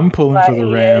 I'm pulling for the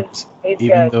Rams,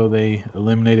 even though they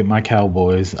eliminated my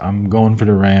Cowboys. I'm going for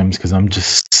the Rams because I'm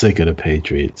just sick of the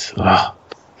Patriots. Ugh.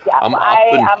 Yeah,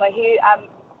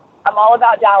 I'm all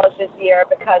about Dallas this year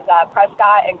because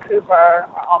Prescott and Cooper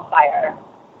are on fire.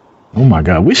 Oh my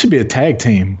God, we should be a tag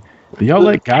team. Do y'all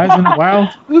like guys in the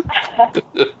wild?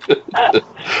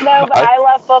 No, but I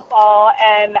love football,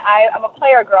 and I'm a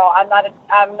player girl. I'm not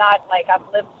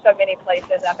I've lived so many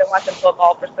places. I've been watching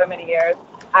football for so many years.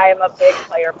 I am a big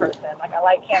player person. I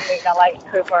like Cam Newton, I like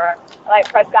Cooper, I like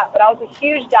Prescott, but I was a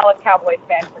huge Dallas Cowboys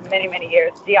fan for many, many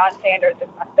years. Deion Sanders is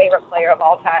my favorite player of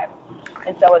all time,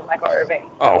 and so is Michael Irvin.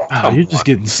 Oh, you're just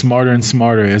getting smarter and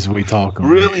smarter as we talk.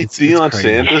 Really, Deion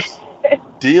Sanders?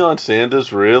 Deion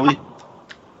Sanders, really?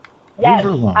 Yes,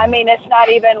 I mean, it's not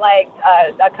even like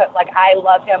I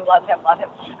love him.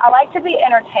 I like to be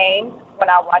entertained when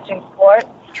I'm watching sports.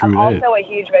 I'm also a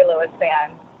huge Ray Lewis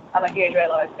fan.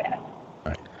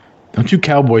 Don't you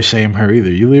cowboy shame her either.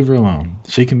 You leave her alone.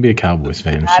 She can be a Cowboys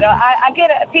fan. I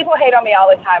get it. People hate on me all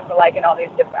the time for liking all these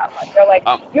different. They're like,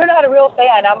 you're not a real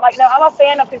fan. I'm like, no, I'm a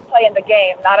fan of who's playing the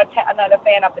game, not a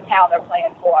fan of the town they're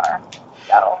playing for.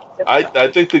 So I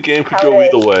think the game could go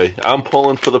either way. I'm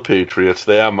pulling for the Patriots.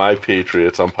 They are my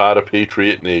Patriots. I'm part of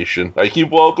Patriot Nation. I keep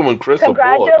welcoming Chris aboard.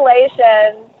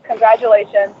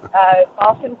 Congratulations.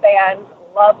 Boston fans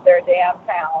love their damn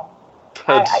town.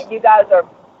 You guys are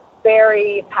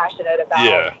very passionate about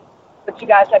it. But you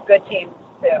guys have good teams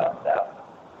too. So.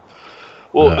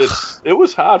 Well, it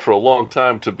was hard for a long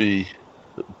time to be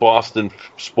Boston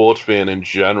sports fan in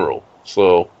general.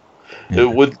 So we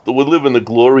live in the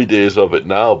glory days of it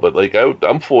now. But like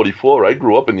I'm 44. I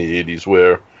grew up in the 80s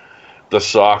where the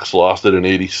Sox lost it in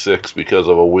 '86 because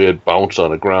of a weird bounce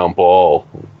on a ground ball.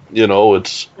 You know,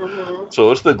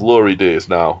 so it's the glory days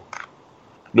now.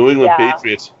 New England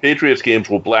Patriots games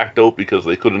were blacked out because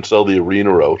they couldn't sell the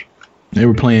arena out. They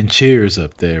were playing Cheers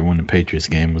up there when the Patriots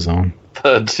game was on.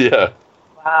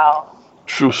 Wow.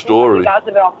 True story. You guys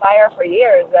have been on fire for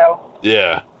years, though.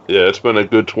 Yeah, it's been a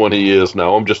good 20 years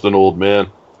now. I'm just an old man.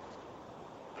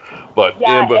 But go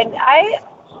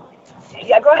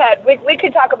ahead. We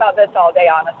could talk about this all day,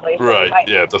 honestly. So right?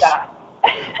 Yeah.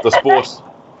 The sports,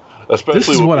 especially. This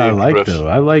is what I like, though.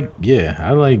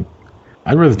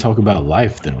 I'd rather talk about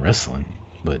life than wrestling,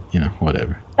 but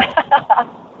whatever.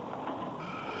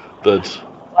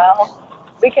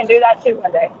 Well, we can do that too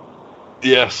one day.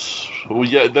 Yes, well,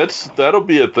 yeah, that'll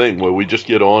be a thing where we just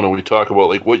get on and we talk about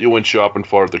like what you went shopping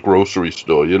for at the grocery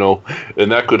store,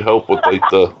 and that could help with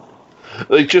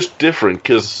just different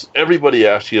because everybody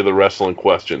asks you the wrestling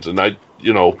questions, and I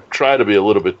try to be a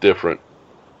little bit different.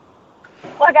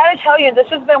 Well, I got to tell you, this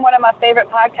has been one of my favorite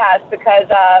podcasts because,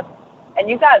 and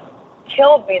you guys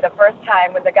killed me the first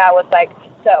time when the guy was like,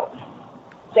 so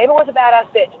David was a badass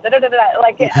bitch.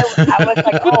 Like I was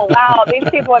like, oh wow, these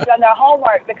people have done their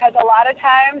homework because a lot of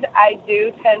times I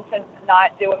do tend to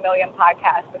not do a million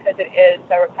podcasts because it is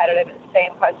so repetitive. It's the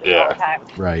same questions all the time.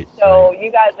 Right. So you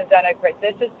guys have done a great.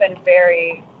 This has been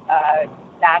very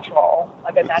natural,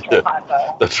 like a natural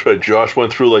convo. That's right. Josh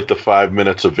went through like the 5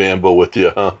 minutes of Vambo with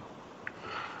you, huh?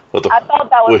 I thought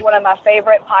that was one of my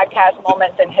favorite podcast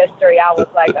moments in history. I was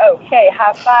like, okay,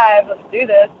 high five, let's do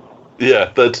this. Yeah,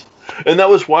 that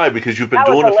was why, because you've been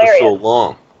doing it for so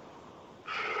long.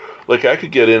 Like, I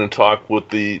could get in and talk with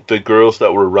the girls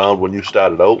that were around when you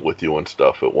started out with you and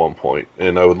stuff at one point,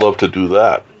 and I would love to do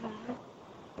that.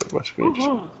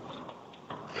 Mm-hmm.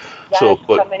 Yes,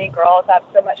 so many girls I have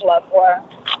so much love for.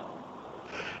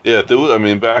 Yeah,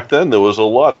 back then there was a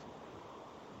lot.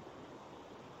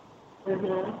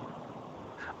 Mm-hmm.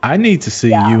 I need to see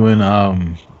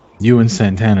you and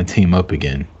Santana team up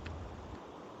again.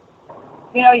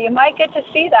 You might get to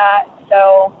see that.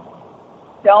 So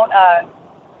don't.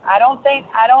 I don't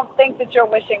think that you're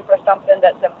wishing for something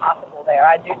that's impossible there.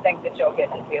 I do think that you'll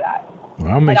get to see that.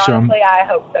 Well, I'll make sure. Honestly, I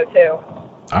hope so too.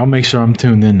 I'll make sure I'm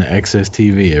tuned in to XS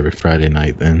TV every Friday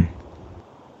night. Then.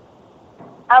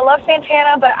 I love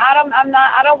Santana, but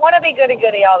I don't want to be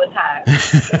goody all the time.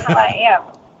 That's how I am.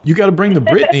 You got to bring the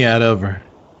Britney out of her.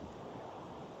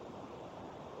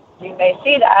 You may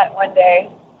see that one day.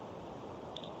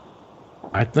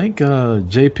 I think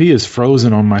JP is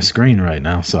frozen on my screen right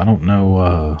now, so I don't know.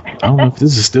 I don't know if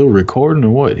this is still recording or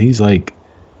what. He's like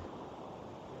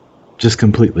just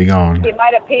completely gone. He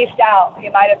might have pieced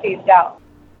out.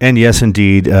 And yes,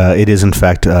 indeed, it is in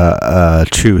fact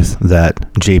truth that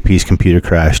JP's computer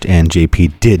crashed and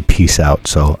JP did peace out.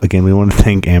 So again, we want to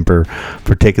thank Amber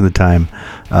for taking the time,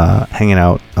 hanging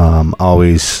out.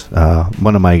 Always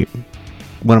one of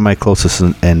my closest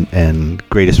and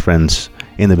greatest friends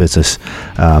in the business.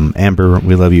 Amber,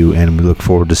 we love you, and we look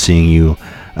forward to seeing you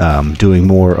doing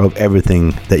more of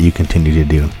everything that you continue to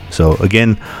do. So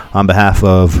again, on behalf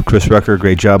of Chris Rucker,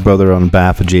 great job, brother. On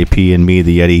behalf of JP and me,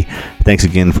 the Yeti, thanks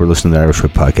again for listening to the Irish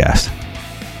Whip Podcast.